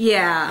Evolutions.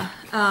 Yeah.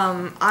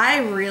 I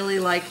really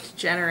liked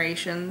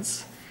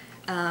Generations.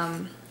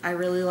 I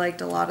really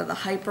liked a lot of the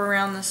hype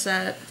around the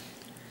set.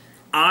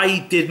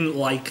 I didn't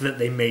like that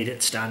they made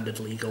it standard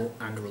legal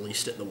and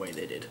released it the way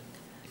they did.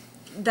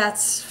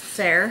 That's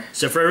fair.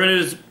 So for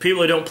everyone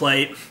people who don't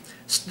play,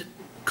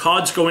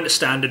 cards go into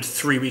standard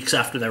 3 weeks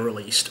after they're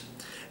released.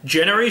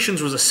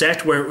 Generations was a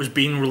set where it was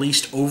being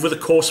released over the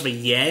course of a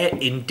year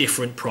in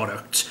different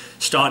products,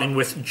 starting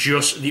with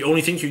just... The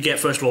only thing you could get,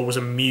 first of all, was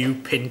a Mew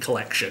pin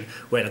collection,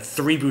 where it had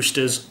 3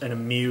 boosters and a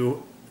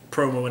Mew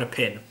promo and a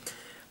pin.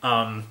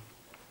 And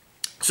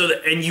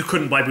you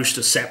couldn't buy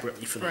boosters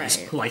separately for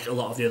these, like a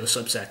lot of the other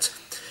subsets.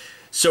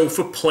 So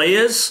for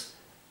players...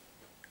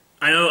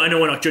 I know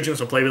we're not judging this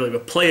on playability,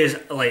 but players,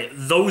 like,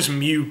 those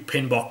Mew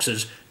pin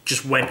boxes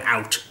just went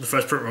out. The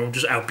first print run was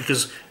just out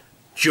because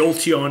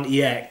Jolteon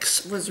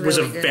EX was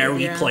a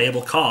very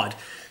playable card.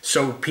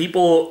 So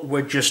people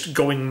were just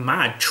going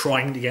mad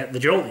trying to get the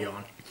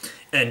Jolteon.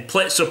 And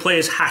so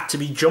players had to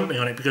be jumping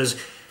on it because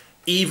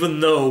even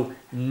though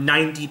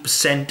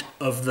 90%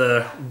 of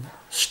the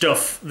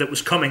stuff that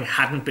was coming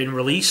hadn't been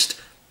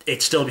released,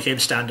 it still became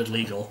standard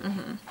legal.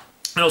 Mm-hmm.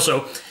 And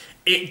also,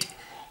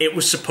 it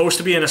was supposed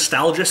to be a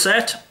nostalgia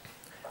set.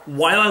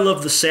 While I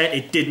love the set,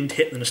 it didn't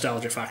hit the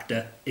nostalgia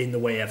factor in the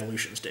way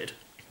Evolutions did.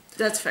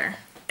 That's fair.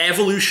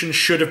 Evolution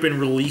should have been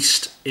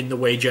released in the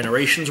way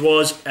Generations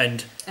was,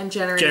 and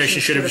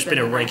Generations should have just been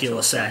a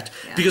regular set.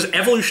 Yeah. Because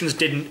Evolutions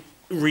didn't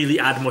really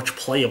add much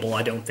playable,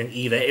 I don't think,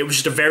 either. It was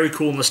just a very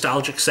cool,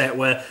 nostalgic set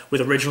where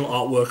with original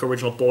artwork,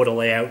 original border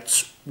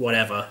layouts,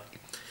 whatever.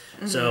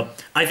 So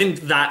I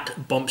think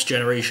that bumps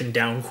Generation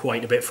down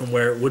quite a bit from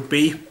where it would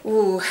be.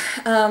 Ooh,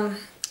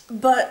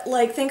 but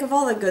like think of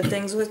all the good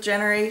things with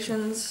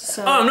Generations.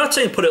 So I'm not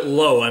saying put it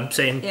low. I'm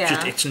saying Yeah.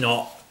 just it's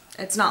not.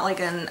 it's not like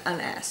an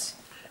S.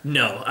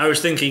 No, I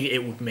was thinking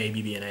it would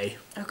maybe be an A.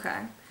 Okay.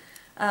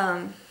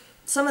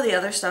 Some of the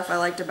other stuff I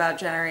liked about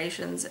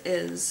Generations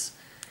is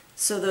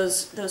so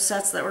those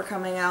sets that were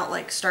coming out,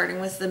 like starting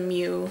with the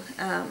Mew,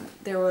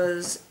 there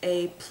was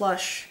a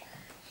plush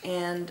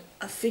and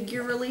a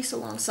figure release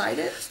alongside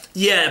it.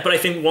 Yeah, but I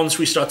think once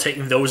we start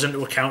taking those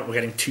into account, we're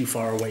getting too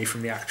far away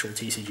from the actual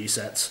TCG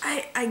sets.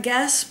 I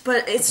guess,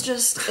 but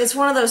it's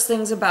one of those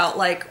things about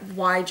like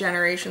why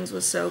Generations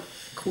was so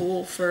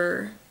cool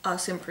for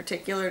us in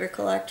particular to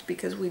collect,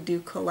 because we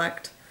do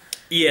collect.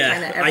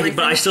 Yeah, everything.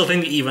 but I still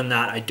think even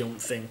that I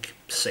don't think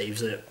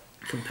saves it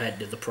compared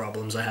to the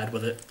problems I had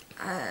with it.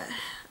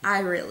 I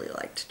really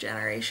liked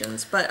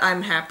Generations, but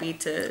I'm happy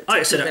to Like I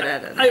keep said, it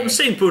at an I'm A.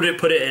 saying put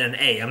it in an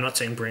A. I'm not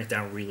saying bring it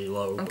down really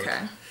low. Okay.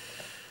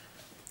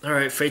 All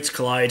right, Fates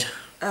Collide.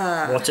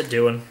 What's it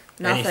doing?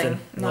 Nothing. Anything?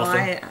 No,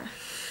 Nothing.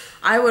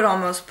 I would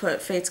almost put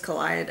Fates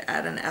Collide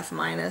at an F-.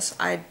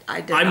 I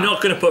did. I'm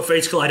not going to put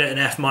Fates Collide at an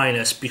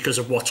F- because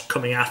of what's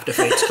coming after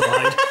Fates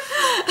Collide.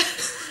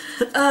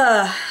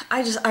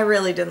 I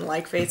really didn't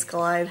like Fates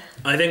Collide.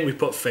 I think we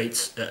put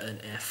Fates at an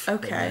F.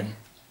 Okay.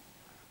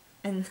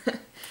 And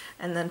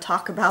then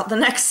talk about the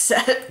next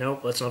set.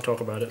 Nope, let's not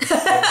talk about it.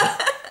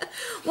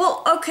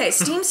 Well, okay,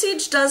 Steam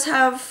Siege does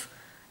have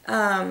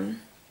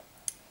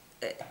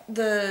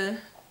the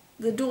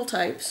dual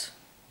types.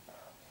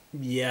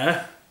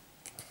 Yeah.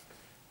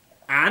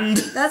 And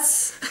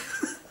That's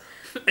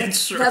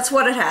it's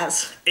what it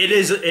has. it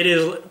is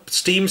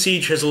Steam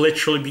Siege has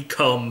literally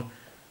become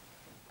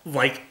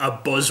like a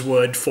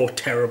buzzword for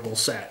terrible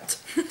set.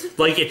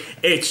 Like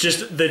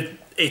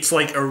it's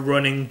like a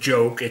running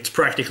joke. It's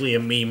practically a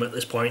meme at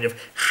this point of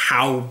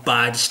how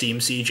bad Steam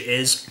Siege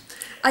is.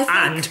 I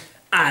think,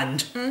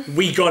 And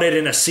we got it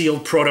in a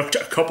sealed product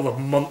a couple of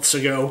months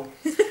ago.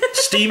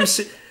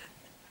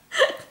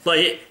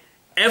 Like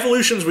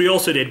Evolutions we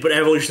also did, but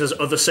Evolution has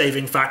other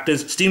saving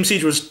factors. Steam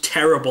Siege was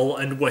terrible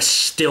and we're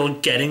still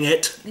getting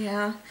it.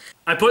 yeah.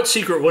 I put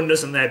Secret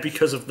Wonders in there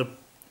because of the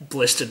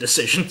blister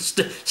decisions.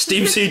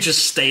 Steam Siege is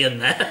staying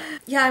there.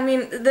 Yeah, I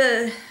mean,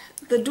 the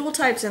dual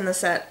types in the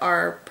set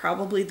are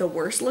probably the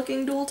worst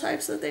looking dual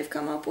types that they've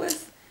come up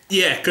with.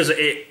 Yeah, because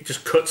it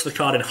just cuts the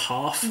card in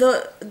half.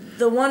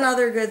 The one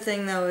other good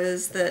thing, though,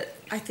 is that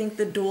I think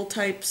the dual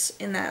types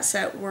in that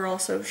set were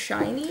also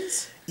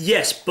shinies.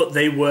 Yes, but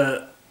they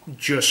were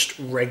just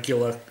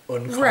regular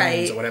uncommons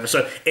Right. or whatever.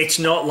 So it's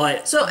not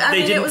like So, I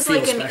mean, it didn't was feel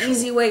like an special.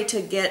 easy way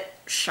to get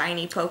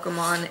shiny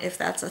Pokemon if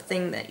that's a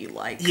thing that you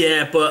like.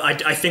 Yeah, but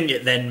I think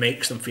it then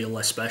makes them feel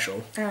less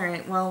special.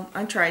 Alright, well,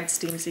 I tried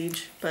Steam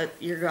Siege, but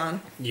you're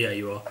gone. Yeah,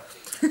 you are.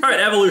 Alright,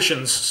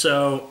 Evolutions.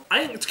 So I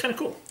think it's kind of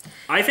cool.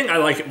 I think I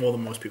like it more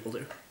than most people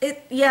do.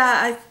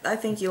 I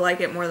think you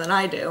like it more than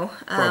I do.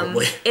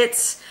 Probably.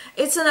 It's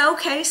an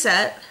okay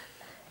set.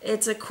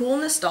 It's a cool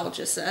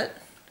nostalgia set.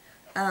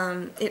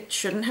 It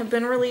shouldn't have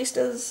been released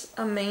as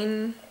a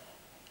main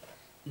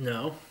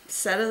No.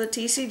 set of the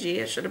TCG.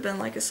 It should have been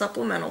like a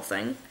supplemental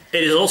thing.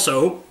 It is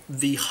also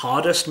the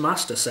hardest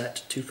master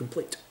set to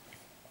complete.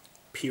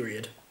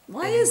 Period.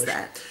 Why In is English.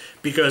 that?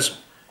 Because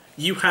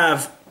you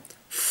have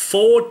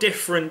 4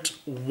 different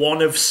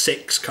 1 of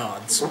 6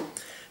 cards.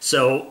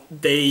 So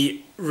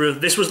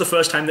this was the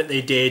first time that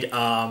they did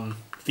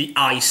the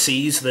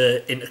ICs,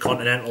 the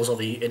Intercontinentals or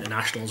the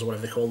Internationals or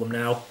whatever they call them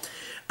now.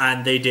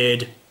 And they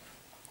did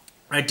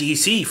a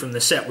DC from the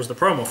set was the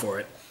promo for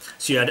it.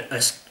 So you had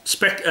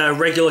a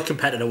regular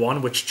competitor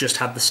one, which just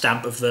had the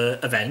stamp of the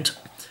event.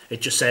 It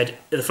just said,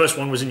 the first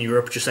one was in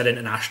Europe, just said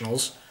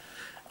Internationals.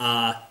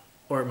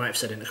 Or it might have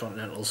said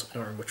Intercontinentals, I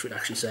don't remember which it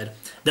actually said.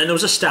 Then there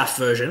was a staff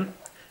version.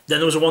 Then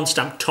there was a one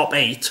stamped Top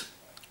 8.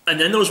 And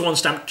then there was one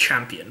stamped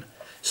Champion.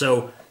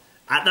 So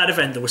at that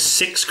event, there were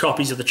 6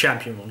 copies of the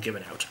Champion one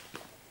given out.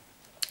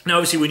 Now,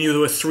 obviously, we knew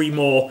there were 3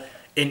 more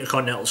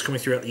Intercontinentals coming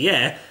throughout the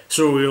year.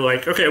 So we were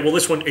like, okay, well,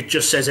 this one, it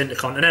just says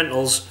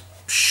Intercontinentals.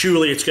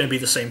 Surely it's going to be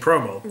the same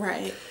promo.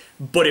 Right.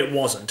 But it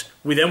wasn't.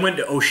 We then went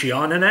to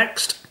Oceania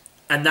next,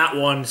 and that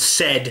one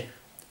said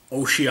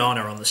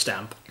Oceania on the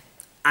stamp.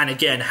 And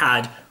again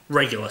had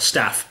regular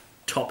staff,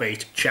 Top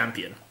 8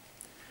 Champion.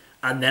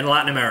 And then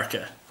Latin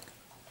America.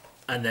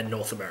 And then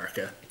North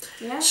America.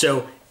 Yeah.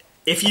 So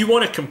if you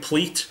want to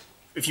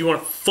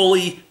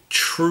fully,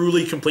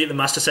 truly complete the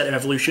Master Set of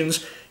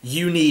Evolutions,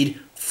 you need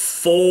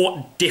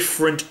 4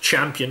 different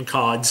Champion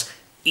cards,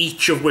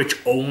 each of which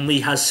only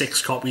has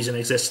 6 copies in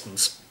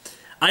existence.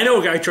 I know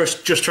a guy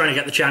just trying to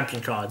get the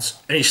Champion cards,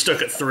 and he's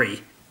stuck at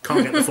 3.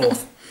 Can't get the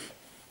 4th.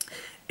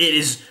 It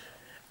is...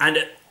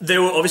 And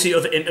there were obviously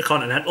other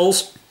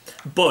Intercontinentals,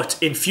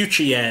 but in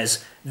future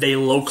years, they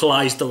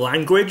localized the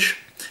language.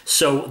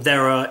 So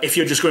there are, if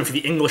you're just going for the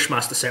English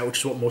Master set, which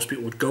is what most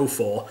people would go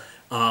for,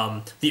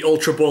 the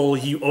Ultra Ball,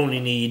 you only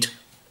need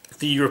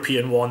the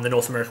European one, the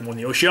North American one,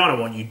 the Oceania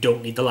one. You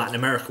don't need the Latin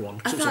American one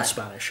because it's in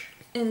Spanish.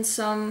 In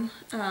some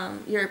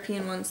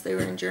European ones, they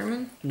were in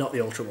German? Not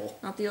the Ultra Ball.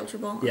 Not the Ultra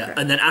Ball? Yeah,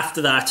 okay. and then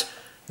after that,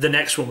 the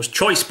next one was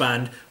Choice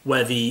Band,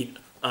 where the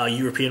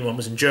European one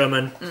was in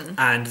German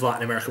and the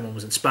Latin American one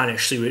was in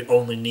Spanish, so you would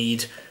only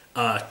need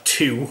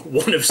 2,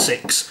 1 of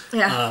 6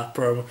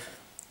 Pro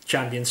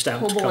Champion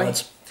stamped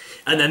cards.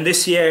 And then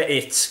this year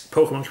it's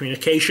Pokemon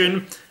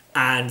Communication,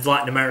 and the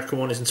Latin American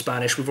one is in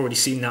Spanish. We've already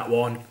seen that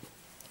one.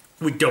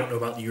 We don't know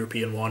about the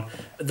European one.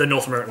 The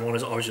North American one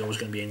is obviously always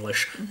going to be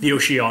English. The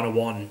Oceania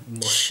one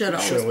should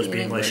always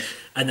be English.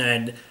 And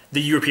then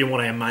the European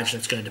one, I imagine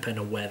it's going to depend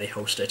on where they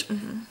host it.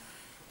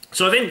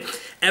 So I think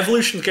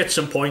Evolution gets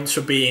some points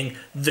for being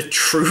the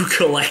true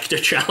collector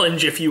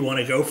challenge if you want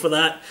to go for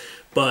that.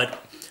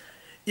 But,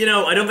 you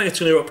know, I don't think it's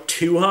going to go up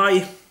too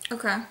high.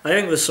 Okay. I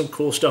think there's some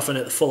cool stuff in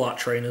it. The full art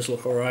trainers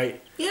look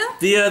alright. Yeah.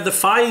 The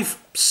 5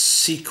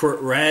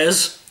 secret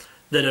rares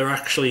that are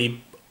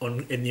actually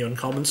in the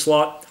uncommon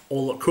slot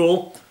all look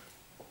cool.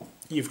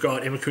 You've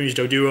got Imakumi's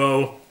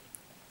Doduo,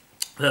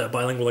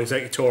 Bilingual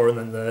Executor, and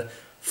then the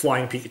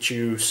Flying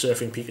Pikachu,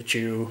 Surfing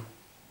Pikachu.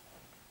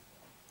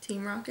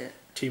 Team Rocket.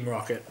 Team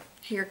Rocket.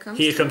 Here comes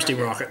Team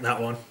Rocket,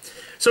 that one.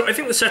 So I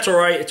think the set's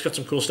alright. It's got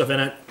some cool stuff in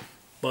it,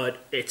 but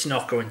it's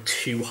not going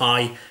too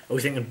high. Are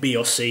we thinking B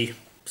or C?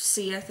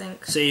 C, I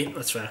think. C,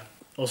 that's fair.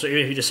 Also, even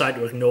if you decide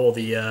to ignore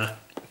the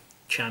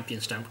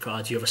champion stamp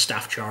cards, you have a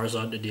Staff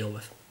Charizard to deal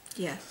with.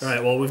 Yes.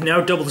 Alright, well, we've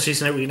now doubled the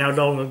season 8. We now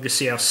no longer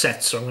see our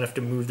sets, so I'm going to have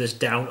to move this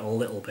down a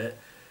little bit.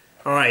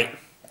 Alright,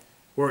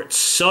 we're at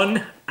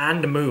Sun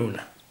and Moon.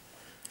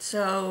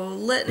 So,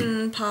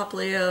 Litten,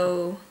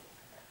 Poplio,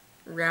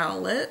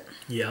 Rowlet.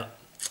 Yeah.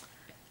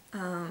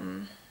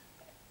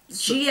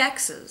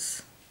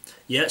 GXs.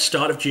 Yeah,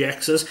 start of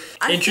GXs.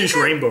 Introduce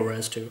Rainbow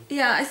Rares too.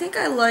 Yeah, I think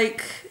I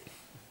like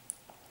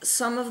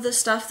some of the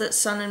stuff that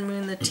Sun and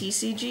Moon, the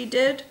TCG,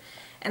 did.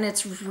 And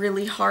it's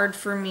really hard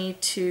for me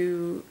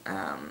to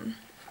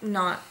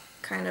not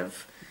kind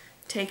of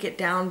take it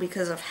down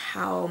because of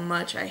how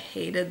much I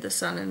hated the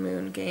Sun and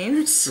Moon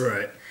games.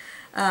 Right.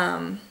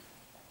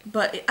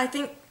 But I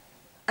think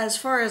as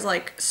far as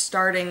like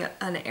starting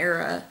an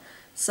era,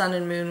 Sun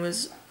and Moon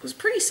was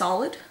pretty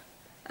solid.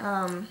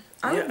 Even...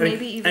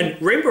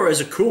 And Rainbow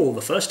Rares are cool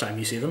the first time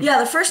you see them. Yeah,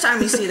 the first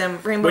time you see them,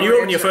 Rainbow When you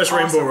open your Rares first are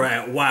Rainbow awesome.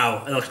 Rare,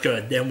 wow, it looks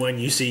good. Then when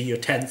you see your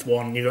 10th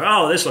one, you go,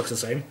 oh, this looks the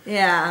same.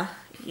 Yeah,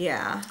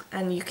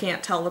 and you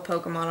can't tell the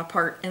Pokemon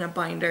apart in a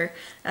binder.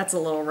 That's a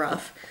little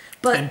rough.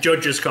 And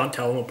judges can't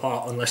tell them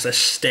apart unless they're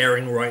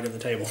staring right at the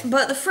table.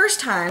 But the first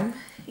time,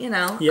 you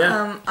know,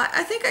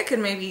 I think I could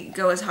maybe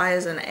go as high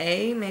as an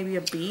A, maybe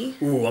a B.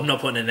 Ooh, I'm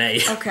not putting an A.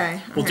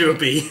 Okay. We'll do a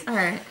B.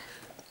 Alright.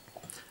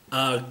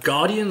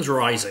 Guardians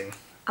Rising.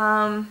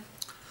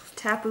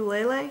 Tapu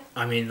Lele?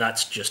 I mean,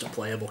 that's just a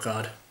playable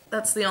card.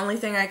 That's the only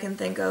thing I can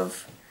think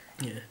of.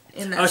 Yeah.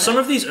 In that Some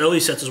of these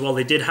early sets as well,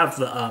 they did have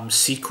the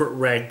secret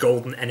rare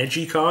golden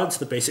energy cards,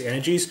 the basic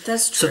energies.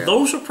 That's true. So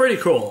those were pretty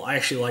cool. I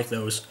actually like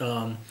those.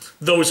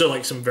 Those are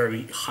like some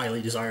very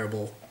highly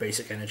desirable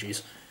basic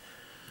energies.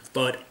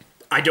 But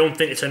I don't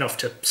think it's enough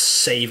to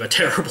save a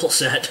terrible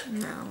set.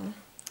 No.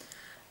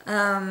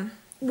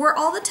 Were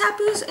all the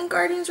Tapus in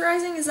Guardians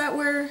Rising? Is that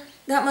where...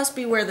 That must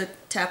be where the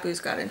Tapus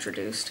got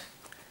introduced.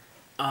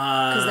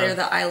 Because they're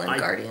the Island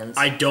Guardians.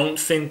 I don't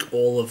think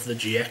all of the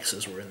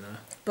GXs were in there.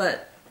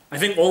 But... I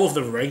think all of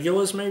the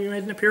regulars maybe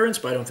made an appearance,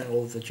 but I don't think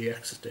all of the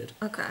GXs did.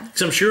 Okay.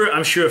 Because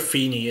I'm sure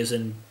Feeny is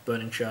in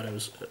Burning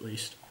Shadows, at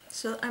least.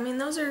 So, I mean,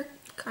 those are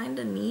kind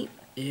of neat.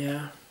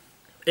 Yeah.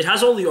 It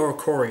has all the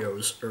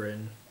Oricorios are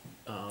in...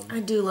 I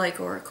do like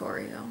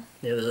Oricorio.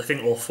 Yeah, I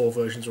think all 4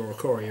 versions of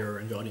Oricorio are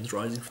in Guardians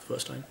Rising for the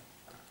first time.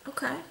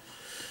 Okay.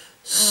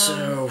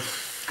 So...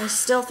 I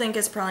still think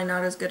it's probably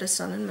not as good as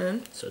Sun and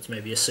Moon. So it's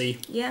maybe a C.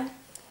 Yeah.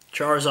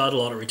 Charizard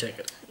lottery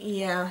ticket.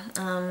 Yeah,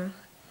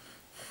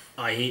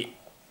 I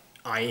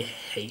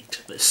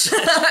hate this.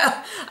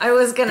 I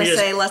was gonna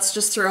say, let's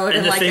just throw it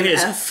in like an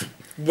F.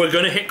 We're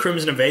gonna hit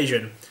Crimson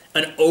Invasion.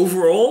 And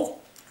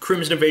overall,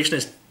 Crimson Invasion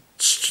is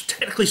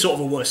technically sort of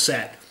a worse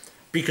set.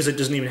 Because it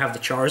doesn't even have the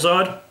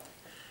Charizard.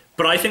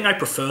 But I think I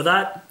prefer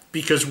that.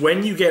 Because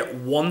when you get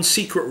one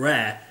secret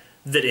rare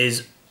that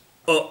is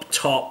up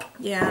top,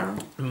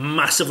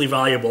 massively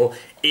valuable,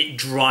 it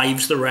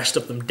drives the rest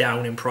of them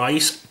down in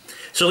price.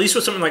 So at least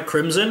with something like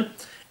Crimson,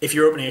 if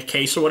you're opening a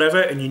case or whatever,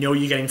 and you know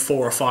you're getting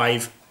 4 or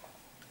 5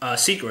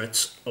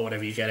 secrets, or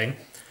whatever you're getting,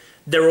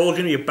 they're all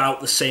going to be about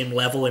the same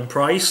level in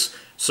price.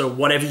 So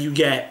whatever you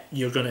get,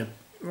 you're going to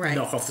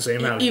knock off the same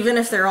amount. Even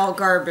if they're all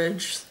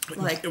garbage.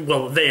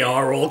 Well, they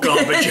are all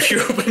garbage if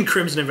you're opening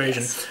Crimson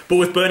Invasion. But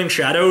with Burning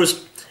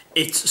Shadows,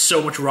 it's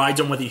so much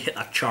rides on whether you hit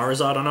that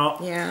Charizard or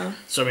not. Yeah.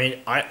 So, I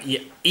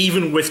mean,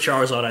 even with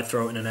Charizard, I'd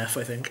throw it in an F,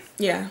 I think.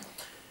 Yeah.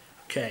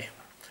 Okay.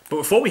 But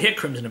before we hit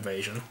Crimson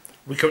Invasion,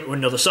 we come to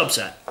another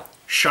subset.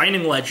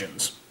 Shining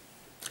Legends.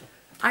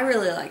 I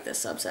really like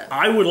this subset.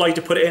 I would like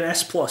to put it in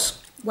S+.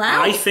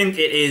 Wow. I think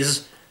it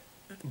is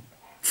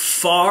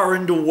far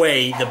and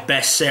away the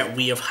best set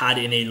we have had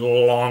in a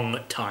long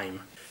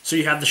time. So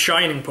you have the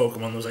Shining Pokemon.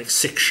 There was like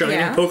 6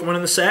 Shining Pokemon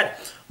in the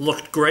set.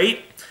 Looked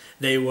great.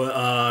 They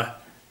were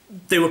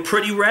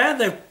pretty rare.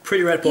 They're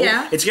pretty rare Pokemon.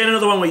 Yeah. It's again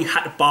another one where you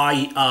had to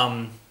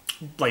buy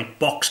like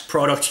boxed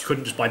products. You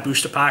couldn't just buy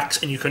booster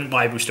packs, and you couldn't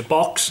buy a booster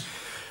box.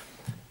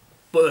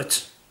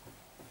 But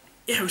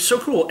yeah, it was so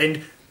cool.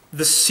 And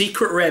the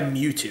secret rare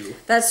Mewtwo.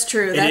 That's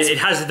true. That's it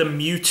has the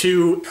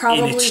Mewtwo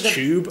probably in its the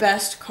tube.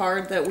 best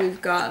card that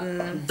we've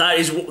gotten. That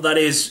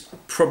is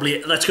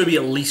probably, that's going to be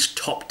at least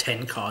top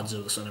 10 cards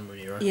of the Sun and Moon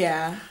era.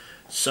 Yeah.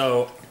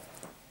 So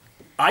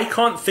I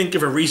can't think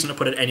of a reason to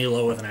put it any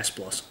lower than S+.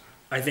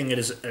 I think it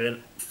is a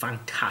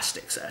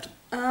fantastic set.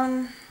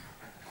 Yeah,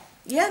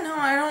 no,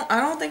 I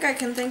don't think I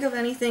can think of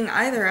anything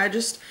either. I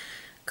just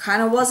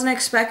kind of wasn't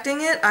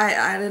expecting it.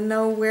 I didn't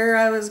know where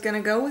I was going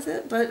to go with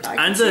it, but I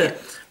can see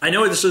it. I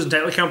know this doesn't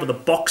technically count, but the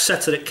box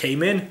sets that it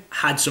came in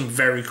had some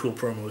very cool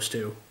promos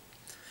too.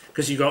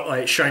 Because you got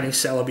like Shining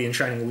Celebi and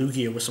Shining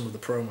Lugia with some of the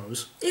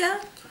promos.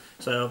 Yeah.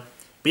 So,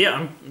 but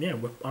yeah,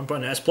 I'm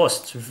putting S+.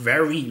 It's a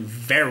very,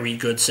 very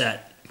good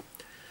set.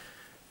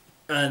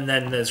 And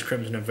then there's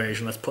Crimson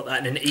Invasion. Let's put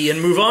that in an E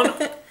and move on.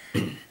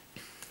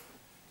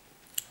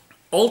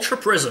 Ultra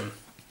Prism.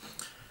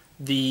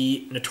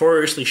 The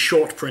notoriously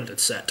short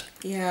printed set.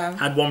 Yeah.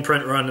 Had 1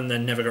 print run and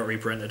then never got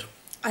reprinted.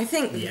 I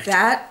think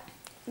that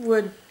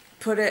would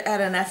put it at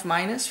an F-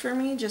 for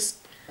me, just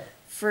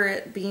for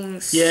it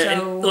being so...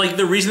 Yeah, and like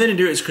the reason they didn't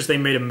do it is because they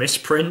made a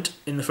misprint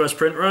in the first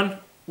print run.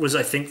 Was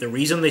I think the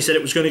reason they said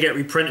it was going to get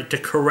reprinted to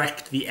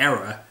correct the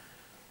error.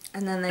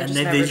 And then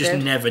they just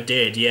never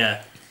did,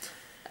 yeah.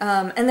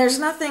 And there's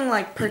nothing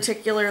like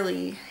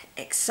particularly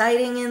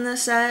exciting in the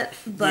set,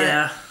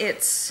 but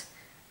it's...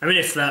 I mean,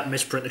 if that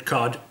misprinted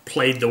card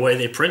played the way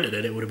they printed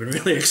it, it would have been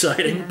really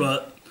exciting. Yeah.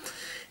 But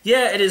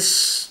yeah, it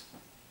is...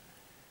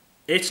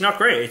 It's not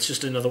great. It's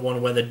just another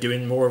one where they're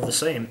doing more of the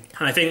same.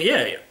 And I think,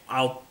 yeah,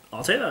 I'll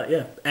take that,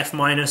 yeah.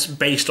 F-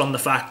 based on the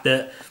fact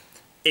that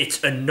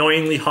it's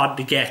annoyingly hard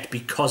to get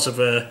because of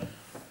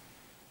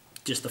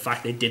just the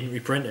fact they didn't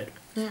reprint it.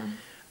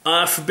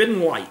 Yeah.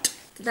 Forbidden Light.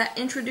 Did that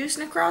introduce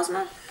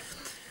Necrozma?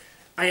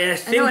 I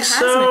think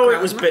so. It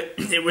was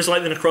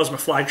like the Necrozma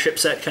flagship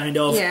set, kind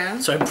of. Yeah.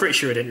 So I'm pretty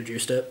sure it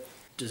introduced it.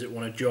 Does it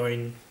want to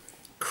join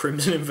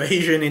Crimson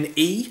Invasion in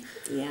E?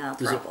 Yeah,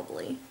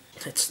 probably.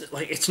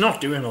 It's not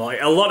doing a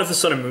lot. A lot of the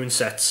Sun and Moon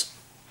sets,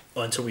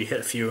 until we hit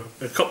a few.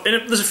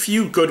 There's a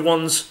few good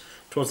ones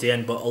towards the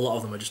end, but a lot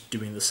of them are just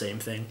doing the same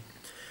thing.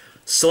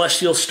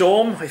 Celestial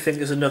Storm, I think,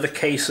 is another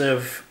case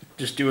of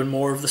just doing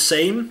more of the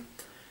same.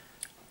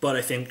 But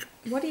I think...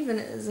 What even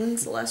is in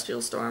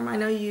Celestial Storm? I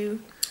know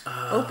you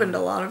opened a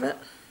lot of it.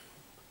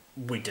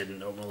 We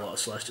didn't open a lot of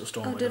Celestial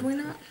Storm. Oh, did we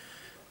not?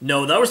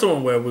 No, that was the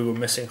one where we were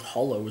missing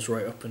hollows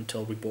right up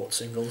until we bought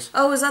singles.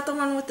 Oh, is that the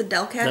one with the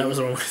Delcatty? That was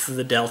the one with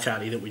the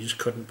Delcatty that we just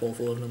couldn't pull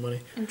for love nor money.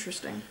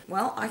 Interesting.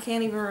 Well, I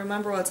can't even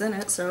remember what's in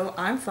it, so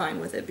I'm fine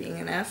with it being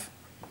an F.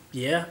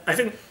 Yeah, I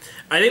think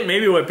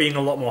maybe we're being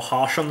a lot more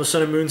harsh on the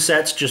Sun and Moon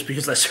sets just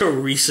because they're so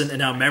recent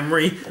in our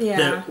memory. Yeah.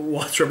 That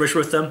what's rubbish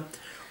with them.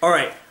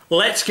 Alright,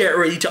 let's get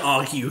ready to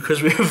argue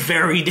because we have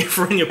very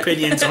differing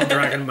opinions on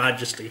Dragon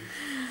Majesty.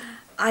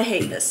 I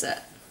hate this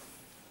set.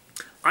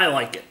 I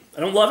like it. I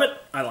don't love it,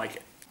 I like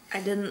it.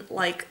 I didn't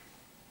like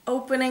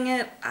opening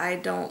it. I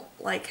don't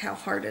like how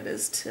hard it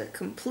is to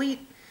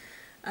complete.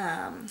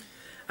 I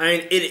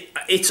mean,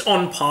 it's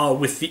on par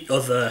with the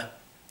other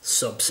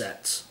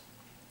subsets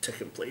to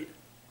complete.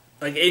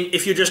 Like,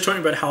 if you're just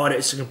talking about how hard it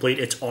is to complete,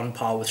 it's on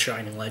par with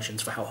Shining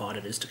Legends for how hard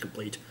it is to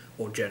complete,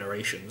 or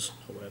Generations,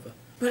 or whatever.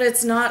 But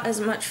it's not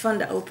as much fun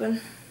to open.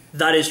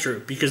 That is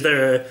true, because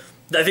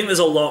I think there's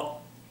a lot...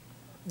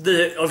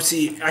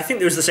 Obviously, I think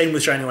it was the same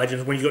with Shining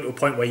Legends when you got to a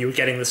point where you were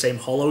getting the same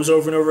hollows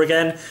over and over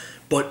again,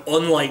 but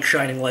unlike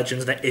Shining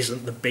Legends, there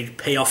isn't the big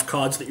payoff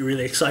cards that you're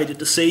really excited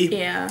to see.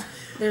 Yeah.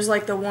 There's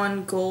like the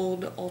one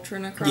gold Ultra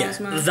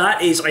Necrozma. Yeah,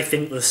 that is, I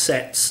think, the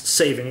set's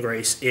saving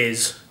grace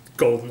is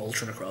Golden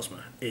Ultra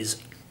Necrozma. Is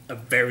a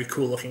very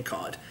cool looking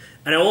card.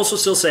 And I'll also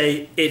still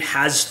say it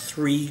has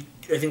three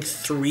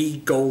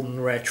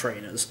golden rare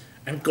trainers.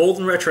 And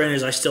golden rare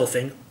trainers, I still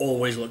think,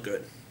 always look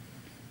good.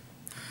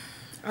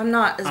 I'm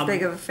not as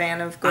big of a fan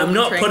of golden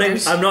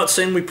trainers. I'm not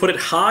saying we put it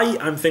high.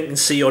 I'm thinking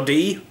C or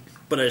D,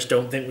 but I just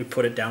don't think we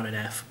put it down in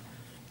F.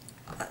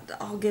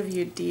 I'll give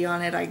you a D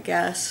on it, I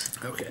guess.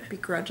 Okay.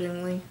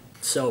 Begrudgingly.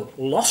 So,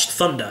 Lost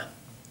Thunder.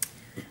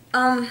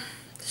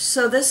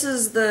 So this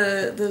is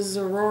the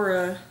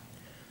Zorora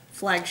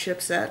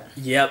flagship set.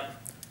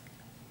 Yep.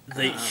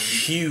 The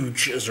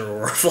huge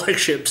Zorora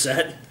flagship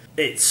set.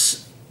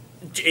 It's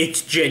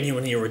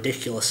genuinely a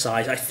ridiculous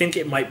size. I think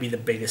it might be the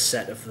biggest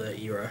set of the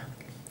era.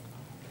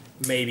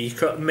 Maybe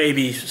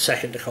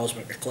second to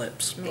Cosmic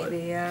Eclipse.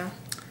 Maybe, yeah.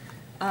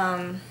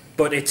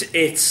 But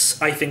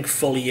it's I think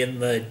fully in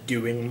the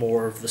doing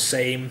more of the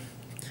same,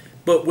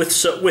 but with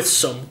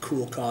some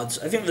cool cards.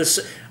 I think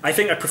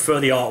I prefer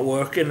the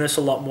artwork in this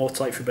a lot more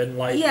to like Forbidden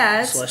Light.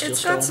 Yeah, Celestial it's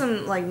Storm. got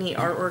some like neat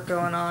artwork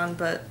going on,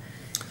 but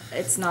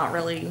it's not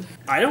really...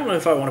 I don't know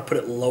if I want to put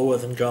it lower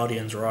than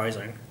Guardians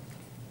Rising.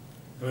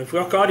 I mean, if we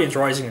got Guardians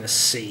Rising in a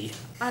C.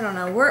 I don't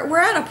know. We're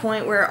at a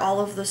point where all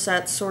of the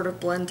sets sort of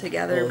blend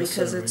together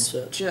because it's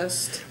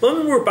just... Well, I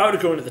mean, we're about to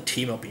go into the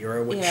team-up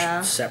era, which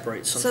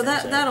separates some things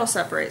out. That'll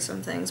separate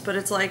some things, but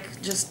it's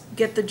like, just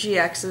get the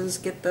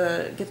GXs, get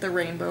the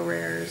rainbow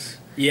rares.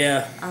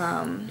 Yeah.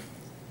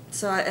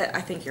 So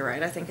I think you're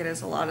right. I think it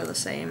is a lot of the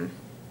same.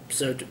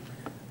 So,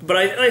 but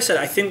like I said,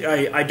 I think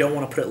I don't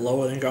want to put it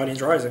lower than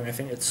Guardians Rising. I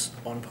think it's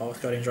on par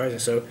with Guardians Rising.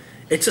 So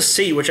it's a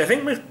C, which I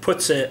think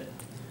puts it...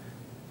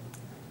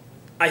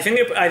 I think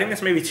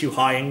it's maybe too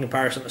high in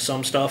comparison to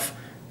some stuff,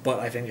 but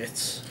I think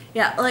it's...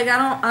 Yeah, like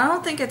I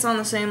don't think it's on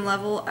the same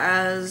level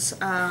as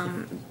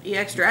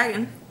EX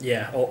Dragon.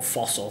 Yeah, or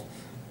Fossil.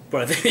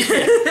 But I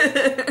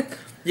think...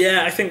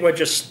 Yeah, I think we're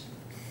just...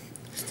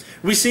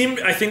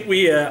 I think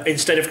we,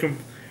 instead of...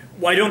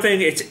 I don't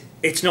think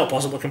it's not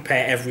possible to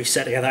compare every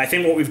set together. I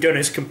think what we've done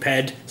is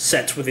compared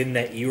sets within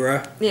their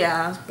era.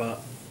 Yeah.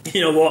 But,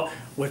 you know what?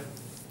 We're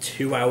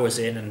 2 hours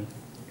in and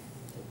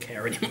don't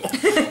care anymore.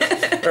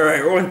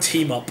 Alright, we're on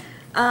Team Up.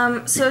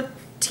 So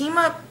Team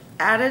Up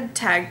added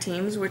tag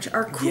teams, which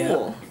are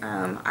cool.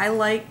 Yeah. I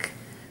like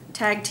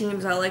tag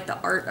teams. I like the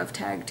art of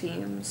tag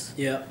teams.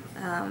 Yeah.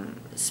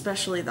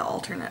 Especially the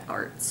alternate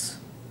arts.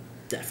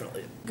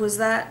 Definitely. Was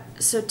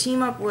that... So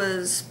Team Up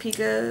was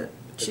Pikachu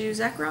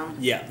Zekrom?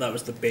 Yeah, that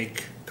was the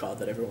big card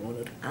that everyone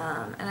wanted.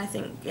 And I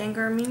think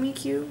Gengar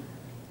Mimikyu?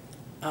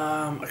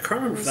 I can't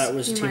remember if that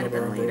was Team Up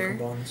or Broken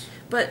Bonds.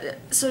 But,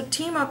 so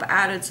Team Up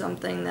added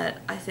something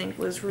that I think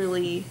was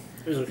really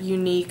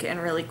unique and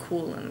really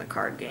cool in the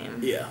card game.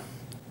 Yeah.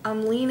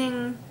 I'm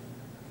leaning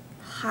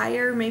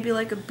higher, maybe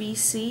like a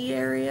BC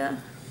area.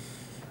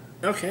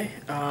 Okay,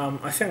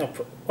 I think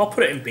I'll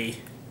put it in B.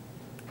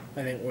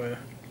 I think we're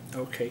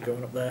okay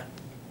going up there.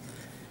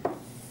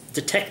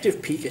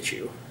 Detective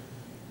Pikachu.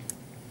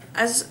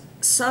 As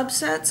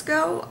subsets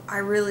go, I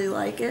really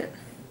like it.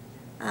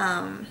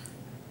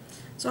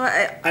 So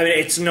I mean,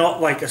 it's not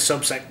like a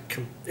subset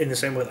in the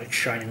same way like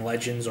Shining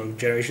Legends or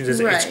Generations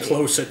is. Right. It's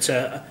closer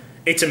to...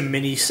 It's a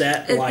mini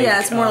set.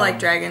 It's more like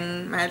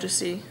Dragon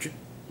Majesty.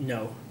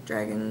 No.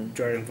 Dragon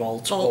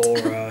Vault.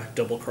 Or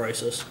Double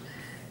Crisis.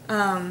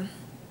 But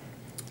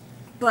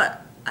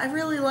I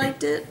really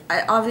liked it.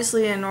 I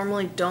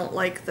normally don't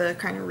like the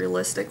kind of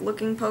realistic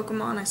looking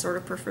Pokemon. I sort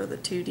of prefer the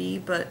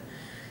 2D, but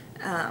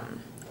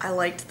I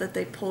liked that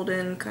they pulled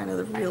in kind of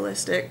the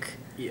realistic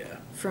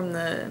from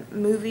the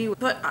movie.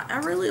 But I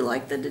really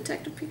like the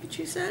Detective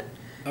Pikachu set.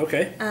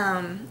 Okay.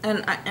 And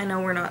I know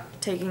we're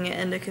not taking it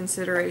into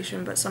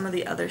consideration, but some of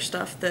the other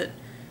stuff that,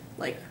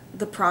 like,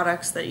 the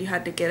products that you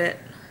had to get it.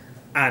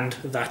 And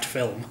that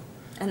film.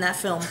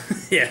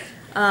 Yeah.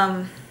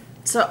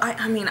 So,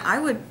 I mean, I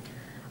would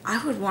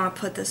want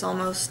to put this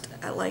almost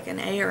at, like, an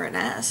A or an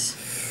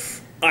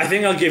S. I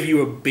think I'll give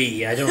you a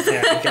B. I don't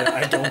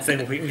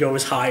think we can go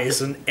as high as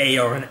an A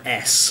or an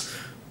S.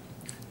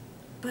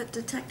 But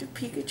Detective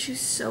Pikachu's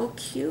so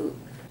cute.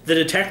 The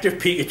Detective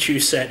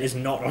Pikachu set is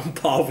not on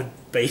par with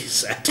base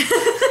set.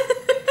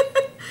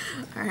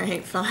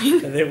 Alright, fine. I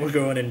think we're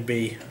going in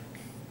B.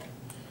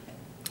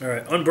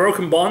 Alright,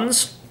 Unbroken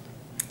Bonds.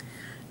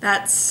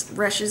 That's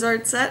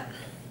Reshizard set.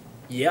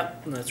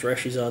 Yep, that's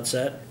Reshizard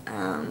set.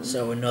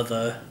 So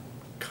another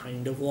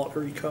kind of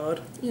lottery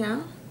card.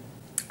 Yeah.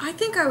 I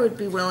think I would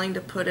be willing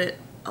to put it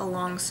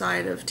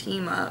alongside of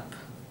Team Up.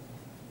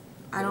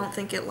 I don't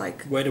think it,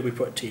 like... Where do we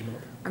put Team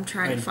Up? I'm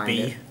trying to find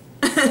B.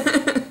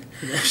 It.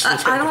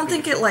 I don't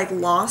think it, like,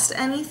 lost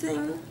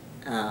anything,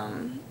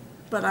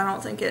 but I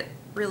don't think it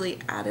really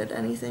added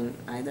anything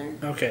either.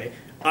 Okay.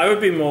 I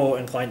would be more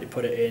inclined to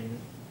put it in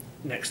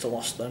next to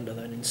Lost Thunder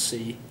than in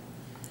C.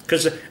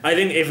 Because I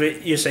think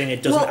if you're saying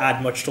it doesn't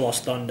add much to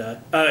Lost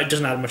Thunder, it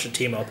doesn't add much to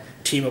Team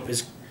Up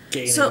is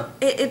gaining... So,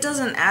 it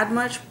doesn't add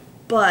much,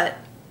 but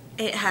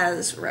it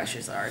has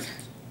Reshizard.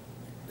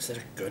 Is that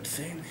a good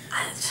thing?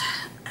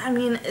 I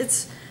mean,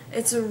 it's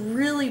a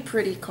really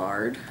pretty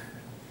card.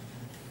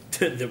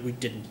 That we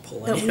didn't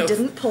pull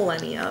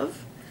any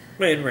of.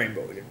 Well, in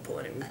Rainbow we didn't pull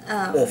any.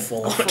 Or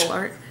full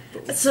art.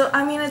 So,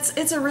 I mean,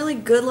 it's a really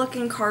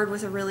good-looking card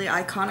with a really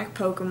iconic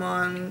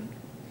Pokemon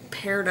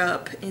paired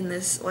up in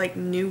this, like,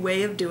 new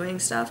way of doing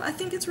stuff. I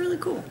think it's really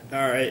cool.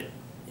 Alright,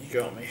 you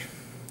got me.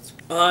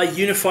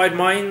 Unified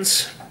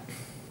Minds.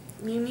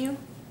 Mew?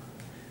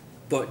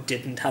 But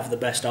didn't have the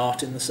best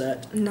art in the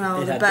set.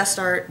 No, the best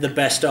art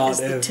is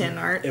the tin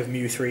art. Of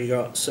Mew 3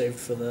 got saved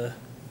for the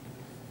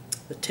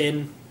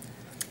tin.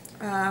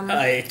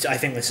 I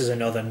think this is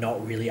another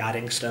not really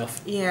adding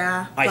stuff.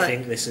 Yeah, I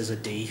think this is a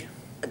D.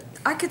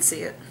 I could see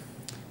it.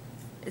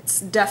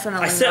 It's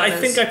definitely. I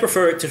think I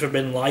prefer it to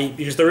Forbidden Light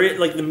because the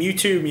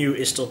Mewtwo Mew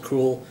is still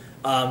cool.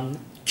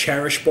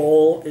 Cherish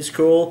Ball is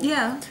cool.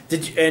 Yeah.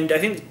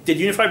 Did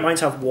Unified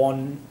Minds have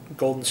one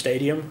Golden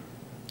Stadium?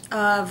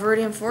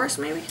 Viridian Forest,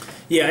 maybe.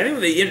 Yeah, I think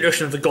the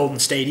introduction of the Golden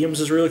Stadiums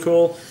is really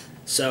cool.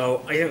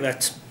 So I think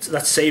that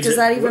saves it. Does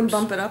that even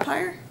bump it up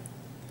higher?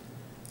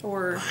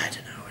 Or I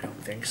don't know. I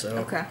don't think so.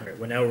 Okay. All right,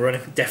 we're now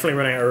definitely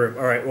running out of room.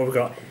 All right, what we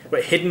got?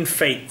 Hidden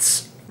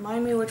Fates.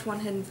 Remind me which one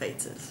Hidden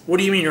Fates is. What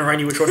do you mean remind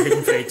you which one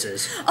Hidden Fates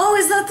is? Oh,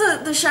 is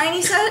that the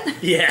shiny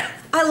set? Yeah.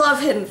 I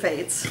love Hidden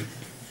Fates.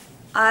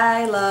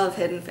 I love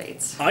Hidden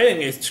Fates. I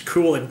think it's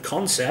cool in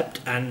concept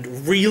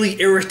and really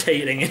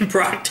irritating in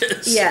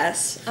practice.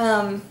 Yes.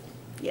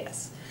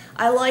 Yes.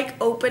 I like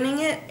opening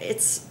it.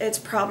 It's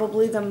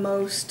probably the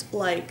most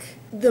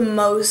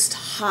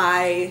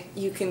high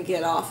you can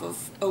get off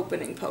of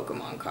opening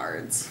Pokemon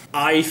cards.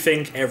 I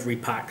think every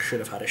pack should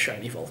have had a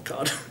shiny Vault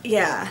card.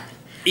 Yeah.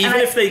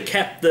 Even if they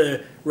kept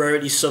the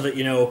rarities so that,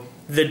 you know,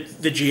 the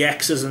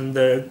GXs and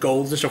the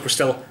golds and stuff were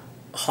still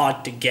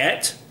hard to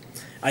get,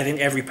 I think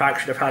every pack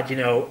should have had, you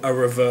know, a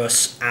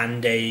reverse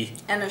and a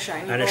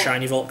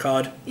shiny Vault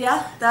card.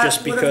 Yeah, that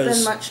just would have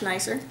been much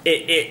nicer.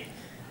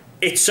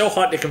 It's so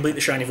hard to complete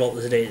the shiny Vault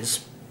as it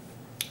is.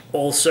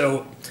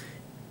 Also,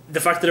 the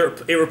fact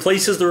that it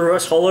replaces the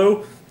reverse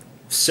holo,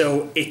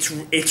 so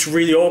it's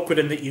really awkward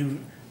in that you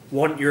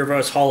want your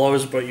reverse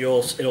holos, but it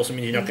also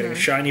means you're not getting a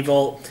shiny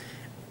Vault.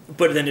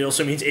 But then it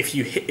also means if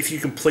you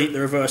complete the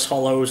reverse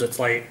holos, it's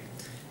like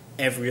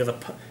every other.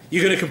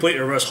 You're going to complete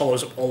the reverse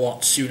holos a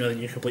lot sooner than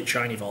you complete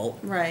shiny Vault.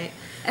 Right,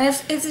 and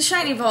if the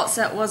shiny Vault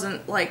set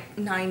wasn't like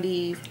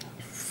 90,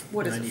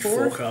 what is it,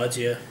 94 cards,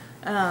 yeah.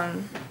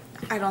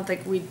 I don't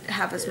think we'd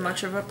have as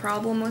much of a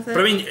problem with it. But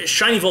I mean,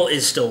 shiny Vault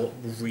is still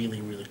really,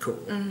 really cool.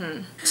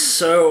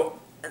 So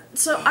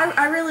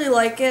I really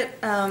like it.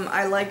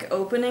 I like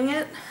opening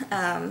it,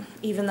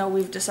 even though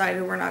we've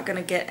decided we're not going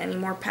to get any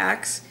more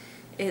packs.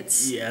 It's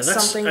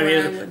something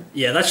where I would...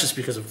 Yeah, that's just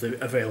because of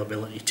the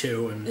availability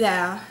too. And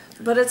yeah,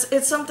 but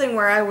it's something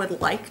where I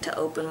would like to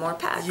open more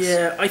packs.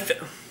 Yeah,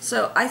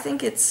 So I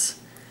think it's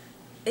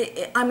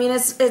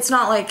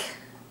not like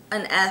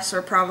an S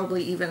or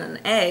probably even an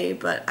A,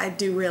 but I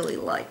do really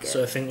like it.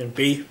 So I think in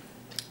B.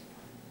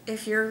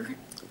 If you're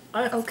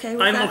okay with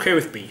that? I'm okay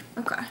with B.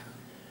 Okay.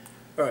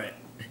 Alright.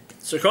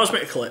 So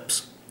Cosmic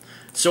Eclipse.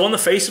 So on the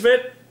face of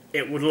it,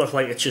 it would look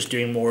like it's just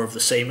doing more of the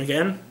same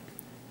again.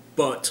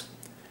 But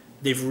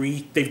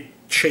they've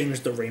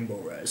changed the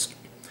rainbow rares.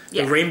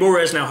 Yeah. The rainbow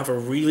rares now have a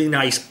really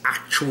nice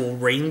actual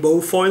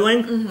rainbow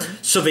foiling.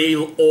 So they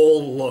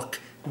all look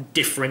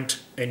different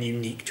and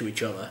unique to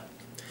each other.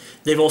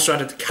 They've also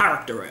added the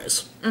character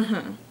rares,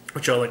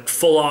 which are like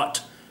full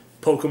art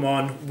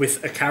Pokemon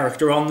with a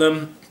character on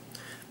them,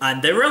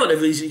 and they're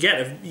relatively easy to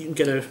get. You can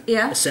get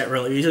a set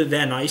relatively easily.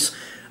 They're nice.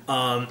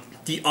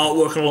 The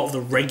artwork on a lot of the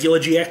regular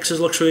GXs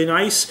looks really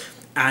nice,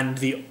 and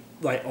the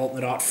like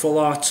alternate art full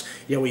art,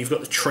 where you've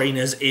got the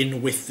trainers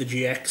in with the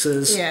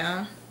GXs.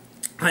 Yeah.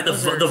 Like the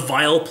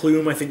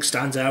Vileplume, I think,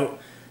 stands out.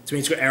 To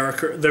me, it's got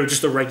Erica. They're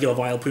just a regular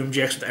Vileplume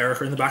GX with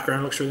Erica in the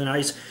background. Looks really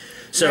nice.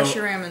 So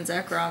Reshiram and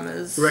Zekrom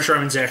is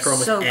Reshiram and Zekrom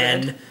with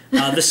N.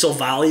 The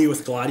Silvally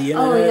with Gladion.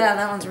 Oh yeah,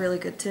 that one's really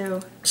good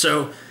too.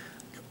 So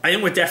I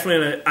think we're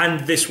definitely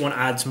and this one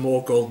adds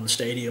more Golden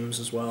Stadiums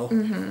as well,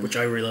 which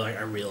I really like.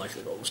 I really like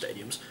the Golden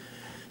Stadiums.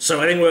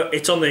 So I think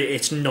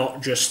it's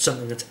not just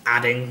something that's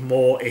adding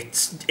more.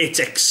 It's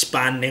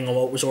expanding on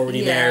what was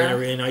already there in a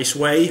really nice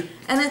way.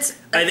 And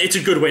it's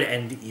a good way to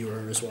end the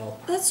era as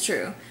well. That's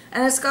true.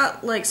 And it's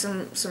got like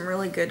some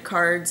really good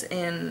cards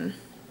in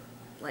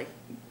like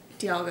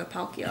Dialga,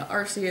 Palkia,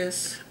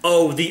 Arceus.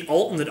 Oh, the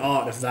alternate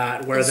art of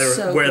that, where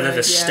they're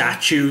the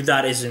statue,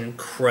 that is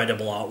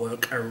incredible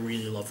artwork. I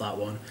really love that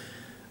one.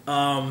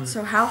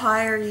 So how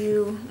high are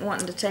you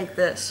wanting to take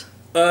this?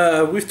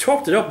 We've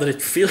talked it up that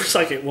it feels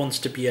like it wants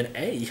to be an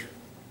A.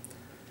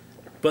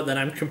 But then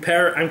I'm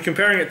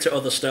comparing it to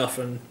other stuff,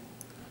 and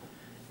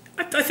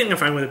I think I'm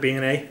fine with it being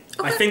an A.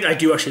 Okay. I think I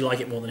do actually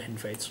like it more than Hidden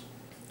Fates.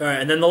 Alright,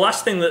 and then the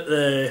last thing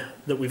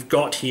that we've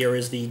got here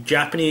is the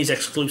Japanese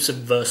exclusive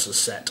Versus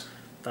set.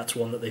 That's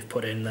one that they've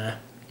put in there.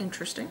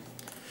 Interesting.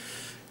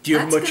 Do you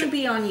That's going to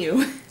be on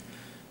you.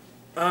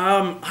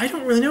 I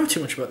don't really know too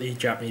much about the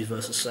Japanese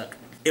Versus set.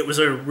 It was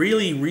a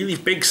really, really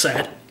big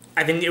set.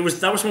 I think that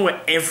was one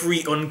where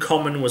every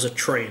uncommon was a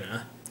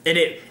trainer. And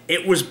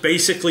it was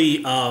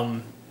basically,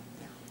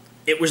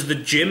 it was the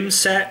gym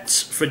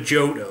sets for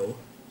Johto.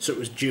 So it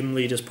was gym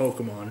leader's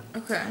Pokemon.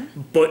 Okay.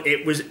 But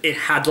it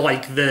had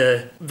like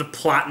the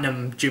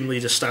platinum gym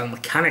leader style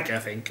mechanic, I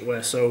think,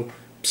 where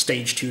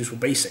stage 2s were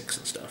basics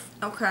and stuff.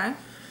 Okay.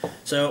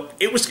 So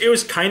it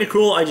was kind of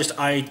cool.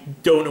 I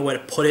don't know where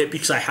to put it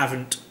because I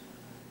haven't.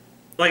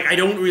 Like I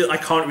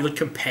can't really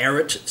compare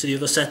it to the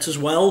other sets as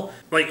well.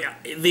 Like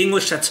the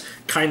English set's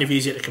kind of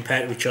easier to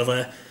compare to each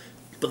other,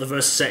 but the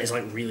Versus set is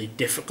like really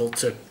difficult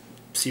to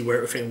see where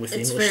it would fit in with the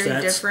English sets. It's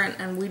very different,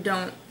 and we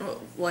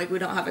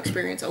don't have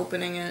experience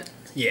opening it.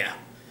 Yeah.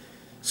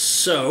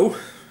 So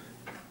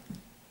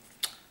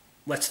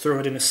let's throw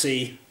it in a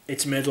C.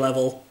 It's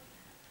mid-level.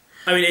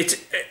 I mean,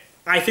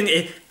 I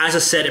think as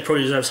a set, it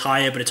probably deserves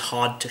higher, but it's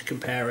hard to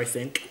compare, I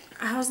think.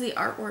 How's the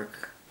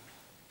artwork?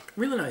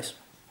 Really nice.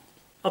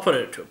 I'll put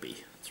it to a B.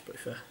 That's pretty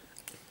fair.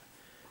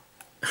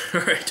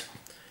 Alright.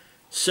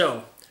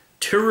 So,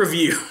 to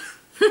review,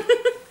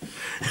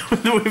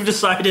 we've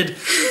decided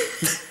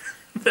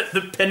that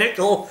the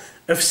pinnacle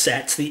of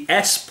sets, the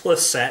S+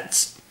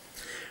 sets,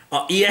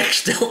 are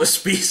EX Delta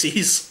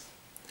Species,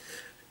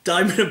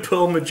 Diamond and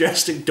Pearl,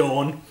 Majestic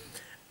Dawn,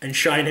 and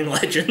Shining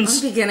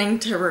Legends. I'm beginning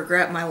to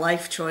regret my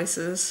life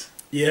choices.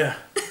 Yeah.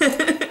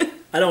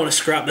 I don't want to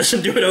scrap this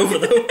and do it over,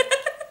 though.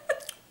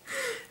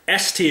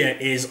 S tier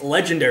is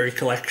Legendary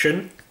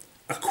Collection,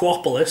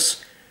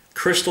 Aquapolis,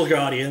 Crystal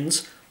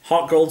Guardians,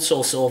 Heart Gold,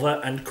 Soul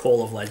Silver, and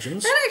Call of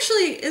Legends. That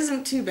actually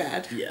isn't too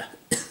bad. Yeah.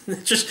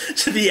 Just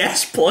so the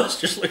S plus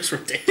just looks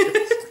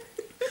ridiculous.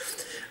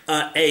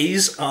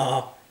 A's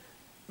are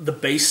the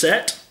base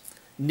set,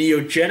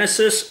 Neo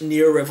Genesis,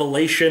 Neo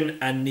Revelation,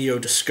 and Neo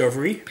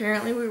Discovery.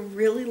 Apparently we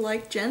really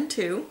like Gen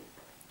 2.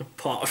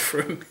 Apart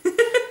from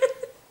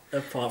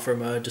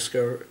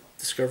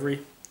Discovery.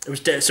 It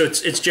was so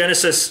it's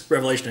Genesis,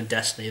 Revelation, and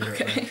Destiny.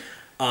 Okay.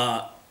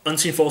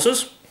 Unseen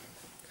Forces,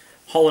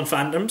 Holland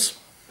Phantoms,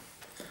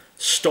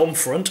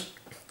 Stormfront,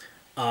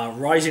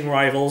 Rising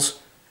Rivals,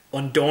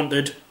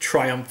 Undaunted,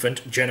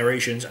 Triumphant,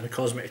 Generations, and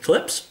Cosmic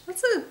Eclipse.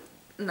 That's a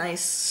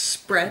nice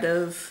spread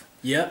of...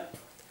 Yep.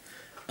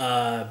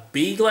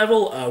 B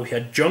level, we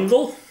had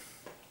Jungle,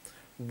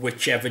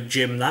 whichever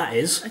gym that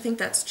is. I think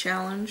that's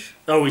Challenge.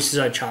 Oh, we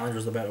said Challenge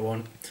was the better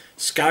one.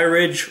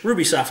 Skyridge,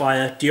 Ruby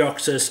Sapphire,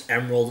 Deoxys,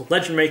 Emerald,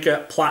 Legend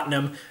Maker,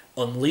 Platinum,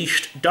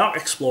 Unleashed, Dark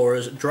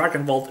Explorers,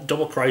 Dragon Vault,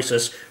 Double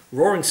Crisis,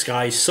 Roaring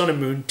Skies, Sun and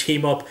Moon,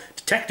 Team Up,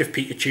 Detective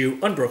Pikachu,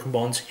 Unbroken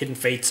Bonds, Hidden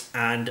Fates,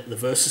 and the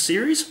Versus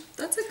series.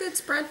 That's a good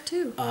spread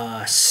too.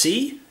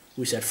 C,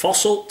 we said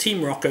Fossil,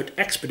 Team Rocket,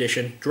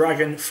 Expedition,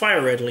 Dragon,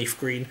 Fire Red, Leaf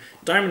Green,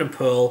 Diamond and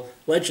Pearl,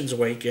 Legends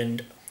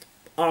Awakened,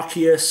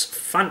 Arceus,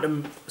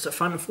 Phantom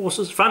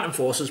Forces,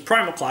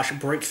 Primal Clash,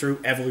 Breakthrough,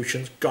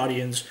 Evolutions,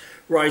 Guardians,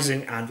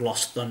 Rising, and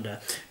Lost Thunder.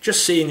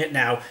 Just seeing it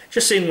now,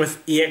 just seeing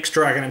with EX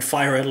Dragon and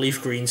Fire Red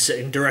Leaf Green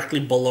sitting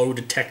directly below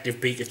Detective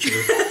Pikachu.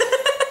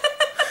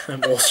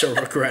 I'm also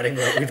regretting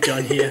what we've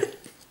done here.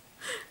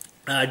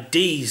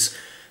 D's,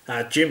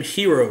 Gym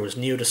Heroes,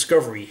 Neo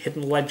Discovery,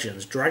 Hidden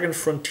Legends, Dragon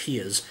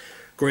Frontiers,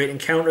 Great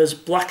Encounters,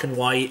 Black and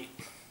White,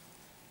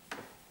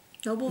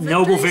 Noble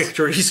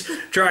Victories,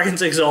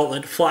 Dragons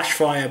Exalted,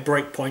 Flashfire,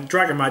 Breakpoint,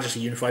 Dragon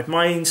Majesty, Unified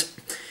Minds.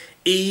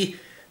 E,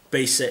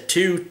 Base Set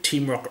 2,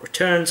 Team Rocket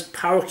Returns,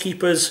 Power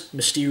Keepers,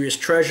 Mysterious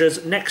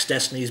Treasures, Next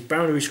Destinies,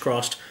 Boundaries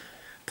Crossed,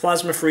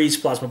 Plasma Freeze,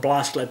 Plasma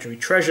Blast, Legendary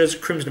Treasures,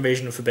 Crimson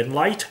Invasion, and Forbidden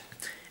Light.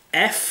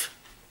 F,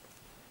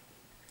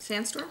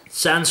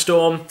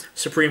 Sandstorm,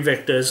 Supreme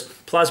Victors,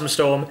 Plasma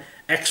Storm,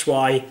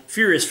 XY,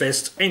 Furious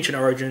Fists, Ancient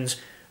Origins,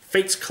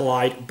 Fates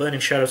Collide, Burning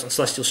Shadows, and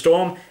Celestial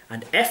Storm.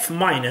 And F-,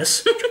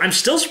 I'm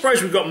still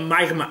surprised we've got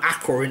Magma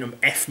Aqua in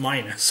F-.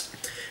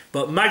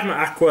 But Magma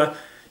Aqua,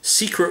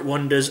 Secret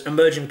Wonders,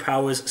 Emerging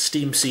Powers,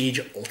 Steam Siege,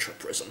 Ultra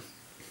Prism.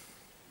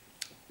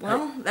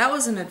 Well, that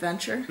was an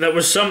adventure. That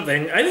was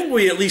something. I think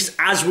we, at least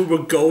as we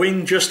were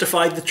going,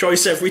 justified the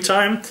choice every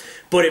time,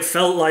 but it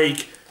felt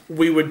like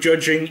we were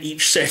judging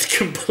each set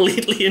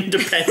completely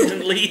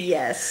independently.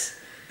 Yes.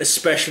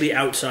 Especially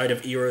outside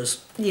of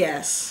eras.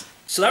 Yes.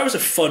 So that was a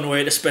fun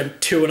way to spend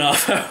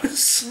 2.5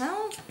 hours.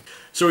 Well.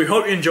 So we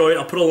hope you enjoyed.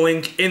 I'll put a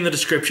link in the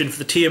description for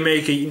the tier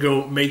maker. You can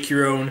go make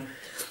your own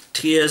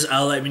tiers.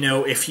 Let me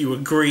know if you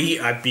agree.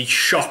 I'd be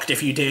shocked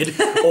if you did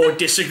or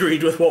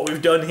disagreed with what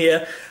we've done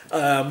here.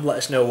 Let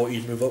us know what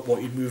you'd move up,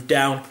 what you'd move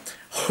down.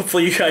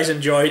 Hopefully you guys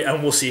enjoyed,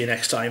 and we'll see you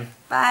next time.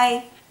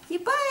 Bye.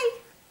 Bye.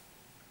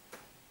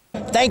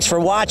 Thanks for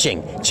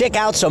watching. Check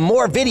out some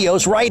more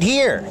videos right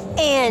here.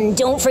 And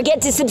don't forget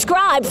to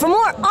subscribe for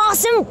more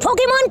awesome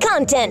Pokemon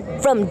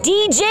content from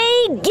DJ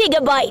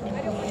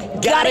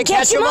Gigabyte. Gotta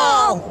catch 'em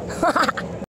all!